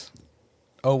 Nice.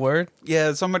 Oh, word?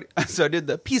 Yeah, somebody. So I did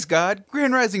the peace, God,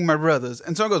 grand rising, my brothers.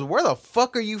 And someone goes, "Where the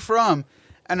fuck are you from?"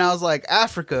 And I was like,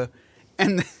 "Africa."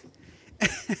 And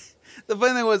the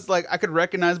funny thing was, like, I could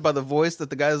recognize by the voice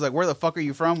that the guy was like, "Where the fuck are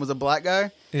you from?" was a black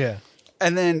guy. Yeah.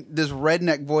 And then this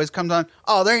redneck voice comes on.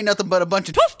 "Oh, there ain't nothing but a bunch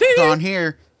of on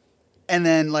here." And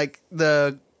then like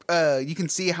you can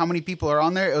see how many people are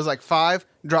on there. It was like 5,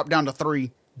 dropped down to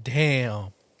 3. Damn.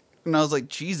 And I was like,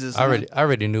 Jesus. I man.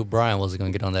 already knew Brian wasn't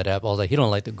going to get on that app. I was like, he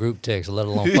don't like the group text, let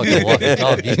alone fucking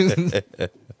walkie-talkie.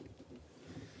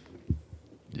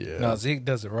 Yeah. No, Zeke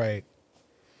does it right.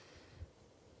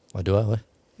 What do I? What?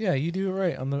 Yeah, you do it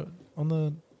right on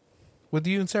the with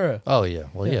you and Sarah. Oh, yeah.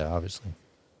 Well, yeah, obviously.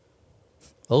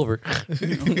 Over.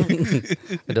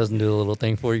 It doesn't do a little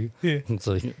thing for you. Yeah.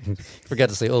 So you forgot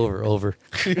to say over.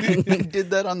 I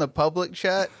did that on the public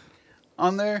chat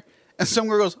on there. And some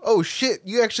girl goes, "Oh, shit,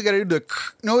 you actually got to do the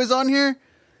noise on here?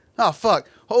 Oh, fuck.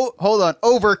 Hold on.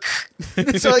 Over."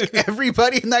 So, like,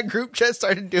 everybody in that group chat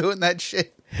started doing that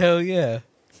shit. Hell yeah.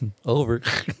 Over.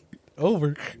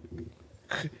 Over.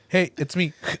 Hey, it's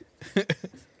me.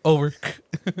 Over.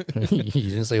 You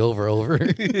didn't say over.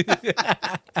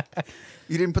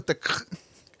 You didn't put the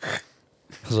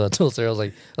So I told Sarah, I was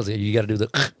like, you got to do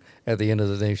the at the end of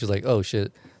the name. She's like, oh,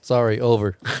 shit. Sorry,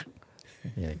 over.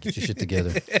 Yeah, get your shit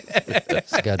together.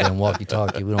 It's a goddamn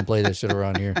walkie-talkie. We don't play that shit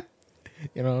around here.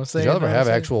 You know what I'm Did saying? y'all ever Know what have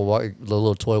I'm actual the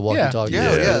little toy walkie-talkie?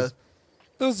 Yeah. saying?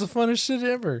 It was the funnest shit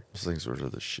ever. Those things were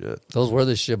the shit. Those were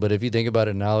the shit, but if you think about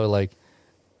it now, they're like,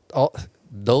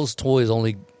 those toys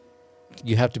only,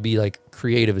 you have to be like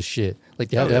creative as shit.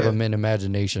 Like you have to have an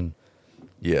imagination.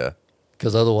 Yeah.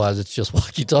 Because otherwise it's just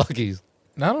walkie-talkies.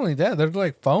 Not only that, they're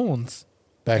like phones.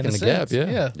 Back in a the sense. gap,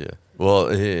 yeah. Yeah. Well,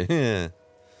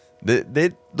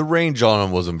 the range on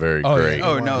them wasn't very Oh, yeah. great.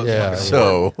 Oh, no. Yeah.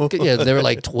 So, Yeah, they were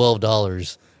like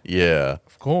 $12 yeah.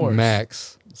 Of course.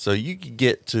 max. So you could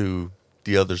get to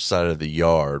the other side of the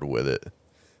yard with it.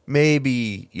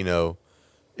 maybe,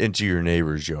 into your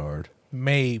neighbor's yard.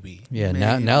 Maybe. Yeah,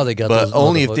 now they got But those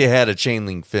only if they had a chain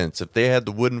link fence. If they had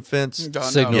the wooden fence,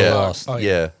 signal yeah, lost. Oh,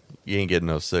 yeah, you ain't getting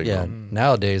no signal. Yeah,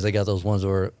 nowadays they got those ones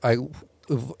where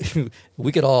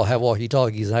we could all have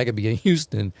walkie-talkies, and I could be in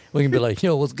Houston. We can be like,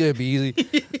 "Yo, what's good? Be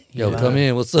easy. Yo, come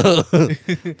in. What's up?"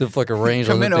 The fucking range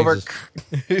on Come them in over.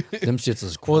 things is- them shits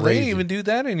is crazy. Well, they didn't even do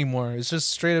that anymore. It's just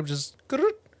straight up just.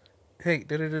 Hey,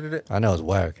 I know it's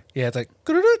whack. yeah, it's like.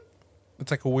 It's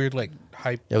like a weird like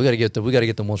hype. Yeah, we gotta get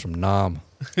the ones from Nam.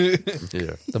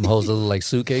 Yeah. Them hoes that look like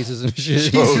suitcases and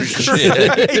shit. Oh, shit.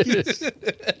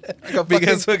 Like a Big fucking,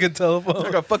 ass fucking telephone.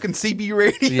 like a fucking CB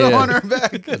radio Yeah. on her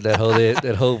back.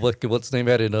 that hoe fucking, what's his name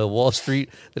had in Wall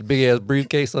Street? That big ass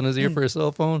briefcase on his ear for his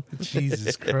cell phone.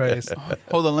 Jesus Christ.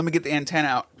 Hold on, let me get the antenna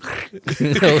out.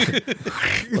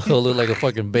 Hoe look like a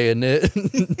fucking bayonet.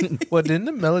 What, didn't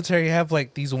the military have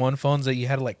like these one phones that you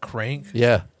had to like crank?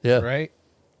 yeah. Right?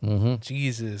 Mm-hmm.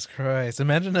 Jesus Christ.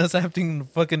 Imagine us having to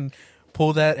fucking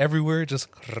pull that everywhere. Just.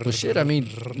 But shit, I mean,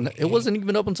 it wasn't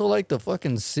even up until like the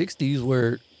fucking 60s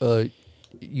where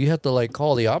you have to like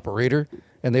call the operator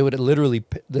and they would literally,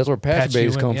 that's where patch Patch you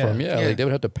bays in, come yeah. from. Yeah, Yeah. like they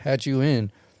would have to patch you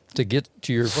in to get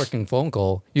to your fucking phone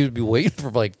call. You'd be waiting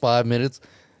for like 5 minutes.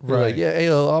 You're Right. like, yeah, hey,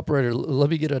 operator, let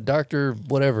me get a doctor,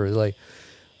 whatever. Like,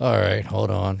 all right,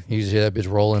 hold on. You just hear that bitch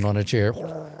rolling on a chair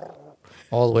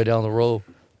all the way down the road.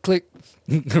 Click.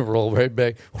 Roll right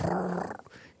back.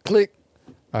 Click.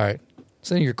 All right.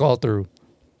 Send your call through.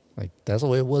 Like, that's the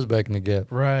way it was back in the gap.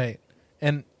 Right.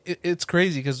 And it's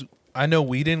crazy because I know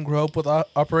we didn't grow up with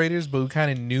operators, but we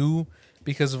kind of knew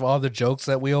because of all the jokes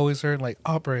that we always heard, like,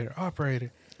 operator,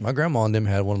 operator. My grandma and them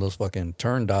had one of those fucking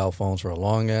turn dial phones for a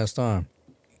long ass time.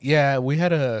 Yeah, we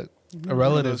had a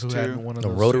relative those who had too. one of The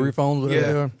those. rotary too. phones, whatever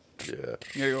they Yeah. are. Yeah.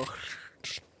 Yeah, you go.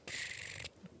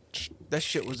 That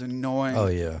shit was annoying. Oh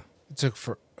yeah. It took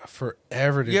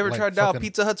forever to You ever like, try to dial fucking-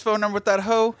 Pizza Hut's phone number with that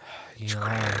hoe? You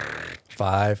know,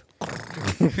 5,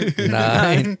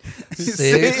 9,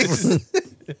 6.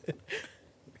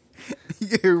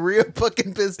 You're real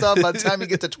fucking pissed off by the time you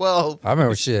get to 12. I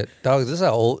remember shit. Dog, this is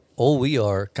how old we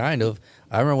are, kind of.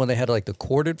 I remember when they had like the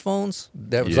corded phones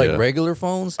that was Yeah. like regular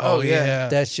phones. oh, yeah. yeah.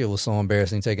 That shit was so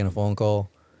embarrassing taking a phone call.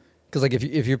 Because like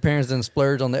if your parents didn't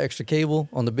splurge on the extra cable,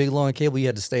 on the big long cable, you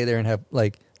had to stay there and have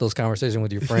like those conversations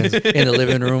with your friends in the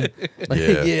living room. Like,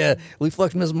 Yeah. yeah, we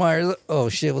fucked Miss Myers. Oh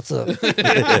shit, what's up?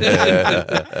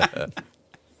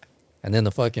 And then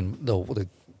the fucking the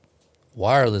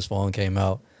wireless phone came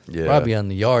out. Yeah. Probably on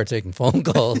the yard taking phone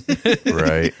calls.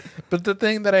 Right. But the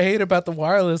thing that I hate about the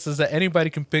wireless is that anybody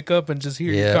can pick up and just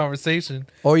hear Yeah. your conversation.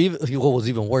 Or even what was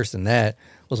even worse than that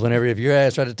was whenever if your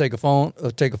ass tried to take a phone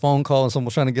call and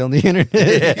someone's trying to get on the internet.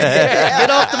 Get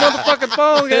off the motherfucking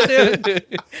phone, goddamn.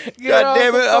 God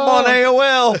damn it, I'm on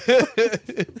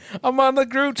AOL. I'm on the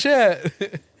group chat.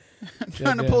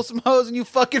 Trying to pull some hose and you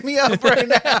fucking me up right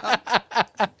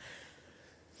now.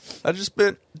 I just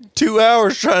spent 2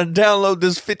 hours trying to download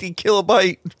this 50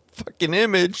 kilobyte fucking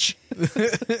image.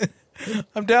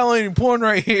 I'm downloading porn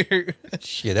right here.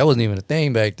 Shit, that wasn't even a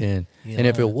thing back then. And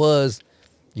if it was,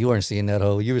 you weren't seeing that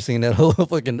hoe. You were seeing that hoe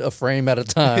fucking a frame at a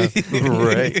time.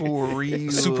 Right. For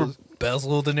real. Super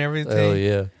bezeled and everything. Hell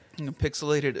yeah.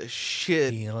 Pixelated as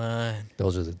shit. Elon.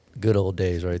 Those are the good old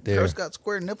days right there. Girls got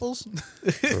square nipples.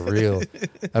 For real.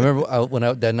 I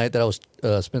remember that night that I was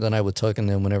spent the night with Tuck and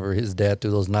then whenever his dad threw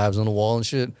those knives on the wall and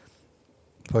shit.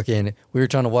 Fucking, we were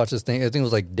trying to watch this thing. I think it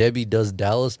was like Debbie Does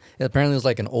Dallas. Apparently, it was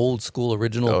like an old school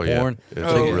original Oh, yeah. porn. It's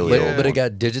like a really but, old but it one.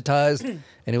 got digitized,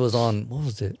 and it was on what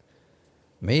was it?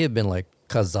 May have been like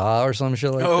Kazaa or some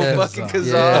shit like Oh, that. fucking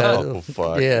Kazaa. Yeah. Oh,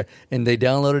 fuck. Yeah, and they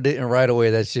downloaded it, and right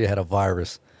away that shit had a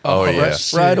virus. Oh, yeah.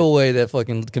 Right away, that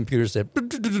fucking computer said,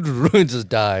 and just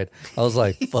died. I was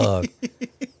like, fuck.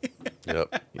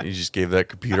 Yep. You just gave that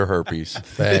computer herpes.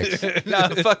 Facts.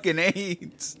 Not fucking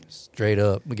AIDS. Straight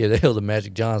up. We get the hell to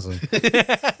Magic Johnson.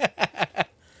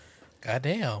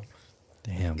 Goddamn.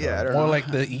 Damn, bro. Yeah, I don't More know. like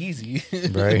the easy.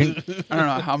 Right? I don't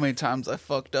know how many times I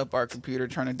fucked up our computer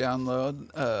trying to download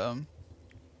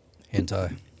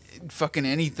Hentai. fucking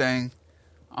anything.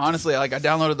 Honestly, like I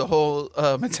downloaded the whole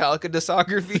Metallica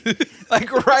discography. Like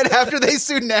right after they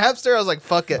sued Napster, I was like,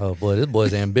 "Fuck it." Oh boy, this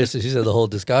boy's ambitious. He said the whole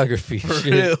discography.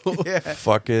 Shit. Yeah.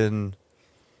 Fucking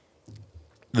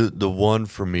the one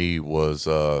for me was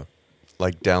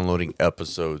like downloading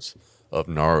episodes of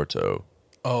Naruto.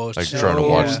 Oh, Like shit. trying to Oh,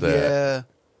 watch that. Yeah.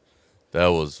 That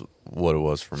was what it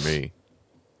was for me.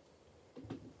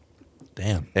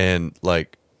 Damn. And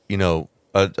like, I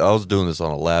was doing this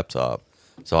on a laptop,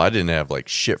 so I didn't have like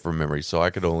shit for memory, so I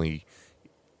could only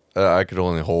I could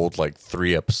only hold like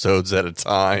 3 episodes at a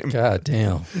time. God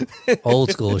damn.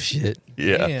 Old school shit.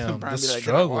 Yeah. Damn, Brian the be like,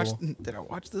 struggle. did I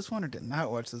watch this one or did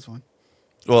not watch this one?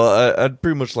 Well, I'd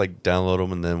pretty much like download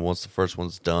them, and then once the first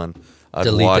one's done, I'd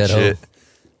Delete watch that hoe. it,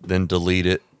 then delete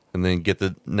it, and then get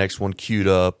the next one queued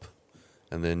up,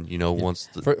 and then once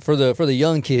the For the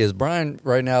young kids, Brian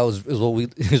right now is what we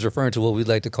is referring to what we'd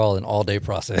like to call an all day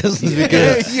process.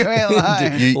 Because You ain't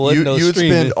lying. you Wasn't no would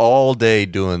streaming. spend all day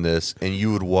doing this, and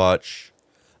you would watch.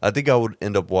 I think I would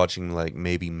end up watching like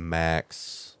maybe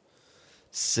max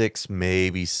 6,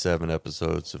 maybe 7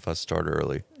 episodes if I start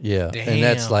early. yeah, and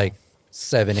that's Damn. like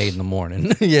 7, 8 in the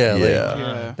morning. yeah, like, Yeah.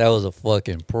 Yeah. that was a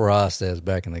fucking process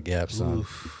back in the Gap, son.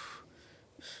 Oof.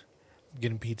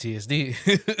 Getting PTSD.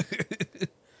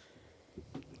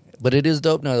 But it is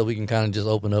dope now that we can kind of just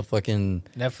open up fucking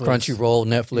Netflix. Crunchyroll,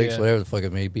 Netflix, Yeah. whatever the fuck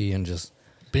it may be, and just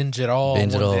Binge it all.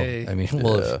 binge it one all. day. I mean,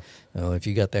 well, Yeah. if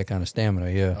you got that kind of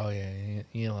stamina, yeah. Oh yeah,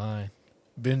 you ain't lying.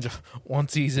 Binge one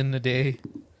season a day.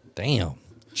 Damn.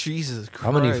 Jesus Christ.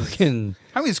 How many fucking.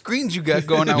 How many screens you got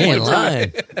going on? You ain't one time?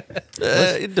 lying.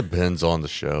 It depends on the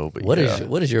show, but What yeah.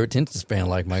 is your attention span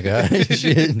like, my guy?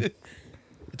 Shit.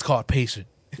 It's called patient.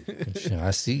 Shit,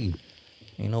 I see.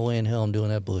 Ain't no way in hell I'm doing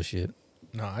that bullshit.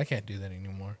 No, I can't do that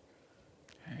anymore.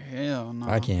 Hell no.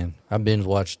 I can. I binge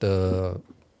watched On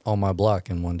My Block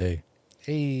in one day.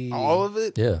 Hey, All of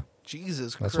it? Yeah,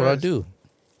 Jesus that's Christ. what I do.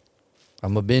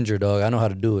 I'm a binger, dog. I know how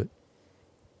to do it.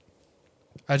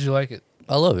 how'd you like it?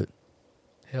 I love it.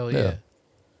 Hell Yeah. yeah.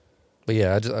 But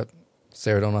yeah,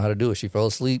 Sarah don't know how to do it. She fell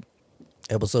asleep.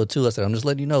 Episode 2, I said, I'm just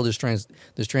letting you know this train's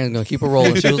gonna keep her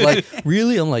rolling. She was like,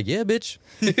 really? I'm like, yeah, bitch.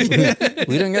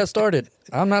 We done got started.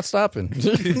 I'm not stopping.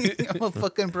 I'm a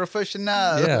fucking professional.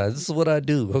 Yeah, this is what I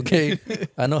do. Okay,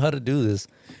 I know how to do this.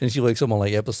 And she wakes up on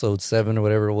like episode 7 or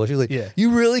whatever it was. She's like, Yeah.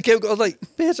 you really kept going? I was like,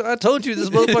 bitch, I told you this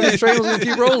motherfucking train was gonna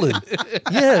keep rolling.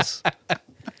 Yes,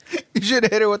 You should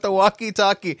have hit her with the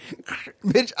walkie-talkie.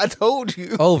 Bitch, I told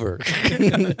you. over.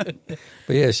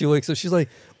 But yeah, she wakes up. She's like,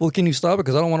 well, can you stop it?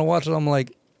 Because I don't want to watch it. I'm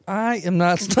like, I am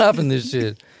not stopping this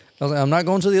shit. I was like, I'm not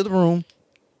going to the other room.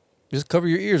 Just cover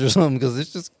your ears or something because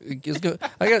it's good.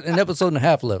 I got an episode and a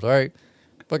half left. All right,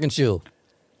 fucking chill.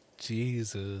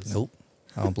 Jesus. Nope,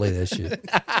 I don't play that shit.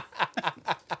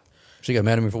 She got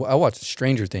mad at me for I watched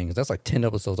Stranger Things. That's like 10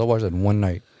 episodes. I watched that in one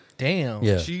night. Damn.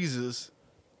 Yeah, Jesus.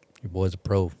 your boy's a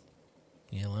pro.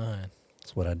 You ain't lying.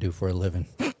 That's what I do for a living.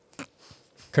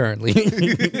 Currently,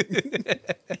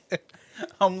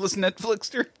 Homeless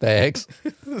Netflixter. thanks.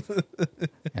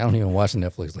 I don't even watch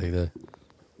Netflix like that.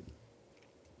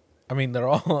 I mean, they're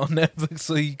all on Netflix,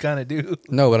 so you kind of do.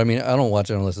 No, but I mean, I don't watch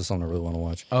it unless it's something I really want to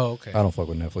watch. Oh, okay. I don't fuck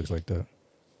with Netflix like that.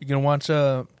 You gonna watch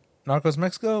Narcos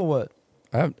Mexico or what?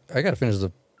 I got to finish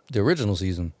the original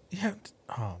season. Yeah.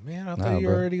 Oh man, I Nah, thought you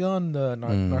were bro. already on the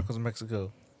Narcos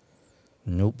Mexico.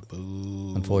 Nope.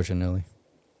 Boo. Unfortunately,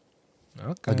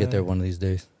 Okay. I'll get there one of these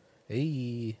days.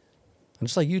 Hey. I'm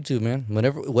just like YouTube, man.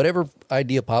 Whatever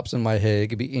idea pops in my head, it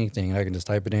could be anything, and I can just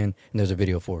type it in, and there's a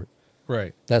video for it.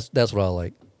 Right. That's what I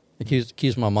like. It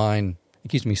keeps my mind. It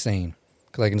keeps me sane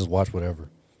because I can just watch whatever.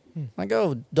 Like,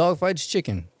 oh, dog fights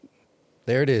chicken.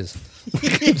 There it is.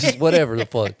 Just whatever the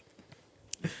fuck.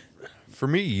 For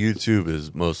me, YouTube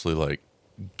is mostly like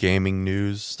gaming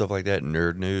news, stuff like that,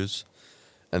 nerd news,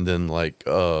 and then like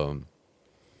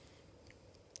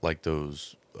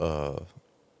those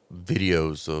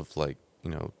videos of like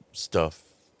stuff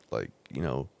like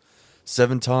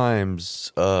 7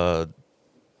 times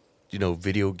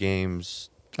video games.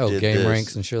 Oh, did game this.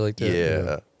 ranks and shit like that.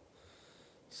 Yeah.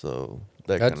 So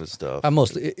that That's- kind of stuff. I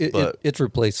mostly But- it's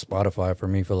replaced Spotify for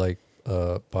me for like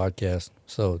podcasts.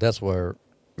 So that's where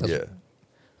yeah.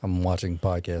 I'm watching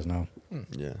podcasts now.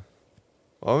 Yeah.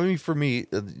 Well, I mean, for me,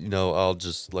 I'll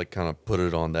just like kind of put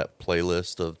it on that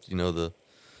playlist of,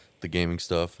 the gaming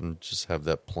stuff and just have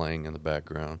that playing in the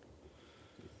background.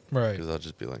 Right. Because I'll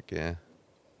just be like, yeah.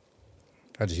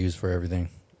 I just use it for everything.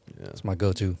 Yeah. It's my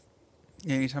go-to.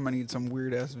 Yeah, anytime I need some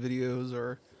weird ass videos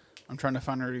or I'm trying to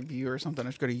find a review or something, I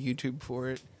just go to YouTube for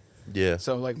it. Yeah.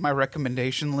 So like my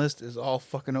recommendation list is all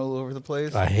fucking all over the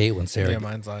place. I hate when Sarah. Yeah,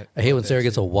 mine's like. I hate when Sarah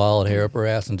gets a wild hair up her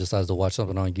ass and decides to watch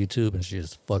something on YouTube and she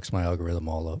just fucks my algorithm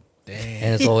all up. Damn.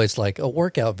 And it's always like a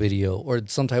workout video or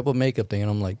some type of makeup thing, and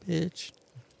I'm like, bitch.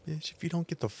 Bitch, if you don't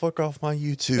get the fuck off my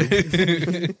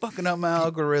YouTube, fucking up my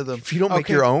algorithm. if you don't make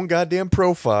Okay. your own goddamn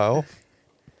profile,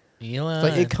 You It's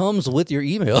like it comes with your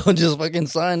email. Just fucking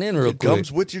sign in real it quick.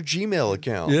 comes with your Gmail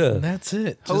account. Yeah. And that's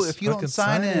it. Oh, Just if you don't fucking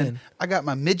sign in, I got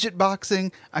my midget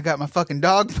boxing. I got my fucking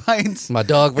dog fights. My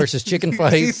dog versus chicken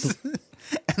fights.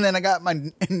 And then I got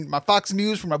my Fox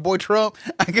News for my boy Trump.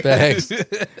 I got, Facts.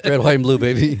 Red, white, and blue,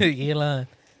 baby. You lying.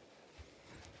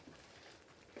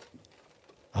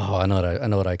 Oh, I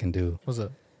know what I can do. What's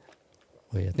up?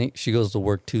 Wait, I think she goes to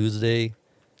work Tuesday.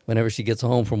 Whenever she gets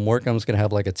home from work, I'm just gonna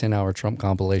have like a 10-hour Trump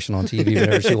compilation on TV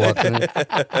whenever she walks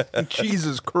in.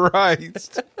 Jesus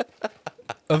Christ.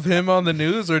 Of him on the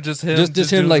news or just him?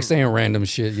 Just him like saying random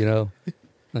shit, you know?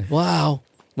 Like, wow.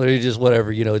 Literally just whatever,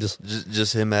 you know,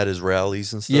 just him at his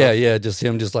rallies and stuff. Yeah, just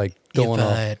him just like going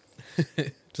off.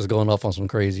 Just going off on some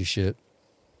crazy shit.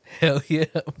 Hell yeah.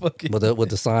 With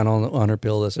the sign on her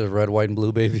pill that says red, white, and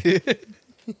blue, baby.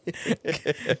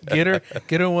 Get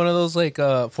her one of those like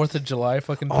 4th of July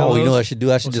fucking pillows. Oh, you know what I should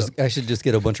do? I should just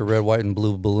get a bunch of red, white, and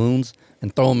blue balloons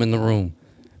and throw them in the room.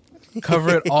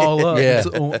 Cover it all up. Yeah.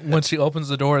 So when she opens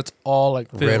the door, it's all like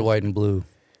filled. Red, white, and blue.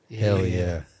 Yeah. Hell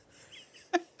yeah.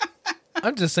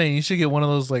 I'm just saying you should get one of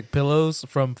those like pillows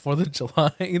from 4th of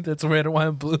July that's red, white,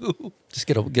 and blue. Just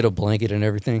get a blanket and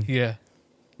everything. Yeah.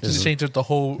 Just change up the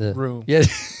whole room. Yeah.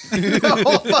 The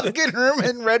whole fucking room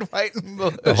in red, white, and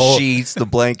blue. The sheets, the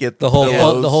blanket, the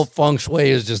whole feng shui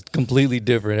is just completely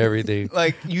different. Everything.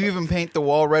 Like you even paint the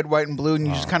wall red, white, and blue, and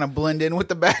you just kind of blend in with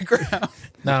the background.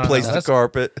 No, place the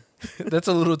carpet. That's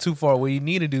a little too far. What you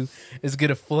need to do is get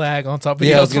a flag on top of Yeah,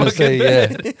 your I was gonna say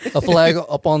bed. a flag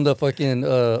up on the fucking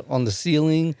on the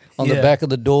ceiling, on the back of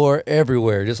the door,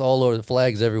 everywhere, just all over the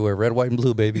flags everywhere, red, white, and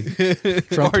blue, baby.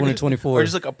 Trump 2024, or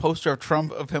just like a poster of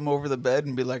Trump of him over the bed,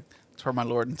 and be like, "It's for my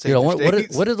Lord and You Savior." know,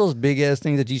 what are those big ass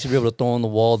things that you should be able to throw on the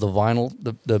wall? The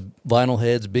vinyl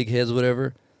heads, big heads,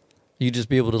 whatever. You just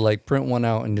be able to like print one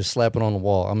out and just slap it on the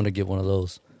wall. I'm gonna get one of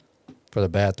those for the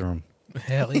bathroom.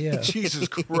 Hell yeah. Jesus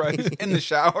Christ! In the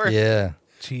shower. Yeah.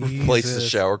 Jesus. Place the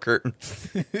shower curtain.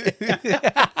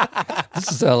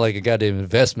 This sounds like a goddamn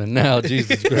investment now.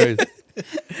 Jesus Christ.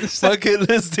 Fuck it,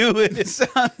 let's do it. It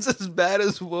sounds as bad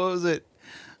as, what was it?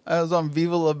 I was on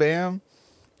Viva La Bam.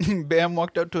 Bam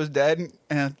walked up to his dad,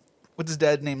 and what's his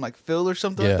dad's name? Like Phil or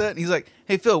something like that? And he's like,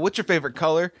 "Hey Phil, what's your favorite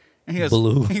color?" And he goes,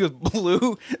 blue. He goes,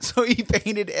 blue. So he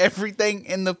painted everything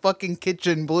in the fucking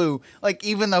kitchen blue. Like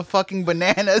even the fucking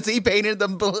bananas, he painted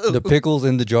them blue. The pickles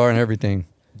in the jar and everything.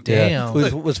 Damn. Yeah.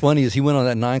 What's funny is he went on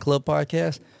that 9 Club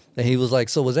podcast and he was like,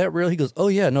 "So was that real?" He goes, "Oh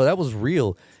yeah, no, that was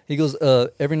real." He goes,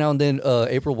 every now and then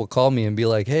April will call me and be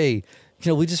like, "Hey, you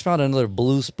know, we just found another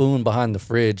blue spoon behind the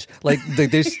fridge." Like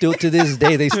they still to this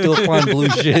day they still find blue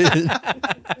shit.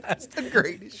 That's the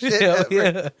greatest shit Hell ever.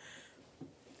 yeah.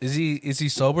 Is he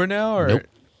sober now or? Nope.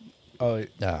 Oh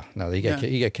No, he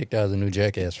got kicked out of the new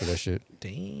Jackass for that shit.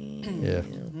 damn. Yeah.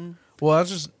 Well,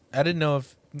 I didn't know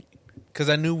if, because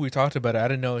I knew we talked about it. I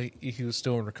didn't know he was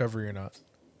still in recovery or not.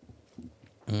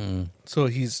 So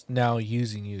he's now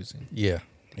using. Yeah.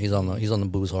 He's on the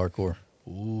booze hardcore.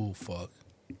 Ooh, fuck.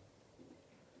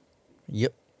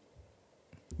 Yep.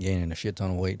 Gaining a shit ton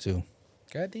of weight too.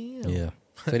 Goddamn. Yeah.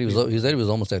 He said he was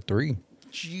almost at 3.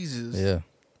 Jesus. Yeah.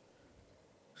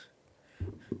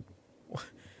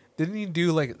 Didn't he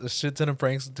do like a shit ton of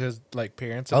pranks to his like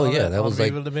parents? And Oh all yeah, that on was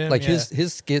Viva La Bam? like Yeah.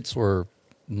 his skits were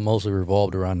mostly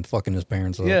revolved around fucking his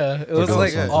parents. Up. Yeah, it Or was doing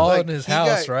like something. all Like, in his he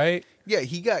house, got- right? Yeah,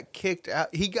 he got kicked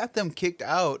out. He got them kicked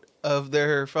out of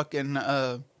their fucking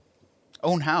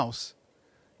own house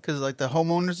because like the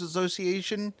homeowners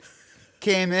association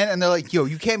came in and they're like, "Yo,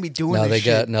 you can't be doing this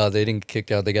shit." They didn't get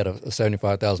kicked out. They got a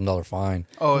 $75,000 fine.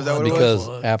 Oh, is that what it was?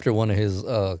 Because after one of his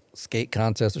skate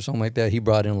contests or something like that, he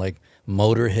brought in like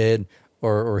Motorhead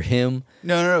or him.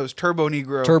 No, it was Turbo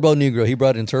Negro. Turbo Negro. He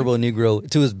brought in Turbo Negro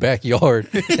to his backyard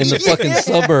in the fucking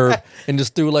suburb and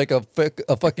just threw like a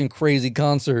fucking crazy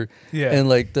concert. Yeah. And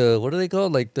like what are they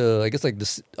called? Like I guess like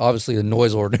this, obviously the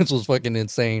noise ordinance was fucking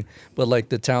insane. But like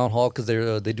the town hall, because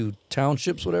they do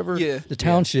townships, whatever. Yeah. The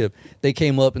township, they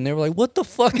came up and they were like, "What the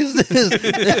fuck is this?"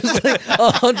 There's like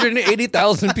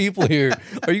 180,000 people here.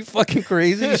 Are you fucking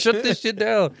crazy? Shut this shit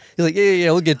down. He's like,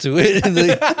 yeah, we'll get to it. And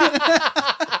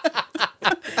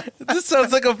This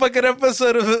sounds like a fucking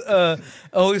episode of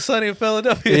Always Sunny in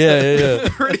Philadelphia. yeah.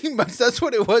 Pretty much, that's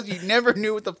what it was. You never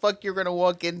knew what the fuck you were gonna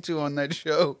walk into on that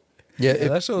show. Yeah, Yeah,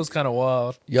 that show was kind of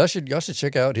wild. y'all should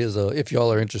check out his if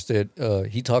y'all are interested.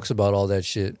 He talks about all that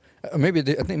shit. I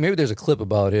think maybe there's a clip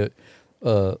about it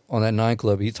on that 9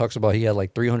 Club. He talks about he had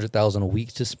like 300,000 a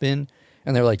week to spend,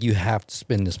 and they're like, "You have to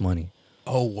spend this money."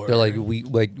 Oh, word. They're like,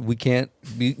 we can't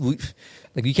be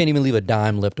like you can't even leave a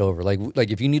dime left over.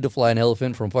 Like if you need to fly an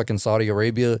elephant from fucking Saudi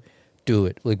Arabia, do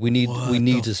it. Like we need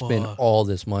the to spend fuck? all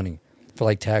this money for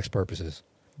like tax purposes.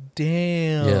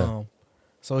 Damn. Yeah.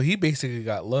 So he basically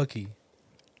got lucky.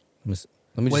 Let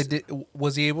me Wait, just,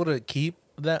 was he able to keep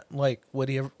that, like,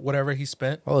 whatever he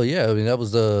spent? oh yeah, I mean that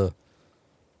was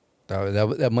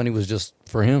that money was just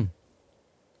for him.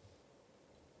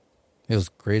 It was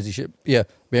crazy shit. Yeah,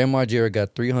 Bam Margera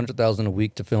got 300,000 a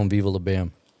week to film Viva La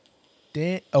Bam.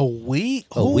 A week?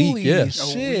 A week, Holy yeah.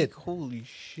 shit. Holy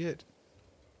shit.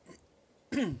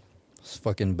 It's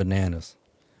fucking bananas.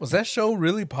 Was that show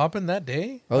really popping that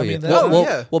day? Oh, I yeah. mean,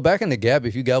 that's Well, back in the Gap,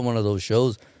 if you got one of those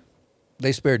shows,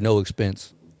 they spared no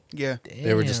expense. Yeah.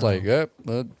 They were just like, yep,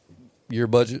 your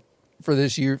budget for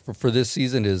this year, for this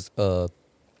season is $8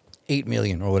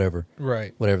 million or whatever.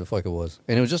 Right. Whatever the fuck it was.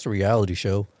 And it was just a reality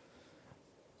show.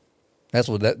 I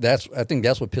think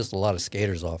that's what pissed a lot of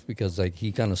skaters off, because like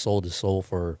he kind of sold his soul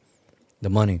for the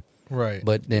money. Right.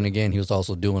 But then again, he was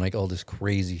also doing like all this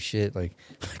crazy shit, like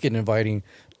fucking inviting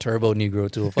Turbo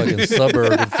Negro to a fucking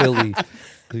suburb in Philly.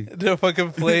 To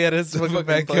fucking play at his fucking His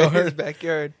backyard.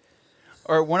 backyard.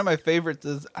 Or one of my favorites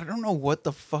is, I don't know what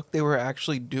the fuck they were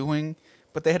actually doing,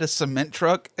 but they had a cement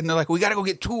truck and they're like, we gotta go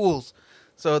get tools.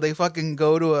 So they fucking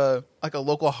go to a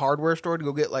local hardware store to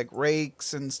go get like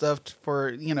rakes and stuff for,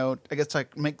 you know, I guess to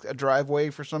like make a driveway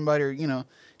for somebody, or, you know,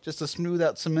 just to smooth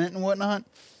out cement and whatnot.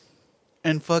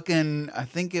 And fucking, I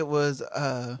think it was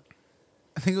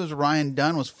Ryan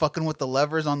Dunn was fucking with the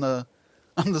levers on the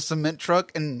cement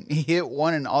truck, and he hit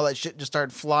one and all that shit just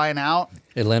started flying out.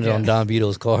 It landed on Don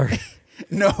Vito's car.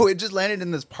 No, it just landed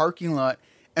in this parking lot,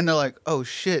 and they're like, oh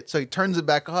shit. So he turns it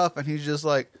back off, and he's just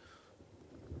like,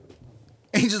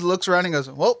 he just looks around and goes,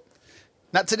 well,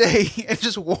 not today, and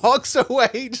just walks away.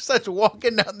 He just starts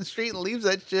walking down the street and leaves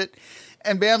that shit.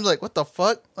 And Bam's like, what the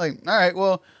fuck? Like, all right,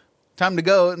 well, time to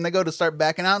go. And they go to start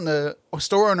backing out, and the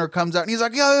store owner comes out, and he's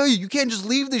like, yo, you can't just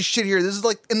leave this shit here. This is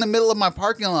like in the middle of my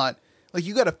parking lot. Like,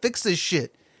 you got to fix this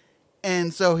shit.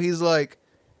 And so he's like,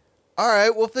 all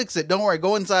right, we'll fix it. Don't worry.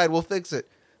 Go inside. We'll fix it.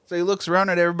 So he looks around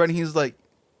at everybody. He's like,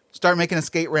 start making a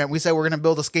skate ramp. We said we're going to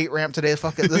build a skate ramp today.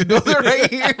 Fuck it. Let's build it right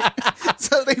here.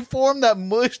 So they formed that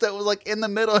mush that was like in the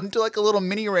middle into like a little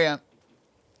mini ramp.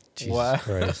 Jesus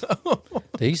Christ.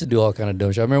 They used to do all kind of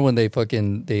dumb shit. I remember when they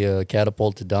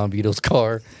catapulted Don Vito's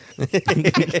car.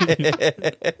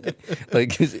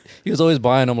 Like, he was always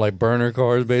buying them like burner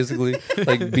cars, basically,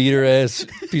 like beater ass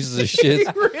pieces of shit.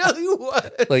 He really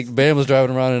was. Like, Bam was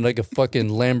driving around in like a fucking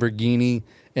Lamborghini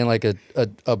and like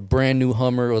a brand new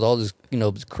Hummer with all this, you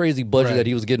know, crazy budget that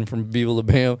he was getting from Viva La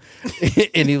Bam.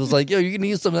 And he was like, yo, you can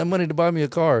use some of that money to buy me a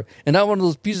car. And not one of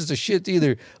those pieces of shit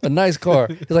either. A nice car.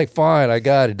 He's like, fine, I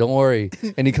got it. Don't worry.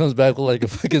 And he comes back with like a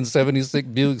fucking 76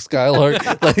 Buick Skylark.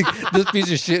 Like, this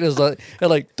piece of shit is like, had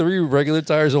like 3 regular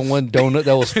tires on one donut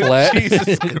that was flat.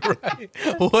 Jesus Christ.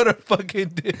 What a fucking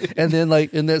dick. And then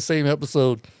like in that same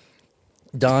episode,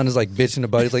 Don is like bitching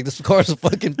about it. He's like, this car's a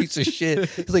fucking piece of shit.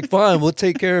 He's like, fine, we'll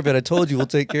take care of it. I told you we'll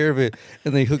take care of it.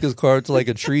 And they hook his car to like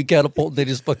a tree catapult. They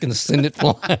just fucking send it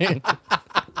flying.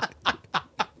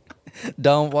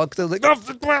 Don walks up like, oh,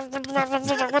 what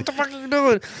the fuck are you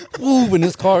doing? Ooh, and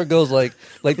his car goes like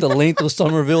the length of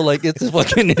Somerville. Like, it's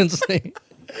fucking insane.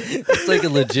 It's like a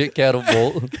legit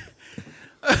catapult.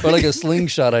 Or like a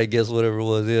slingshot, I guess, whatever it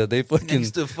was. Yeah, they fucking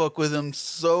Used to fuck with him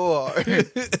so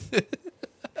hard.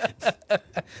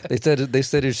 They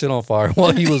set his shit on fire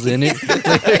while he was in it.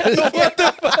 What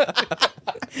the fuck?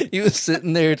 He was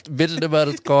sitting there bitching about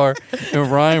his car,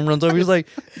 and Ryan runs over. He's like,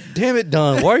 "Damn it,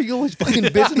 Don! Why are you always fucking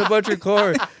bitching about your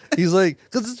car?" He's like,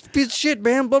 "Cause it's a piece of shit,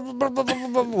 man." Blah, blah, blah, blah, blah,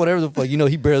 blah, whatever the fuck. You know,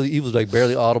 he was like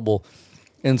barely audible.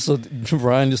 And so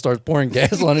Ryan just starts pouring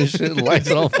gas on his shit and lights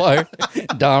it on fire.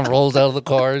 Don rolls out of the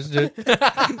car and shit.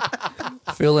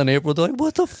 Phil and April, they're like,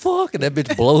 what the fuck? And that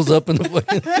bitch blows up in the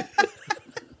fucking...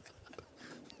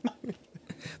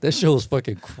 That show was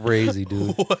fucking crazy,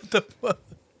 dude. What the fuck?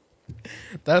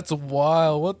 That's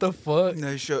wild. What the fuck?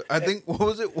 No show. I think, what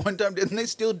was it? One time, didn't they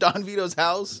steal Don Vito's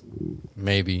house?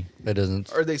 Maybe. That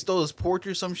doesn't... Or they stole his porch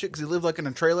or some shit because he lived like in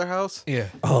a trailer house? Yeah.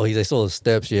 Oh, they stole his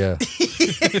steps, yeah.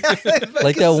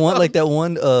 Like that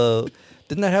one,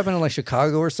 didn't that happen in like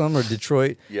Chicago or something, or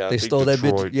Detroit? Yeah, I they think stole that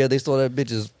bitch. Detroit. Yeah, they stole that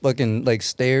bitch's fucking like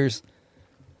stairs.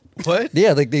 What?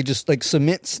 Yeah, like they just like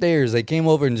cement stairs. They came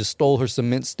over and just stole her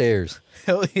cement stairs.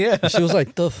 Hell yeah. And she was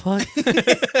like, the fuck?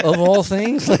 Of all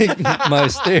things? Like, my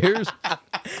stairs?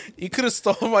 You could have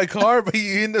stolen my car, but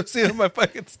you ended up stealing my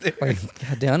fucking stairs. Like,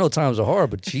 goddamn, I know times are hard,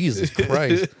 but Jesus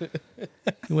Christ.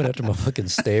 You went after my fucking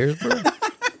stairs, bro?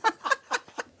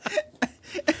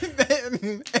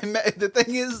 And the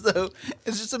thing is, though,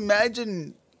 is just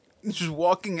imagine just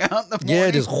walking out in the morning.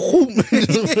 Yeah, just whoop.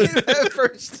 That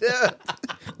first step.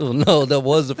 Oh, no, that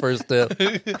was the first step.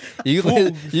 You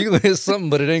gonna hit something,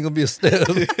 but it ain't gonna be a step.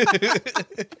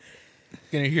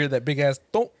 Gonna hear that big ass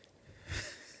thump.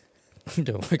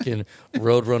 The fucking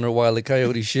Roadrunner Wile E.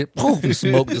 Coyote shit. Boom,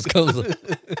 smoke just comes up.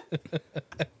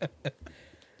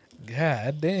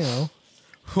 God damn.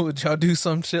 Would y'all do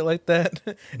some shit like that?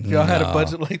 If y'all had a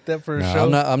budget like that for a show?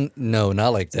 No, not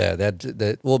like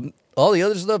that. Well, All the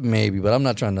other stuff, maybe, but I'm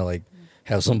not trying to like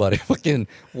have somebody fucking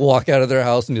walk out of their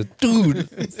house and just, dude,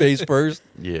 face first.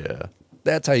 Yeah.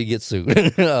 That's how you get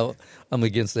sued. I'm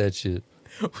against that shit.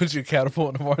 Would you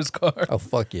catapult Navar's car? Oh,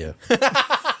 fuck yeah.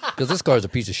 Because this car's a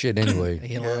piece of shit anyway.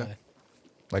 Yeah.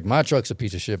 Like, my truck's a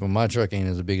piece of shit, but my truck ain't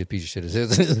as big a piece of shit as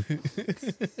his.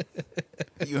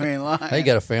 You ain't lying. How you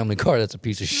got a family car that's a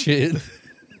piece of shit?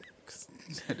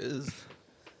 It is.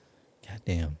 God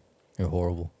damn. You're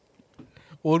horrible.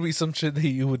 What would be some shit that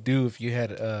you would do if you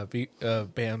had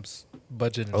Bam's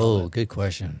budget? And all Oh, that? good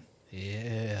question.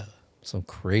 Yeah. Some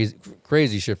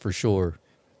crazy shit for sure.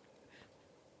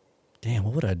 Damn,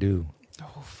 what would I do?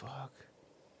 Oh fuck!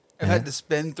 I had to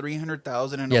spend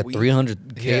 $300,000 in a week.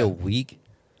 $300K Yeah. a week.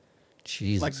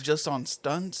 Jesus. Like just on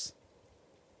stunts.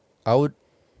 I would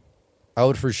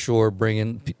for sure bring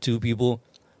in two people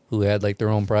who had like their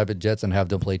own private jets and have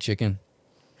them play chicken.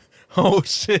 Oh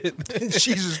shit!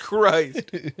 Jesus Christ!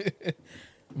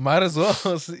 Might as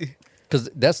well. See. Because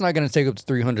that's not going to take up to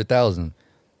 $300,000.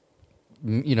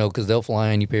 You know, because they'll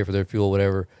fly in, you pay for their fuel,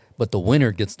 whatever. But the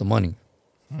winner gets the money.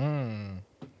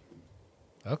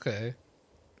 Okay.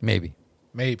 Maybe.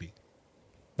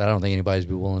 But I don't think anybody's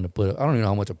be willing to put it. I don't even know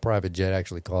how much a private jet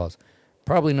actually costs.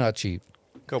 Probably not cheap.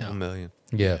 Couple million.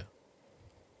 Yeah.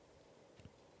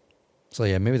 So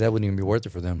yeah, maybe that wouldn't even be worth it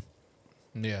for them.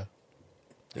 Yeah.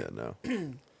 Yeah,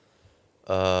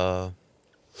 no.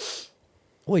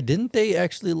 Wait, didn't they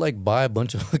actually like buy a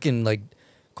bunch of fucking like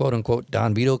quote unquote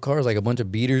Don Vito cars, like a bunch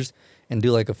of beaters, and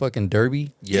do like a fucking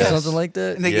derby? Yes. Or something like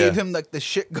that? And they gave him like the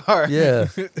shit car. Yeah.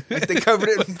 Like they covered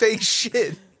it in fake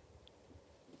shit.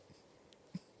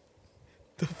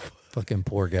 Fucking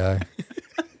poor guy.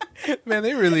 Man,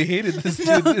 they really hated this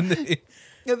dude, didn't they?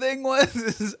 The thing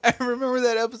was, I remember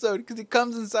that episode because he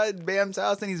comes inside Bam's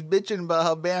house and he's bitching about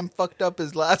how Bam fucked up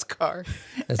his last car.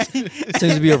 That seems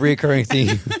to be a recurring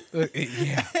theme.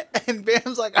 Yeah. And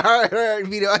Bam's like, all right,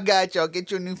 Vito, I got you. I'll get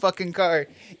you a new fucking car,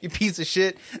 you piece of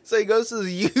shit. So he goes to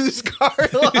the used car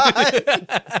lot.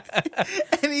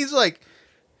 And he's like,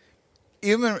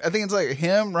 even, I think it's like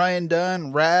him, Ryan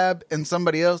Dunn, Rab, and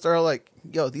somebody else. They're all like,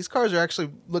 yo, these cars are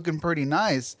actually looking pretty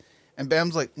nice. And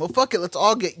Bam's like, well, fuck it. Let's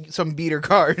all get some beater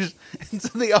cars. And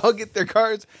so they all get their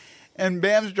cars. And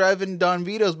Bam's driving Don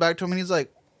Vito's back to him. And he's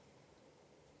like,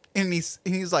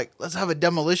 let's have a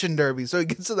demolition derby. So he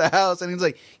gets to the house and he's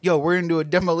like, yo, we're going to do a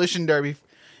demolition derby.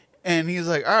 And he's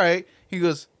like, all right. He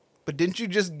goes, but didn't you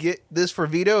just get this for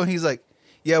Vito? And he's like,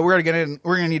 yeah, we're going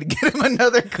to need to get him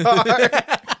another car.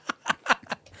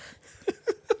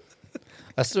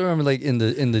 I still remember like in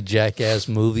the Jackass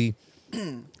movie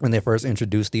when they first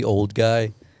introduced the old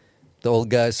guy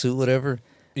suit, whatever.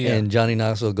 Yeah. And Johnny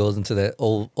Knoxville goes into that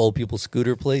old people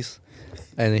scooter place.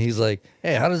 And then he's like,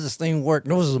 hey, how does this thing work?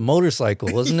 No, it was a motorcycle,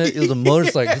 wasn't it? It was a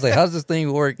motorcycle. He's like, how does this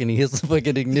thing work? And he hits the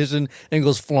fucking ignition and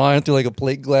goes flying through like a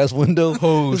plate glass window.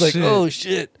 Oh, he's like, shit. oh,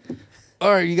 shit.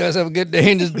 All right, you guys have a good day.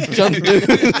 And just jumps dudes.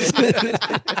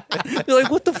 You're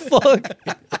like, what the fuck?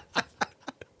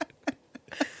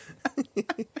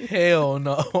 Hell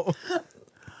no.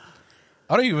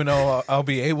 I don't even know I'll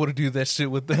be able to do that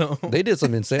shit with them. They did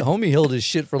some insane. Homie held his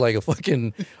shit for like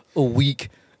a week,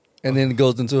 and then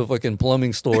goes into a fucking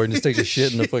plumbing store and just takes a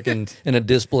shit in a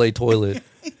display toilet.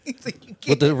 He's like, you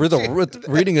can't with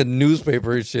reading a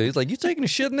newspaper and shit. He's like, you taking a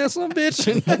shit in that son bitch?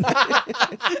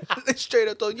 They straight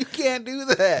up told you can't do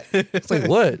that. It's like,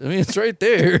 what? I mean, it's right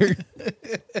there.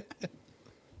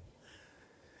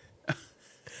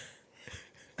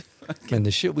 Man,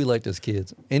 the shit we liked as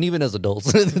kids, and even as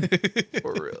adults.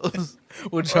 For real.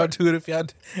 Would y'all do it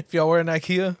if y'all were in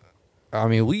IKEA? I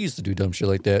mean, we used to do dumb shit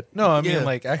like that. No, I mean Yeah.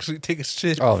 like actually take a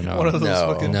shit. Oh, no. One of those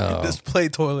No. fucking No. display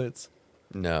toilets.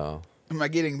 No. Am I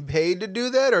getting paid to do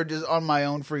that or just on my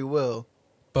own free will?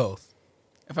 Both.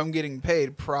 If I'm getting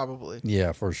paid, probably.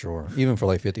 Yeah, for sure. Even for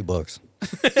like $50.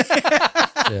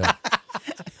 Yeah.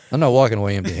 I'm not walking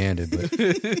away empty-handed, but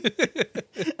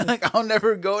Like, I'll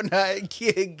never go to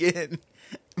IKEA again.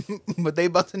 But they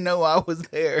about to know I was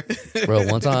there. bro,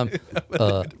 one time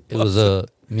it was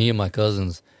me and my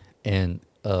cousins, and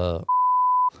I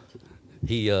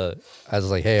was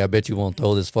like, hey, I bet you won't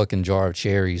throw this fucking jar of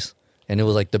cherries. And it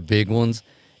was like the big ones,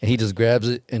 and he just grabs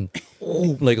it and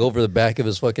like over the back of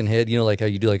his fucking head, you know, like how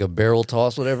you do like a barrel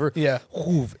toss, whatever. Yeah.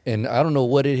 And I don't know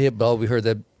what it hit, but we just heard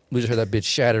that bitch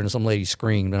shatter and some lady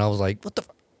screamed, and I was like, what the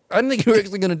fuck? I didn't think you were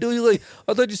actually gonna do it. You're like,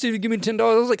 I thought you said you'd give me $10.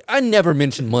 I was like, I never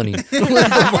mentioned money.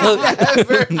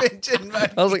 Never mentioned my.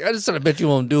 I was like, I just said I bet you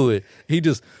won't do it. He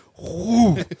just,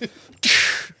 whoo.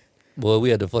 Boy, we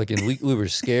had to fucking, we were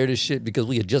scared as shit because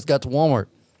we had just got to Walmart.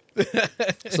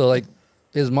 So like,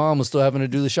 his mom was still having to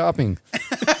do the shopping.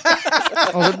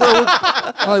 I was like,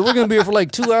 bro, we're gonna be here for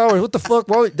like 2 hours. What the fuck?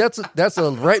 Why, that's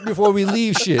right before we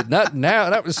leave shit. Not now.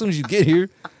 Not as soon as you get here.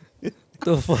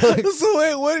 The fuck? So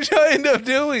wait, what did y'all end up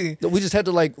doing? We just had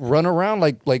to like run around,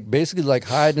 like basically like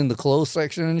hide in the clothes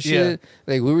section and shit. Yeah.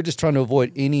 Like we were just trying to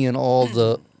avoid any and all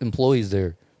the employees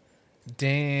there.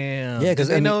 Damn. Yeah, because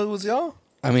they know it was y'all.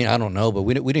 I mean, I don't know, but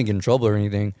we didn't get in trouble or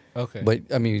anything. Okay. But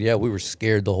I mean, yeah, we were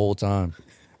scared the whole time.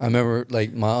 I remember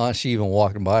like my aunt, she even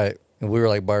walked by it, and we were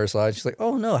like by her side. She's like,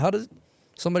 "Oh no, how does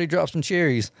somebody drop some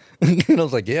cherries?" And I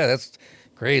was like, "Yeah, that's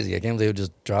crazy. I can't believe they would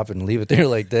just drop it and leave it there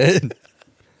like that."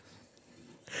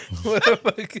 What a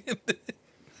fucking...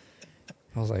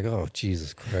 I was like, "Oh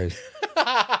Jesus Christ."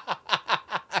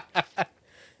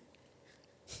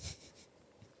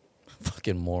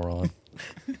 Fucking moron.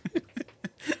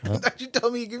 I thought you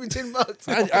told me you give me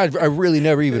 $10. I really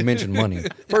never even mentioned money.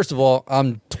 First of all,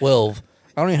 I'm 12.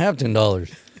 I don't even have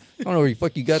 $10. I don't know where the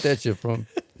fuck you got that shit from.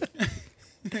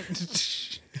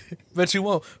 Bet you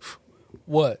won't.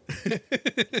 What?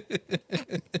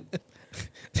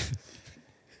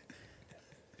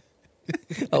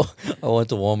 I went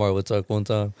to Walmart with Tuck one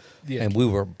time, and we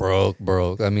were broke.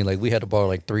 I mean, like, we had to borrow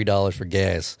like $3 for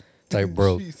gas type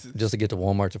broke just to get to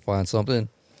Walmart to find something.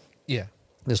 Yeah.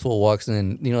 This fool walks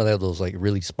in, you know, they have those like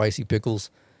really spicy pickles,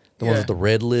 the ones with the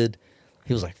red lid.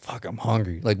 He was like, "Fuck, I'm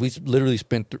hungry." Like, we literally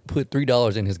put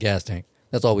 $3 in his gas tank.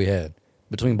 That's all we had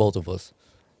between both of us.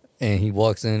 And he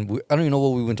walks in. I don't even know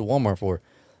what we went to Walmart for,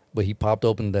 but he popped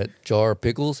open that jar of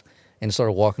pickles and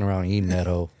started walking around eating that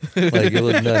hoe. Like, it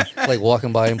was nuts. Like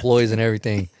walking by employees and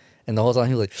everything. And the whole time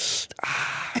he was like,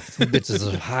 "Ah, some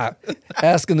bitches are hot."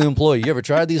 Asking the employee, "You ever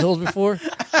tried these hoes before?"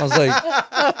 I was like,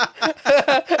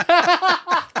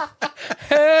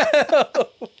 hell.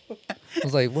 I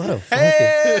was like, what a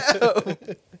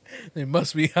fucking... They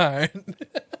must be hiring.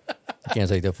 You can't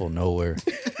take that for nowhere.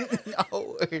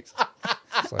 No worries.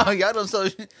 Like, Oh, y'all don't so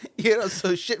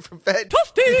shit for fat.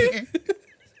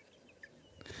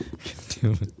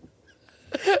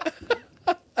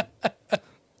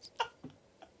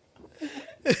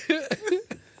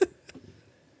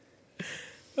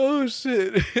 Oh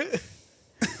shit.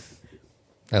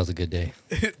 that was a good day.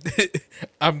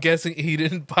 I'm guessing he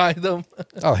didn't buy them.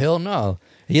 Oh, hell no.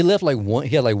 He left like one.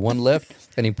 He had like one left,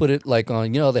 and he put it like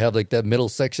on, you know, they have like that middle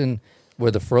section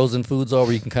where the frozen foods are,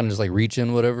 where you can kind of just like reach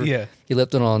in, whatever. Yeah. He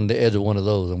left it on the edge of one of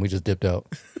those, and we just dipped out.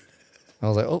 I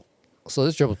was like, oh, so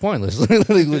this trip was pointless.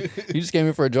 You just came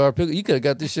in for a jar of pickles. You could have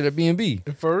got this shit at B&B.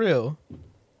 For real.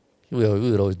 We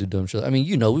would always do dumb shit. I mean,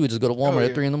 you know, we would just go to Walmart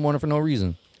at 3 a.m. for no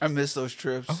reason. I miss those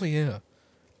trips. Oh yeah.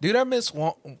 Dude, I miss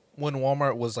when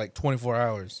Walmart was like 24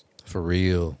 hours. For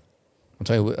real. I'm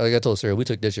telling you, like I told Sarah, we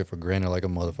took that shit for granted like a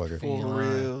motherfucker. For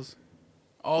reals.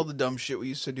 All the dumb shit we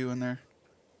used to do in there.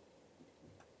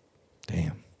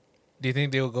 Damn. Do you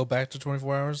think they will go back to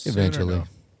 24 hours? soon or Eventually. no?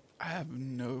 I have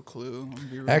no clue. I'm gonna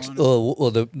be real Actually, honest.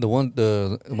 well, the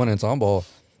one in Tomball,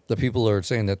 the people are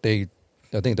saying that I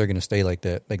think they're going to stay like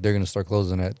that. Like, they're going to start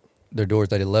closing their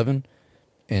doors at 11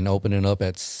 and opening up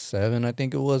at 7, I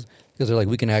think it was. Because they're like,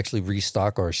 we can actually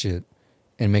restock our shit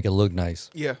and make it look nice.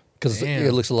 Yeah. Because Damn.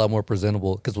 it looks a lot more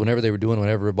presentable. Because whenever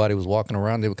everybody was walking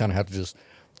around, they would kind of have to just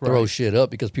throw Right. shit up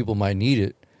because people might need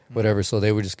it, whatever. So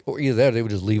they would just, or either that or they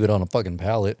would just leave it on a fucking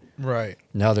pallet. Right.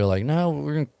 Now they're like, no,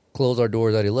 we're going to close our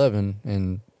doors at 11.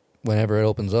 And whenever it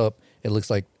opens up, it looks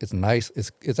like it's nice.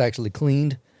 It's actually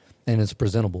cleaned and it's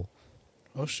presentable.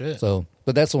 Oh shit. So,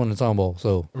 but that's the one in Tomball.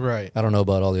 So Right. I don't know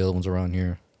about all the other ones around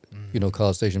here. You know,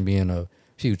 College Station being a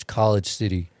huge college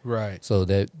city. Right. So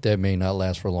that may not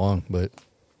last for long, but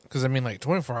Because I mean, like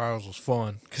 24 hours was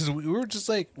fun. Because we were just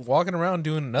like walking around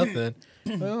doing nothing.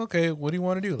 Well, okay, what do you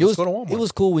want to do? Let's go to Walmart. It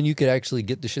was cool when you could actually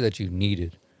get the shit that you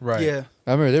needed. right. Yeah.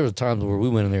 I remember there was times where we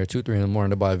went in there 2, 3 in the morning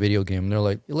to buy a video game, and they're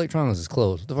like, "Electronics is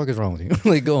closed. What the fuck is wrong with you?"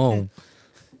 Like, go home.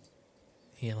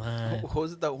 He lied. What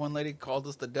was it that one lady called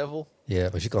us the devil? Yeah,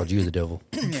 but she called you the devil.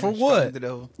 Yeah, For she called me what? The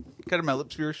devil. Cut her my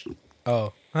lips pierced.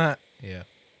 Oh. Huh. Yeah.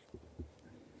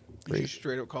 She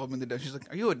straight up called me the devil. She's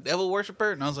like, "Are you a devil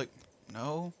worshiper?" And I was like,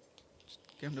 "No, just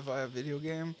came to buy a video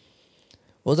game."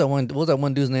 What was that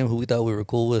one dude's name who we thought we were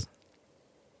cool with?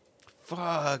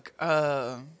 Fuck.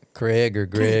 Craig or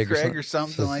Greg Greg or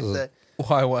something like that.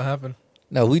 Why? What happened?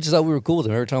 No, we just thought we were cool with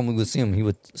him. Every time we would see him, he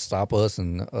would stop us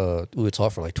and we would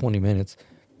talk for like 20 minutes.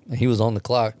 And he was on the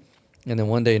clock. And then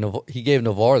one day he gave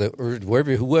Navarre, or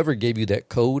whoever gave you that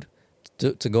code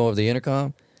to go over the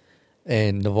intercom,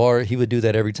 And Navarre, he would do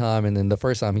that every time. And then the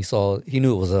first time he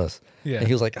knew it was us. Yeah. And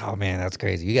he was like, oh, man, that's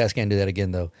crazy. You guys can't do that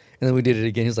again, though. And then we did it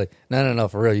again. He was like, no,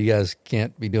 for real. You guys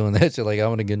can't be doing that shit. Like, I'm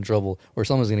going to get in trouble or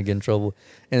someone's going to get in trouble.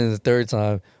 And then the third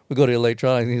time, we go to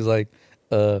electronics and he's like,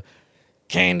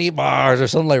 candy bars or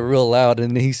something like real loud.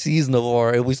 And then he sees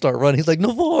Navarre and we start running. He's like,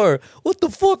 Navarre, what the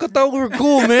fuck? I thought we were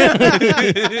cool,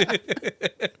 man.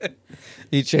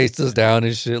 He chased us down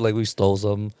and shit like we stole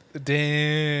something.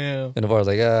 Damn. And Navarre's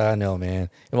like, I know, man.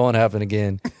 It won't happen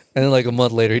again. And then like a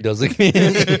month later, he does it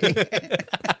again.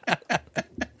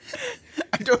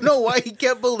 I don't know why he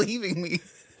kept believing me.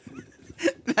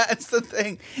 That's the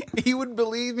thing. He would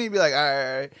believe me, be like, all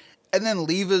right, and then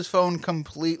leave his phone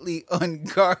completely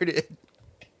unguarded.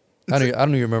 I don't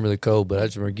even remember the code, but I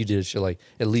just remember you did shit like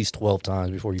at least 12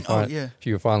 times before you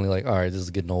were finally like, all right, this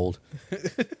is getting old.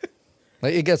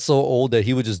 Like it got so old that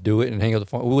he would just do it and hang up the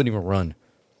phone. We wouldn't even run.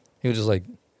 He was just like,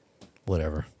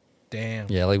 whatever. Damn.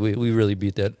 Yeah, like we really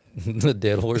beat that the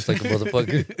dead horse like a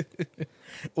motherfucker.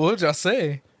 What would y'all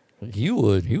say? He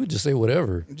would just say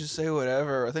whatever. Just say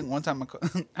whatever. I think one time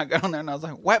I got on there and I was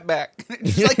like, wetback.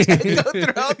 Just like go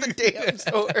throughout the damn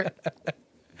store.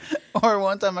 Or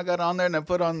one time I got on there and I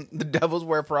put on The Devils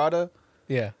Wear Prada.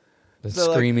 Yeah.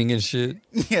 So screaming and shit.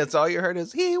 Yeah, it's all you heard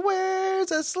is, he wears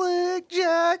a slick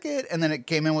jacket. And then it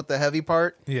came in with the heavy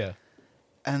part. Yeah.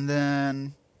 And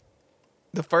then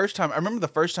I remember the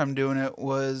first time doing it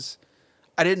was,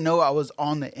 I didn't know I was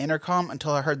on the intercom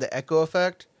until I heard the echo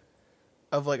effect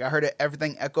of like, I heard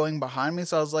everything echoing behind me.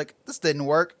 So I was like, this didn't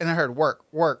work. And I heard work.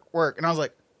 And I was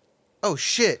like, oh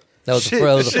shit. That was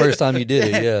the first time you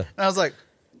did it, yeah. And I was like,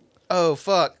 oh,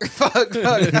 fuck. And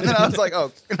then I was like,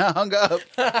 oh, and I hung up.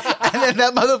 And then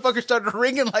that motherfucker started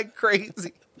ringing like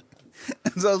crazy.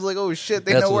 And so I was like, oh, shit,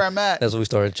 they know where I'm at. That's when we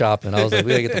started chopping. I was like,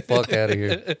 we gotta get the fuck out of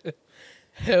here.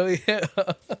 Hell yeah.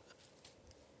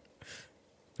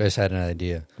 I just had an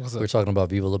idea. What's We up? were talking about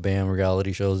Viva La Bam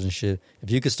reality shows and shit. If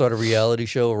you could start a reality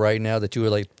show right now that you were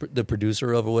like the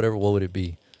producer of or whatever, what would it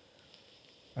be?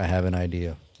 I have an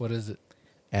idea. What is it?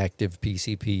 Active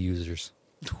PCP users.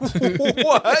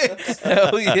 What?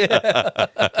 Hell yeah.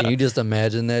 Can you just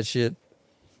imagine that shit?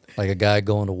 Like a guy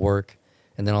going to work,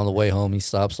 and then on the way home, he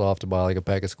stops off to buy like a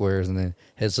pack of squares, and then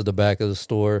heads to the back of the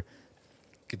store.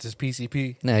 Gets his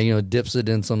PCP. Now, dips it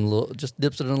in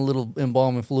dips it in a little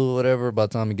embalming fluid, whatever. By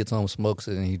the time he gets home, smokes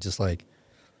it, and he just like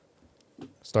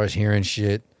starts hearing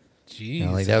shit. Jeez.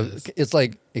 Like that. It's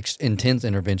like intense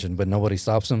intervention, but nobody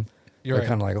stops him. You're They're right.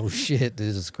 kind of like, oh shit,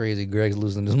 this is crazy. Greg's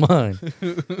losing his mind.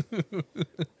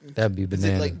 That'd be Is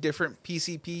banana. it like different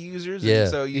PCP users? Yeah. And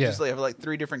so you Yeah. just like have like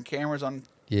 3 different cameras on.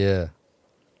 Yeah.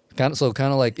 Kind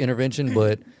of like intervention,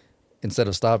 but instead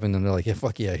of stopping them, they're like, yeah,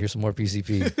 fuck yeah, here's some more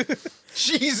PCP.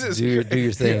 Jesus. do your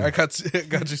thing. Yeah, I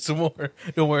got you some more.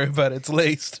 Don't worry about it. It's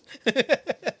laced.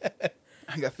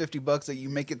 I got $50 that you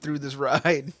make it through this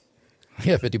ride.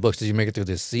 Yeah, $50 did you make it through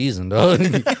this season, dog?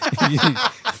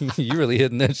 You really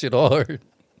hitting that shit hard.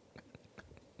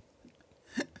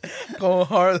 Going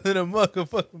harder than a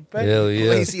motherfucking pack. Hell yeah.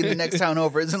 Lacey in the next town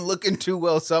over isn't looking too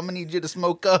well, so I'm gonna need you to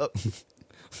smoke up.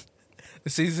 The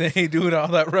season ain't doing all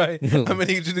that right. I'm gonna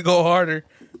need you to go harder.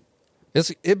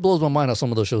 It blows my mind how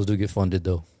some of those shows do get funded,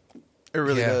 though. It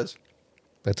really Yeah. does.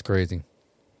 That's crazy.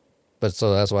 But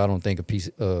so that's why I don't think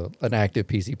an active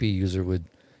PCP user would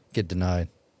get denied.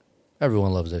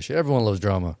 Everyone loves that shit. Everyone loves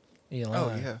drama.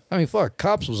 Oh yeah. I mean, fuck,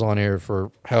 Cops was on air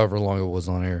for however long it was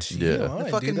on air. Yeah. The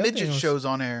fucking midget shows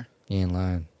on air. You ain't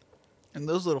lying. And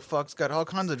those little fucks got all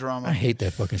kinds of I drama. hate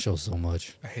that fucking show so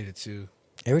much. I hate it too.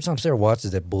 Every time Sarah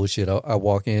watches that bullshit, I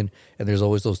walk in and there's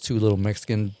always those 2 little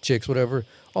Mexican chicks, whatever.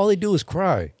 All they do is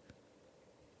cry.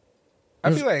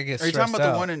 I feel like I get Are you talking stressed about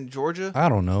out. the one in Georgia? I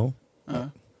don't know.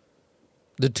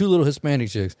 The 2 little Hispanic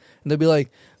chicks. And they'll be like,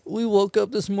 we woke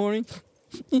up this morning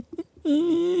and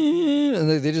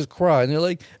they just cry. And they're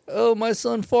like, oh, my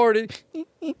son farted.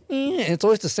 And it's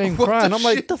always the same What cry. the And I'm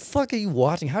like, shit? the fuck are you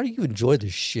watching? How do you enjoy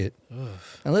this shit?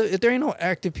 And if there ain't no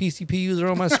active PCP user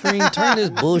on my screen, turn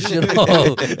this bullshit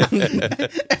off.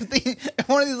 If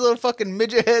one of these little fucking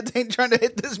midget heads ain't trying to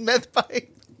hit this meth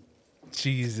pipe.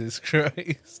 Jesus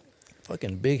Christ.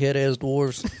 Fucking big head ass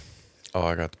dwarves. Oh,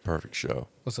 I got the perfect show.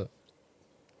 What's up?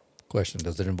 Question,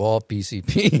 does it involve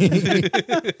PCP?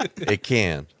 It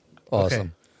can.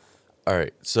 Awesome. All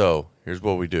right. So here's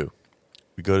what we do.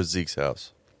 We go to Zeke's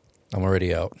house. I'm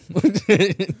already out.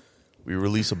 We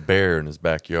release a bear in his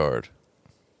backyard.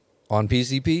 On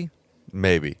PCP?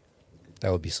 Maybe.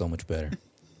 That would be so much better.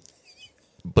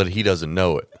 But he doesn't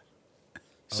know it.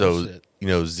 So,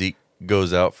 shit. Zeke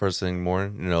goes out first thing in the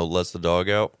morning, lets the dog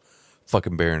out,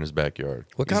 fucking bear in his backyard.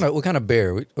 What kind of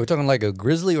bear? We're talking like a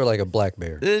grizzly or like a black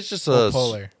bear? It's just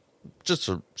Polar. just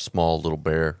a small little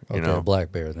bear. Okay, You know, a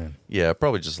black bear then. yeah,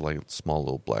 probably just like a small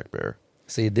little black bear.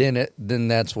 See, then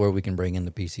that's where we can bring in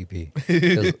the PCP.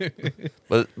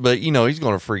 'Cause But you know he's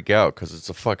gonna freak out because it's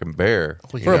a fucking bear.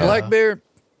 for a black bear,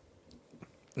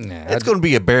 nah, It's gonna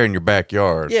be a bear in your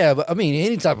backyard. yeah, but I mean,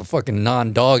 any type of fucking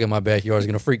non-dog in my backyard is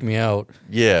gonna freak me out.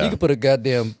 Yeah. You could put a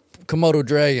goddamn Komodo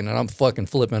dragon, and I'm fucking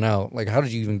flipping out. Like, how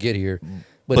did you even get here?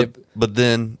 But But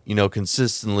then, you know,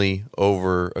 consistently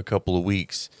over a couple of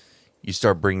weeks, you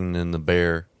start bringing in the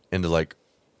bear into like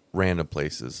random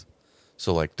places.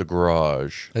 So like the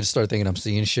garage, I just started thinking I'm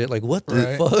seeing shit. Like, what the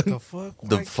Right? fuck? The fuck?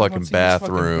 The Why fucking can't I see this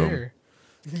bathroom. bear?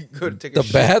 Go to take The a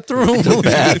shit. bathroom? the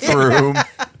bathroom,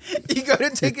 You go to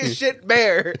take a shit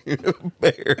bear.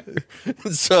 bear.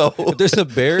 So If there's a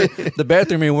bear, the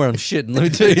bathroom ain't where I'm shitting. Let me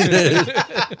tell you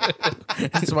that.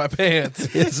 It's my pants.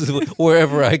 It's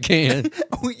wherever I can.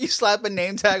 You slap a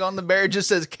name tag on the bear, it just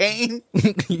says Kane.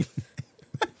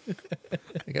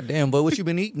 God damn, boy, what you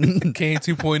been eating? Kane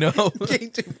 2.0.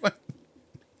 Kane 2.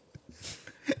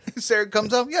 Sarah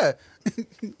comes up, yeah.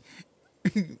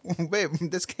 Babe,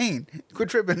 that's Kane. Quit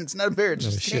tripping. It's not a bear. It's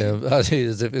just Shit, Kane. I'll tell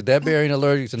you this, if that bear ain't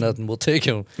allergic to nothing, we'll take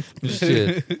him.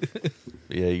 Shit.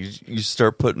 yeah, you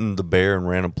start putting the bear in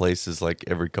random places like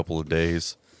every couple of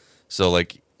days. So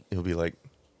like he'll be like,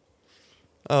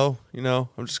 "Oh, you know,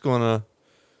 I'm just gonna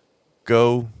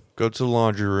go to the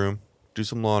laundry room, do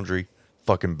some laundry."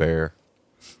 Fucking bear.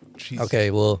 Jesus.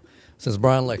 Okay, well, since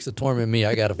Brian likes to torment me,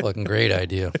 I got a fucking great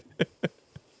idea.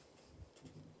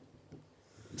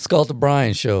 It's called the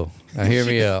Brian Show. Now, hear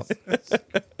me out.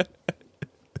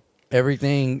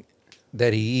 Everything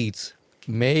that he eats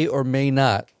may or may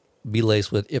not be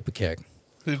laced with Ipecac.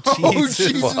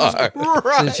 Jesus. Fuck.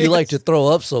 Right. Since you like to throw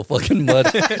up so fucking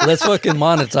much, let's fucking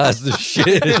monetize this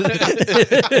shit.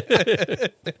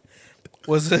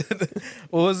 What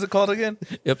was it called again?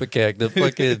 Ipecac, the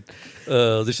fucking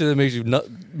the shit that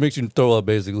makes you throw up,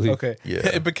 basically. Okay. Yeah.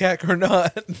 Ipecac or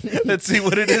not. Let's see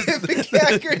what it is.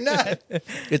 Ipecac or not.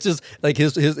 It's just like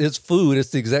his food. It's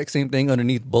the exact same thing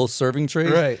underneath both serving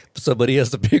trays. Right. So, but he has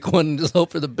to pick one and just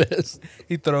hope for the best.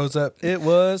 He throws up. It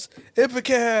was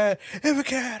Ipecac.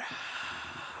 Ipecac.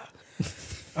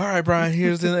 All right, Brian,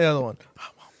 here's the other one.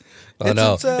 I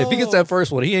know. It's himself. If he gets that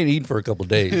first one, he ain't eating for a couple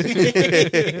days.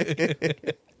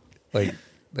 like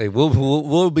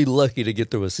we'll be lucky to get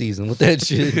through a season with that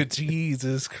shit.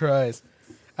 Jesus Christ.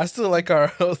 I still like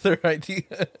our other idea.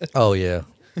 Oh yeah.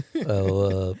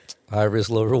 High risk,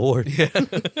 low reward. Yeah.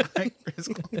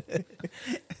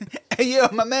 Hey, yo,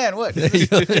 my man, what? Does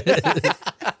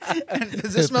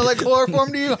this smell like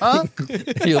chloroform to you, huh?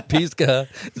 Yo, peace guy.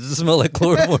 Does it smell like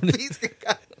chloroform?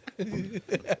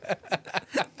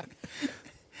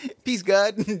 Peace,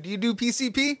 God. Do you do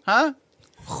PCP, huh?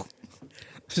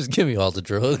 Just give me all the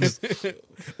drugs.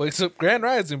 Wakes up Grand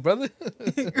Rising, brother.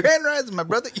 Grand Rising, my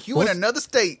brother. You in another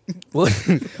state. What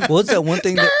was that one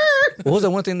thing? What was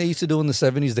that one thing they used to do in the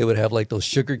 70s? They would have like those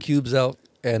sugar cubes out,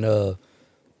 and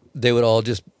they would all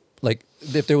just like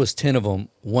if there was 10 of them,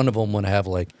 one of them would have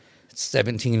like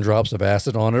 17 drops of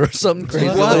acid on it or something crazy.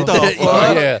 What like the that.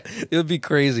 fuck? Yeah, it would be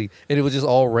crazy, and it was just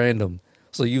all random.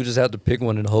 So you would just have to pick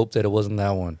one and hope that it wasn't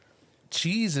that one.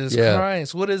 Jesus Yeah.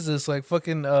 Christ. What is this? Like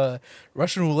fucking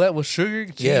Russian roulette with sugar?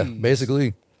 Jeez. Yeah,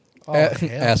 basically. Oh, hell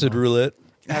Acid no. roulette.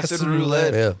 Acid Acid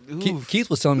roulette. Yeah. Keith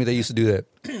was telling me they used to do that.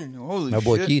 Holy My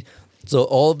boy shit. Keith. So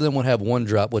all of them would have one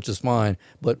drop, which is fine,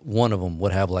 but one of them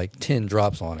would have like 10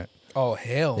 drops on it. Oh,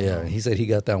 hell Yeah, no. he said he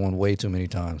got that one way too many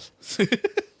times.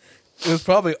 It was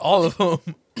probably all of them.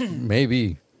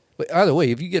 Maybe. But either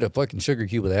way, if you get a fucking sugar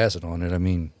cube with acid on it, I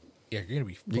mean, Yeah, you're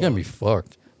going to be you're going to be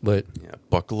fucked. But Yeah,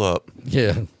 buckle up.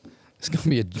 yeah, it's going to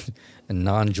be a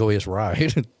non-joyous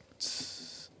ride.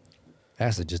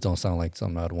 Acid just don't sound like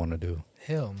something I'd want to do.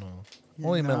 Hell no.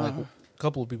 Only met like a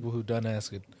couple of people who done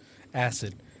acid.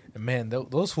 And man,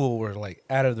 those fools were like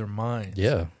out of their minds.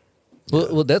 Yeah.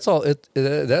 Well, that's all.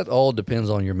 That all depends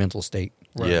on your mental state.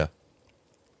 Yeah.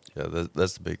 Yeah,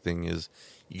 that's the big thing is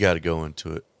you got to go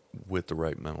into it with the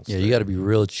right mental Yeah, state. you got to be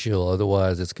real chill.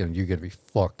 Otherwise, you're gonna be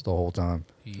fucked the whole time.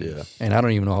 Yeah. And I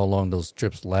don't even know how long those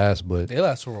trips last, but They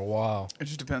last for a while. It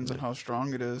just depends on how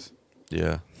strong it is.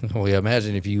 Yeah. well, yeah,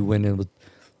 imagine if you went in with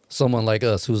someone like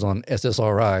us who's on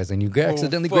SSRIs and you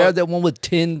accidentally fuck. grabbed that one with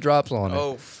 10 drops on it.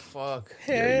 Oh, fuck.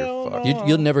 Hell no.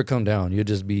 You'll never come down. You'll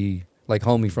just be like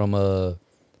homie from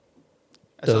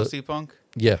SLC Punk?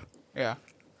 yeah, Yeah.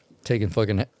 taking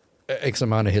fucking X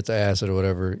amount of hits of acid or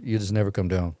whatever. You just never come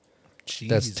down. That's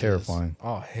Jesus. terrifying.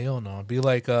 Oh, hell no. Be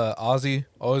like Ozzy,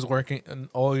 always working and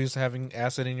always having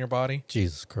acid in your body.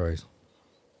 Jesus Christ.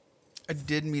 I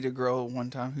did meet a girl one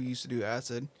time who used to do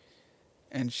acid,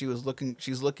 and she's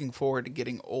looking forward to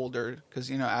getting older because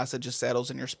acid just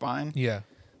settles in your spine. Yeah.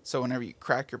 So whenever you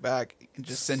crack your back, it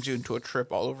just sends you into a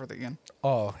trip all over again.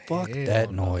 Oh, Fuck hell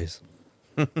that no. noise.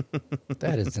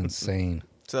 That is insane.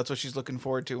 So that's what she's looking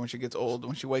forward to when she gets old.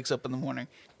 When she wakes up in the morning,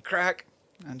 crack,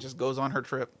 and just goes on her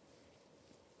trip.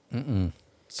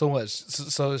 So what?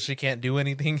 So she can't do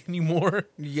anything anymore?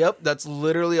 Yep, that's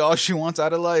literally all she wants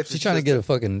out of life. She's trying to get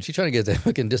that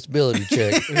fucking disability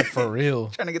check. For real.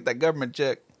 trying to get that government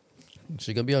check.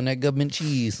 She gonna be on that government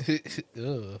cheese.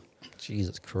 Ugh.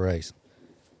 Jesus Christ.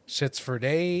 Shits for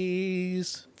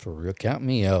days. For real, count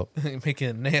me out. Making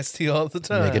it nasty all the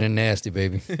time. Making it nasty,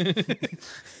 baby.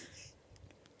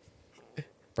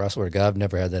 Bro, I swear to God, I've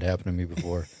never had that happen to me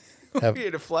before. You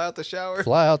had to fly out the shower.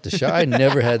 Fly out the shower. I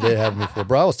never had that happen before.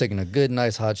 Bro, I was taking a good,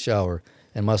 nice, hot shower,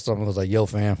 and my stomach was like, yo,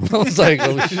 fam. I was like,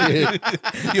 oh, shit.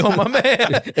 Yo, my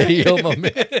man. Hey, yo, my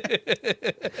man.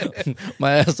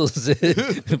 My asshole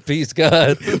said, peace,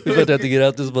 God. We're about to have to get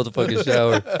out this motherfucking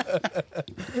shower.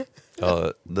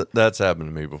 That's happened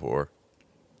to me before.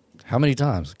 How many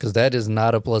times? Because that is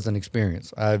not a pleasant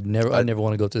experience. I never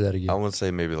want to go through that again. I want to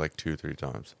say maybe like 2-3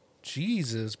 times.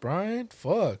 Jesus, Brian.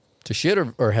 Fuck. To shit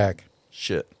or hack?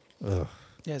 Shit. Ugh.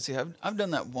 Yeah, see, I've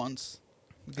done that once.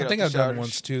 I think I've done it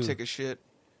once, too. Take a shit.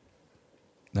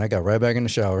 And I got right back in the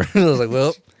shower. I was like,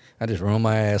 well, I just ruined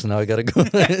my ass. Now I got to go.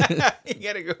 You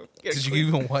gotta go. Did you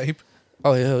even wipe?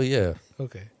 Oh, hell yeah.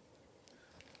 Okay.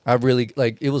 I really,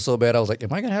 it was so bad. I was like,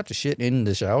 am I going to have to shit in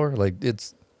the shower? Like,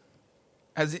 it's...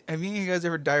 Have any of you guys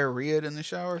ever diarrheaed in the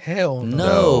shower? Hell no.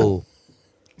 No.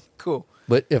 Cool.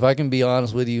 But if I can be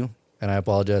honest with you, and I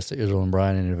apologize to Israel and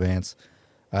Brian in advance,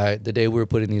 the day we were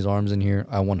putting these arms in here,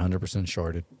 I 100%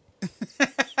 sharded.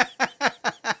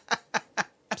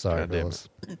 Sorry, God damn fellas.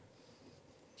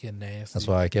 You nasty. That's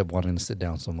why I kept wanting to sit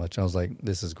down so much. I was like,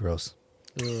 this is gross.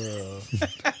 Ugh.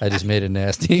 I just made it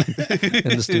nasty in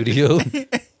the studio.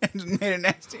 Just made it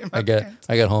nasty in my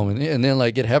I got home, and then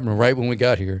it happened right when we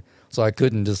got here, so I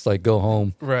couldn't just go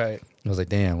home. Right. I was like,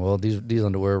 damn, well, these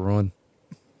underwear are ruined.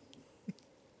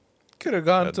 Could have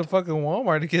gone to fucking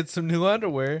Walmart to get some new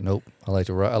underwear. Nope. I like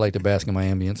to bask in my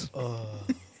ambience.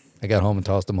 I got home and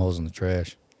tossed them hoes in the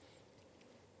trash.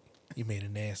 You made it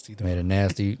nasty, though. Made it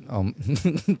nasty.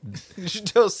 You should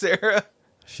tell Sarah.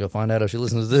 She'll find out if she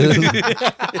listens to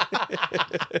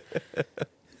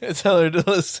this. Tell her to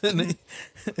listen.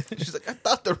 She's like, I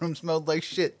thought the room smelled like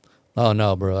shit. Oh,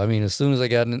 no, bro. I mean, as soon as I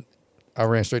got in, I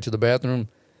ran straight to the bathroom,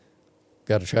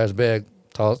 got a trash bag,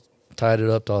 tied it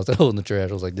up, tossed it in the trash.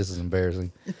 I was like, this is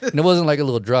embarrassing. And it wasn't like a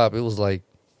little drop. It was like,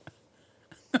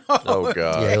 Oh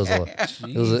God. yeah,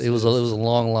 it was a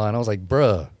long line. I was like,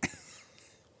 bruh,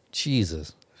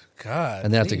 Jesus. God.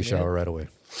 And then I took a man. shower right away.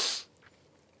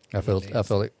 I felt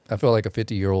like a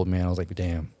 50-year-old man. I was like,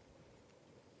 damn,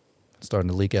 it's starting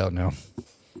to leak out now.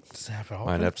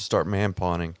 Might have to start man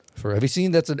pawning. Have you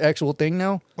seen that's an actual thing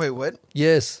now? Wait, what?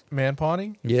 Yes, Man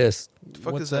pawning? yes. The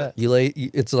fuck What's is that?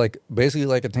 It's basically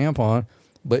like a tampon,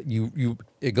 but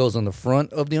it goes on the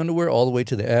front of the underwear all the way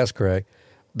to the ass crack.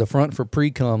 The front for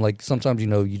pre-cum, sometimes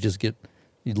you just you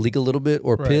leak a little bit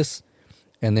or Right. piss,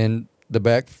 and then the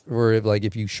back for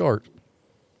if you shart.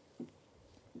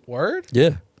 Word?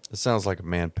 Yeah. It sounds like a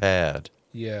man pad.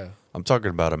 Yeah. I'm talking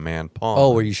about a man pawn.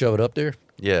 Oh, where you shove it up there?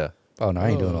 Yeah. Oh no, I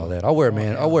ain't doing all that. I'll wear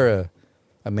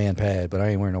a man pad, but I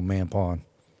ain't wearing no man pawn.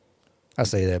 I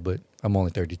say that, but I'm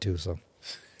only 32, so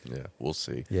Yeah. We'll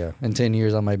see. yeah. In 10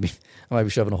 years, I might be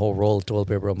shoving a whole roll of toilet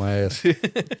paper up my ass.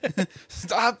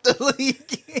 Stop the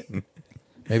leaking.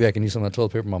 Maybe I can use some of that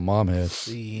toilet paper my mom had.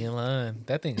 See, in line.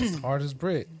 That thing is hard as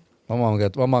brick. My mom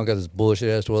got this bullshit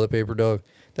ass toilet paper, dog.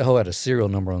 That hoe had a serial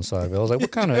number on the side of it. I was like,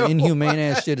 what kind of inhumane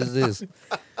ass shit is this?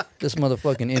 This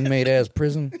motherfucking inmate ass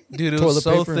prison. Dude, it toilet was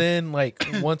so paper? thin,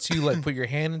 once you put your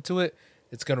hand into it,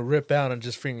 it's gonna rip out and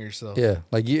just finger yourself. Yeah,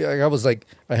 I was I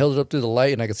held it up to the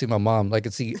light and I could see my mom. I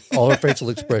could see all her facial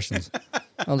expressions.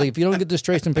 I was like, if you don't get this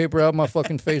tracing paper out of my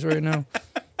fucking face right now.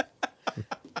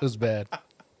 It was bad.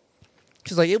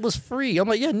 She's like, it was free. I'm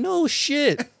like, yeah, no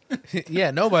shit.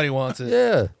 Yeah, nobody wants it.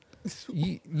 Yeah.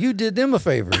 You did them a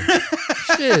favor.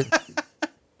 Shit.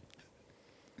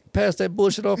 Pass that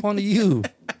bullshit off onto you.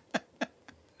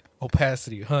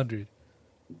 Opacity 100.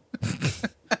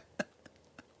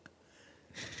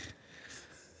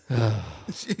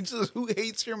 Who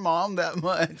hates your mom that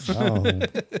much? Oh,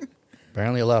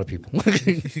 apparently a lot of people.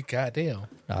 Goddamn.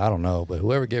 I don't know, but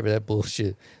whoever gave her that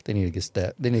bullshit, they need to get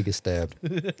stabbed. They need to get stabbed.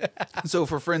 So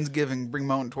for Friendsgiving, bring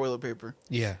my own toilet paper.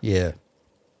 Yeah. Yeah.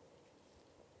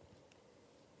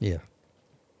 Yeah.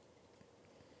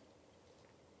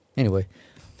 Anyway,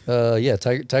 Yeah,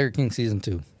 Tiger King season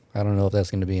 2. I don't know if that's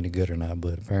going to be any good or not,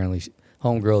 but apparently,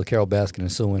 homegirl Carol Baskin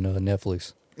is suing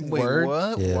Netflix. Wait, Word?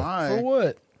 what? Yeah. Why? For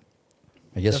what?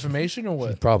 I guess Defamation or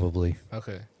what? probably.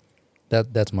 Okay.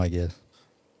 That's my guess.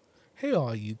 Hey,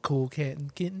 all you cool cat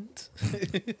and kittens.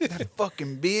 That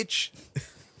fucking bitch.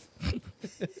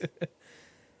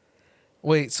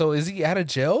 Wait, so is he out of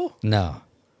jail? No.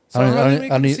 So how do you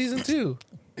make it season 2?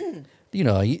 You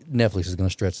know, Netflix is going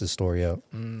to stretch this story out.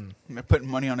 They're putting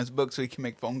money on his book so he can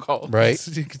make phone calls. Right?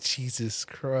 Jesus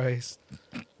Christ.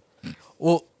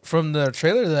 Well, from the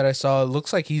trailer that I saw, it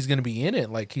looks like he's going to be in it.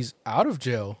 Like he's out of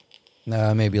jail.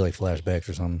 Nah, maybe like flashbacks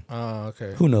or something. Oh,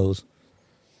 okay. Who knows?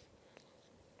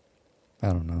 I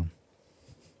don't know.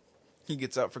 He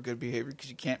gets out for good behavior because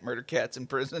you can't murder cats in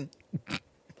prison.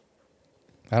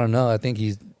 I don't know. I think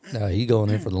he going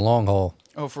in for the long haul.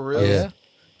 Oh, for real? Yeah.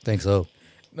 Think so.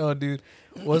 No, dude.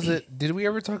 Did we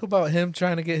ever talk about him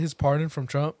trying to get his pardon from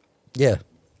Trump? Yeah.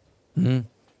 Mm-hmm.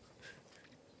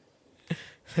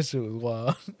 That shit was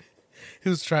wild. He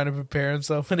was trying to prepare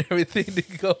himself and everything to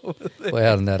go with it. Way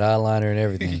out in that eyeliner and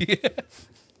everything. Yeah.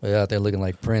 Way out there looking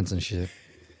like Prince and shit.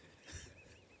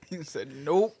 He said,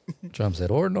 nope. Trump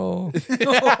said, or no.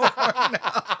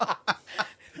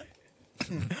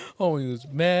 Oh, he was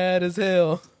mad as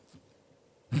hell.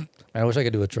 I wish I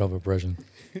could do a Trump impression.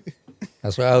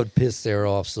 That's why I would piss Sarah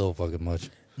off so fucking much.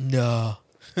 No.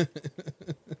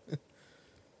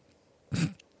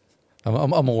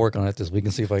 I'm gonna work on it this week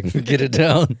and see if I can get it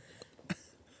down.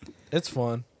 It's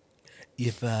fun.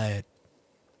 You fired.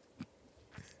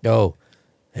 Yo,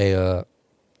 hey,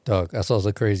 dog, I saw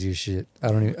some crazy shit. I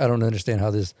don't understand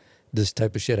how this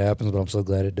type of shit happens, but I'm so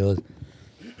glad it does.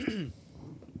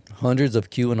 Hundreds of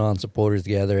QAnon supporters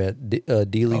gather at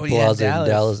Dealey Plaza in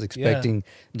Dallas, expecting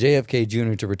JFK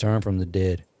Jr. to return from the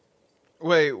dead.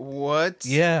 Wait, what?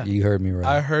 Yeah. You heard me right.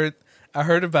 I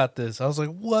heard about this. I was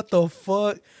like, what the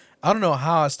fuck? I don't know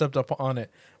how I stepped up on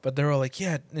it, but they were like,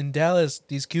 yeah, in Dallas,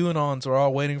 these QAnons are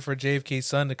all waiting for JFK's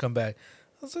son to come back.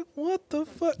 I was like, what the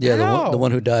fuck? Yeah, the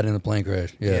one who died in the plane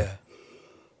crash. Yeah.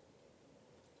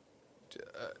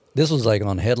 This was like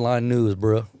on headline news,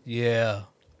 bro. Yeah.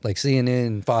 Like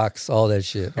CNN, Fox, all that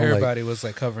shit. Everybody was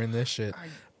like covering this shit.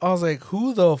 I was like,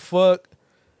 who the fuck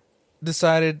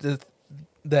decided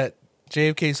that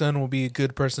JFK's son will be a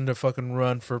good person to fucking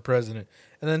run for president?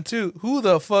 And then two, who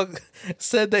the fuck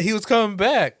said that he was coming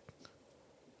back?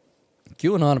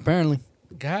 QAnon, apparently.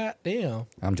 God damn.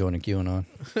 I'm joining QAnon.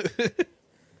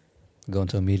 Going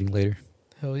to a meeting later.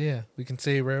 Hell yeah. We can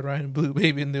say Red, White, and Blue,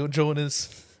 baby, and they'll join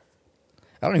us.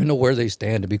 I don't even know where they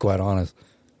stand, to be quite honest.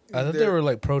 I thought they were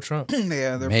like pro-Trump.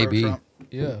 Yeah, they're maybe. pro-Trump.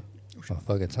 Yeah. Oh,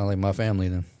 fuck, it sounds like my family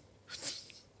then.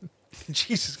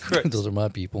 Jesus Christ. Those are my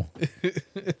people.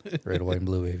 Red, white, and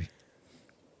blue, baby.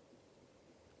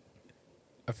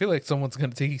 I feel like someone's going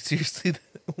to take you seriously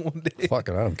one day. Fuck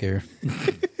it, I don't care.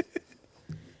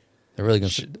 They're really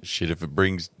going to... Shit, if it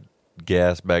brings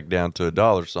gas back down to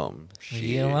 $1 something.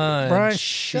 You lying. Brian,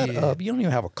 shut up. You don't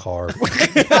even have a car.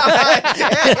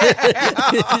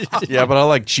 Yeah, but I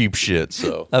like cheap shit,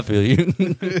 so. I feel you.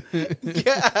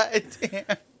 God damn.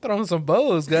 Throw on some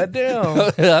bows,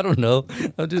 goddamn. I don't know.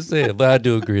 I'm just saying. But I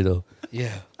do agree, though.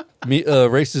 Yeah. Me,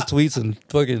 racist tweets and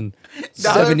fucking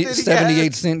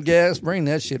 78 cent gas. Bring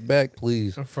that shit back,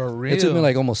 please. For real. It took me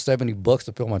like almost $70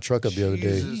 to fill my truck up the other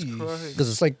day. Jesus Christ. Because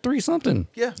it's like 3 something.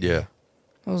 Yeah. Yeah.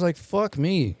 I was like, fuck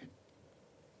me.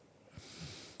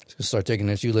 Just gonna start taking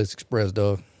that Shoelace Express,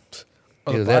 dog.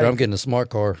 Either that or I'm getting a smart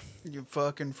car. You're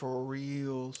fucking for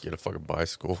reals. Get a fucking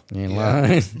bicycle. You ain't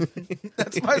lying.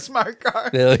 That's my smart car.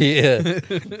 Hell yeah.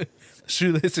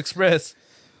 Shoelace Express.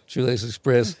 Shoelace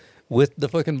Express with the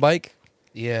fucking bike.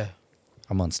 Yeah.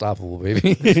 I'm unstoppable,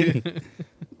 baby.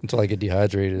 Until I get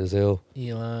dehydrated as hell.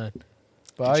 Elon.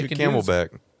 But all Get you your can do is-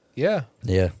 Camelback. Yeah.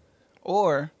 Yeah.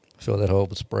 Or Fill that hole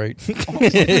with Sprite.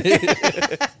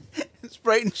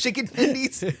 Sprite and chicken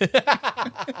tendies.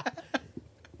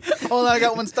 Hold on, I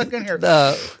got one stuck in here.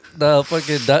 The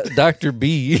fucking Dr.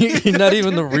 B. Not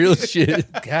even the real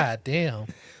shit. God damn.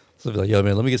 So I'll be like, yo,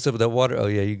 man, let me get a sip of that water. Oh,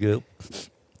 yeah, you good.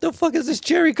 The fuck is this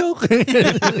cherry Coke? Why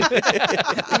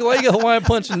you got Hawaiian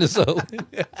Punch in this hoe?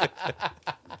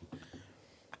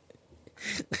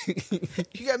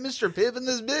 You got Mr. Pibb in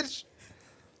this bitch?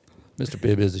 Mr.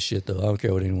 Pibb is the shit, though. I don't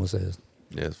care what anyone says.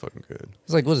 Yeah, it's fucking good.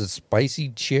 It's like, what is it? Spicy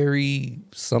cherry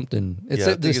something. I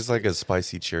think it's like a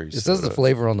spicy cherry It says the soda.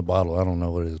 flavor on the bottle. I don't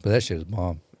know what it is, but that shit is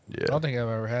bomb. Yeah. I don't think I've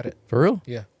ever had it. For real?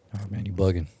 Yeah. Oh, man, you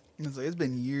bugging. It's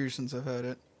been years since I've had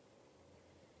it.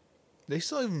 They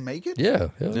still even make it? Yeah,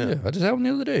 hell yeah. I just had one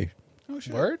the other day. Oh,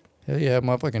 shit. Word? Hell yeah, I had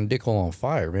my fucking dick hole on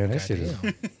fire, man. That shit is...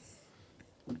 Goddamn.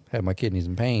 Had my kidneys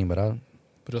in pain, but I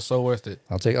but it's so worth it.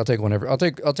 I'll take one every. I'll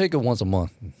take it once a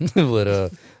month.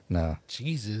 But nah.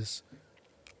 Jesus.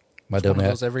 My It's one dumb of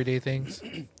ass. those everyday things.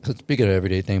 Speaking of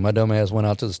everyday thing, my dumb ass went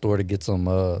out to the store to get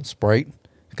some Sprite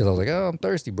because I was like, oh, I'm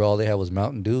thirsty, bro. All they had was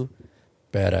Mountain Dew.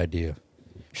 Bad idea.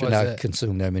 Should Why's not that?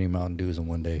 consume that many Mountain Dews in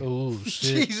one day. Oh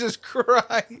shit! Jesus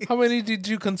Christ. How many did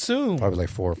you consume? Probably like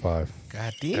 4 or 5.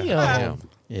 God damn. Damn.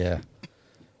 Yeah.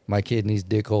 My kidneys,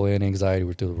 dick hole, and anxiety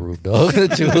were through the roof, dog.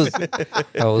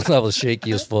 I was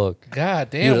shaky as fuck. God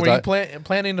damn. You'd have Were you thought-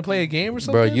 planning to play a game or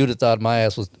something? Bro, you'd have thought my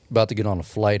ass was about to get on a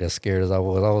flight as scared as I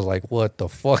was. I was like, what the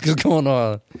fuck is going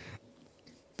on?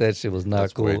 That shit was not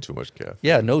That's cool. way too much caffeine.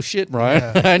 Yeah, no shit,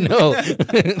 Brian. I know.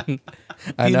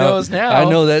 I He know. knows now. I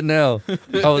know that now.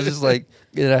 I was just like,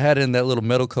 and I had it in that little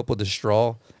metal cup with the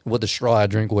straw. With the straw, I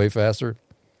drink way faster.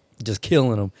 Just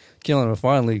killing them.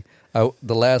 Finally,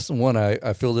 the last one,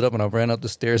 I filled it up and I ran up the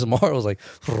stairs. And Mara was like,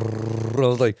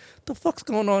 the fuck's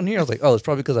going on here? I was like, oh, it's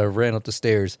probably because I ran up the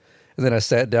stairs. And then I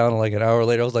sat down and like an hour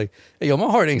later, I was like, hey, yo,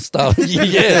 my heart ain't stopping.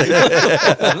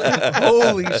 Yeah.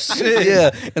 Holy shit.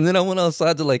 Yeah. And then I went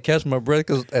outside to like catch my breath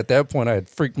because at that point I had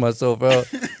freaked myself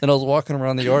out. And I was walking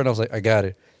around the yard and I was like, I got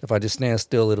it. If I just stand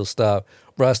still, it'll stop.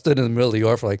 Bro, I stood in the middle of the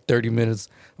yard for like 30 minutes.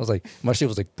 I was like, my shit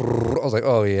was like, brrr. I was like,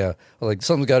 oh yeah. I was like,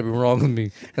 something's got to be wrong with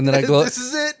me. And then I go, This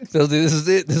is it. I was like, this is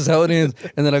it. This is how it ends.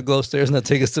 And then I go upstairs and I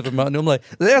take a sip of Mountain Dew. I'm like,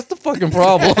 that's the fucking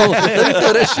problem. Let me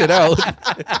throw that shit out.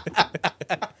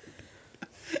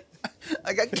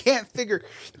 Like, I can't figure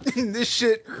this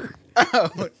shit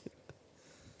out.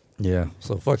 Yeah.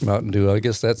 So fuck Mountain Dew. I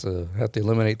guess have to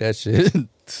eliminate that shit.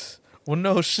 Well,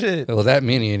 no shit. Well, that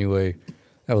many anyway.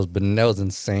 That was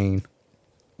insane.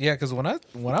 Yeah, because when I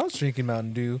was drinking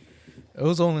Mountain Dew, it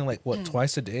was only like what,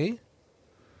 twice a day.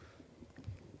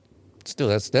 Still,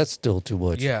 that's still too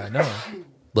much. Yeah, I know.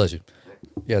 Bless you.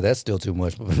 Yeah, that's still too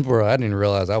much. Bro, I didn't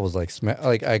realize I was like,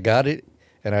 I got it,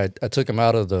 and I took them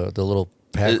out of the little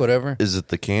pack, whatever. Is it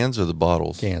the cans or the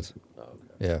bottles? Cans.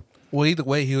 Yeah. Well, either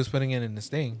way, he was putting it in this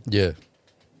thing. Yeah.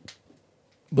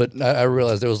 But I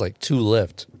realized there was like 2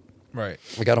 left. Right.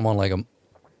 I got them on like a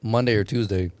Monday or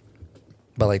Tuesday.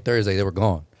 By like Thursday, they were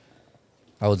gone.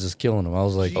 I was just killing them. I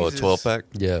was like, Oh, a 12-pack?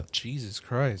 Yeah. Jesus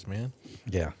Christ, man.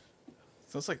 Yeah.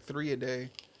 So it's like 3 a day.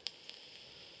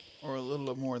 Or a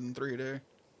little more than 3 a day.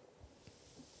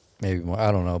 Maybe more.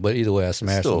 I don't know. But either way, I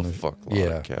smashed Still a them. fuck lot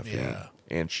of caffeine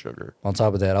and sugar. On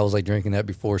top of that, I was like drinking that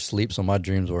before sleep, so my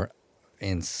dreams were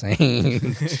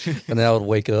insane. And then I would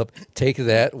wake up, take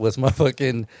that with my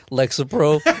fucking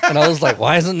Lexapro, and I was like,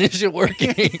 why isn't this shit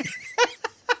working?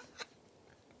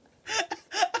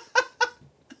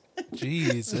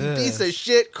 Jesus. Piece of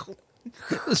shit.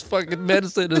 This fucking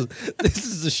medicine this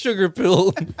is a sugar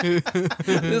pill.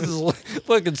 This is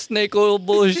fucking snake oil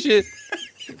bullshit.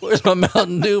 Where's my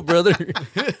Mountain Dew, brother?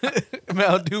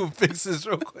 Mountain Dew fixes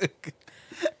real quick.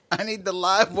 I need the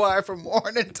live wire for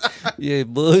morning time. Yeah,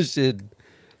 bullshit.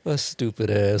 What stupid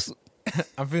ass.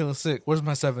 I'm feeling sick. Where's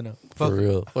my 7-Up? For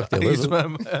real. Fuck that. Use my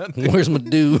Mountain Dew. Where's my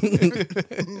Dew?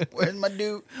 Where's my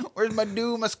Dew? Where's my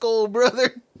Dew? My skull,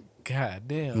 brother. God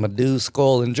damn. My Dew,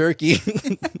 skull, and jerky.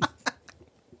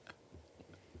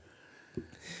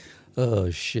 Oh,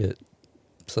 shit.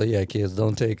 So, yeah, kids,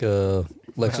 don't take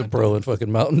Lexapro and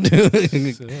fucking Mountain Dew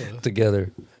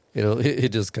together. You know, it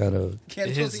just kind of...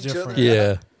 Cancels hits each different. other.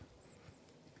 Yeah.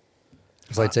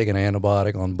 It's like taking an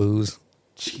antibiotic on booze.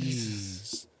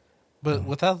 Jeez. But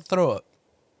without the throw up.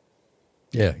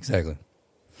 Yeah, exactly.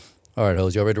 All right,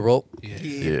 hoes, y'all ready to roll?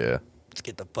 Yeah. Let's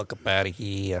get the fuck up out of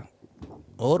here.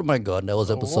 Oh my God, that was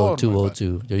Oh, episode my 202.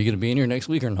 Are you going to be in here next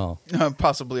week or no?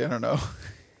 Possibly, I don't know.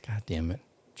 God damn it.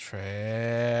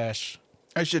 Trash.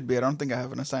 I should be. I don't think I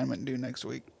have an assignment due next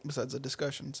week besides a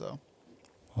discussion, so.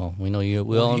 Well, we know you.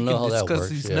 We Well, all you know can how that discuss works.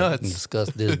 these Yeah, nuts. we can discuss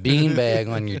this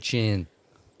beanbag on your chin,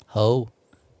 ho.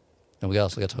 And we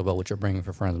also got to talk about what you're bringing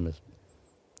for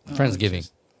Friendsgiving.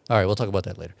 All right, we'll talk about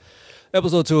that later.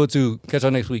 Episode 202. Catch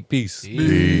y'all next week. Peace.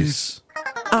 Peace.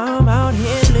 I'm out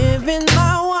here living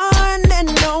my one and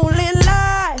only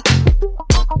life.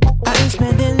 I ain't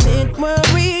spending it,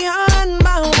 worry on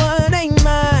my what ain't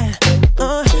mine.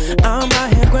 I'm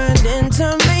out here grinding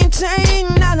to maintain,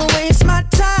 not waste my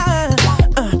time.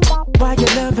 While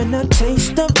you're loving the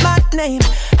taste of my name,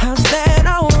 how's that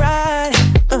alright?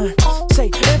 Say,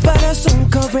 if I assume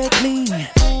correctly,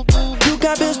 you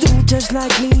got bills due just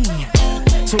like me.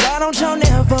 So why don't y'all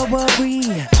never worry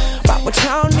about what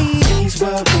y'all need? Please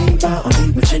worry about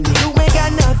only what you need. You ain't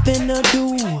got nothing to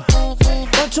do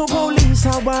but to police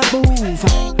how I move.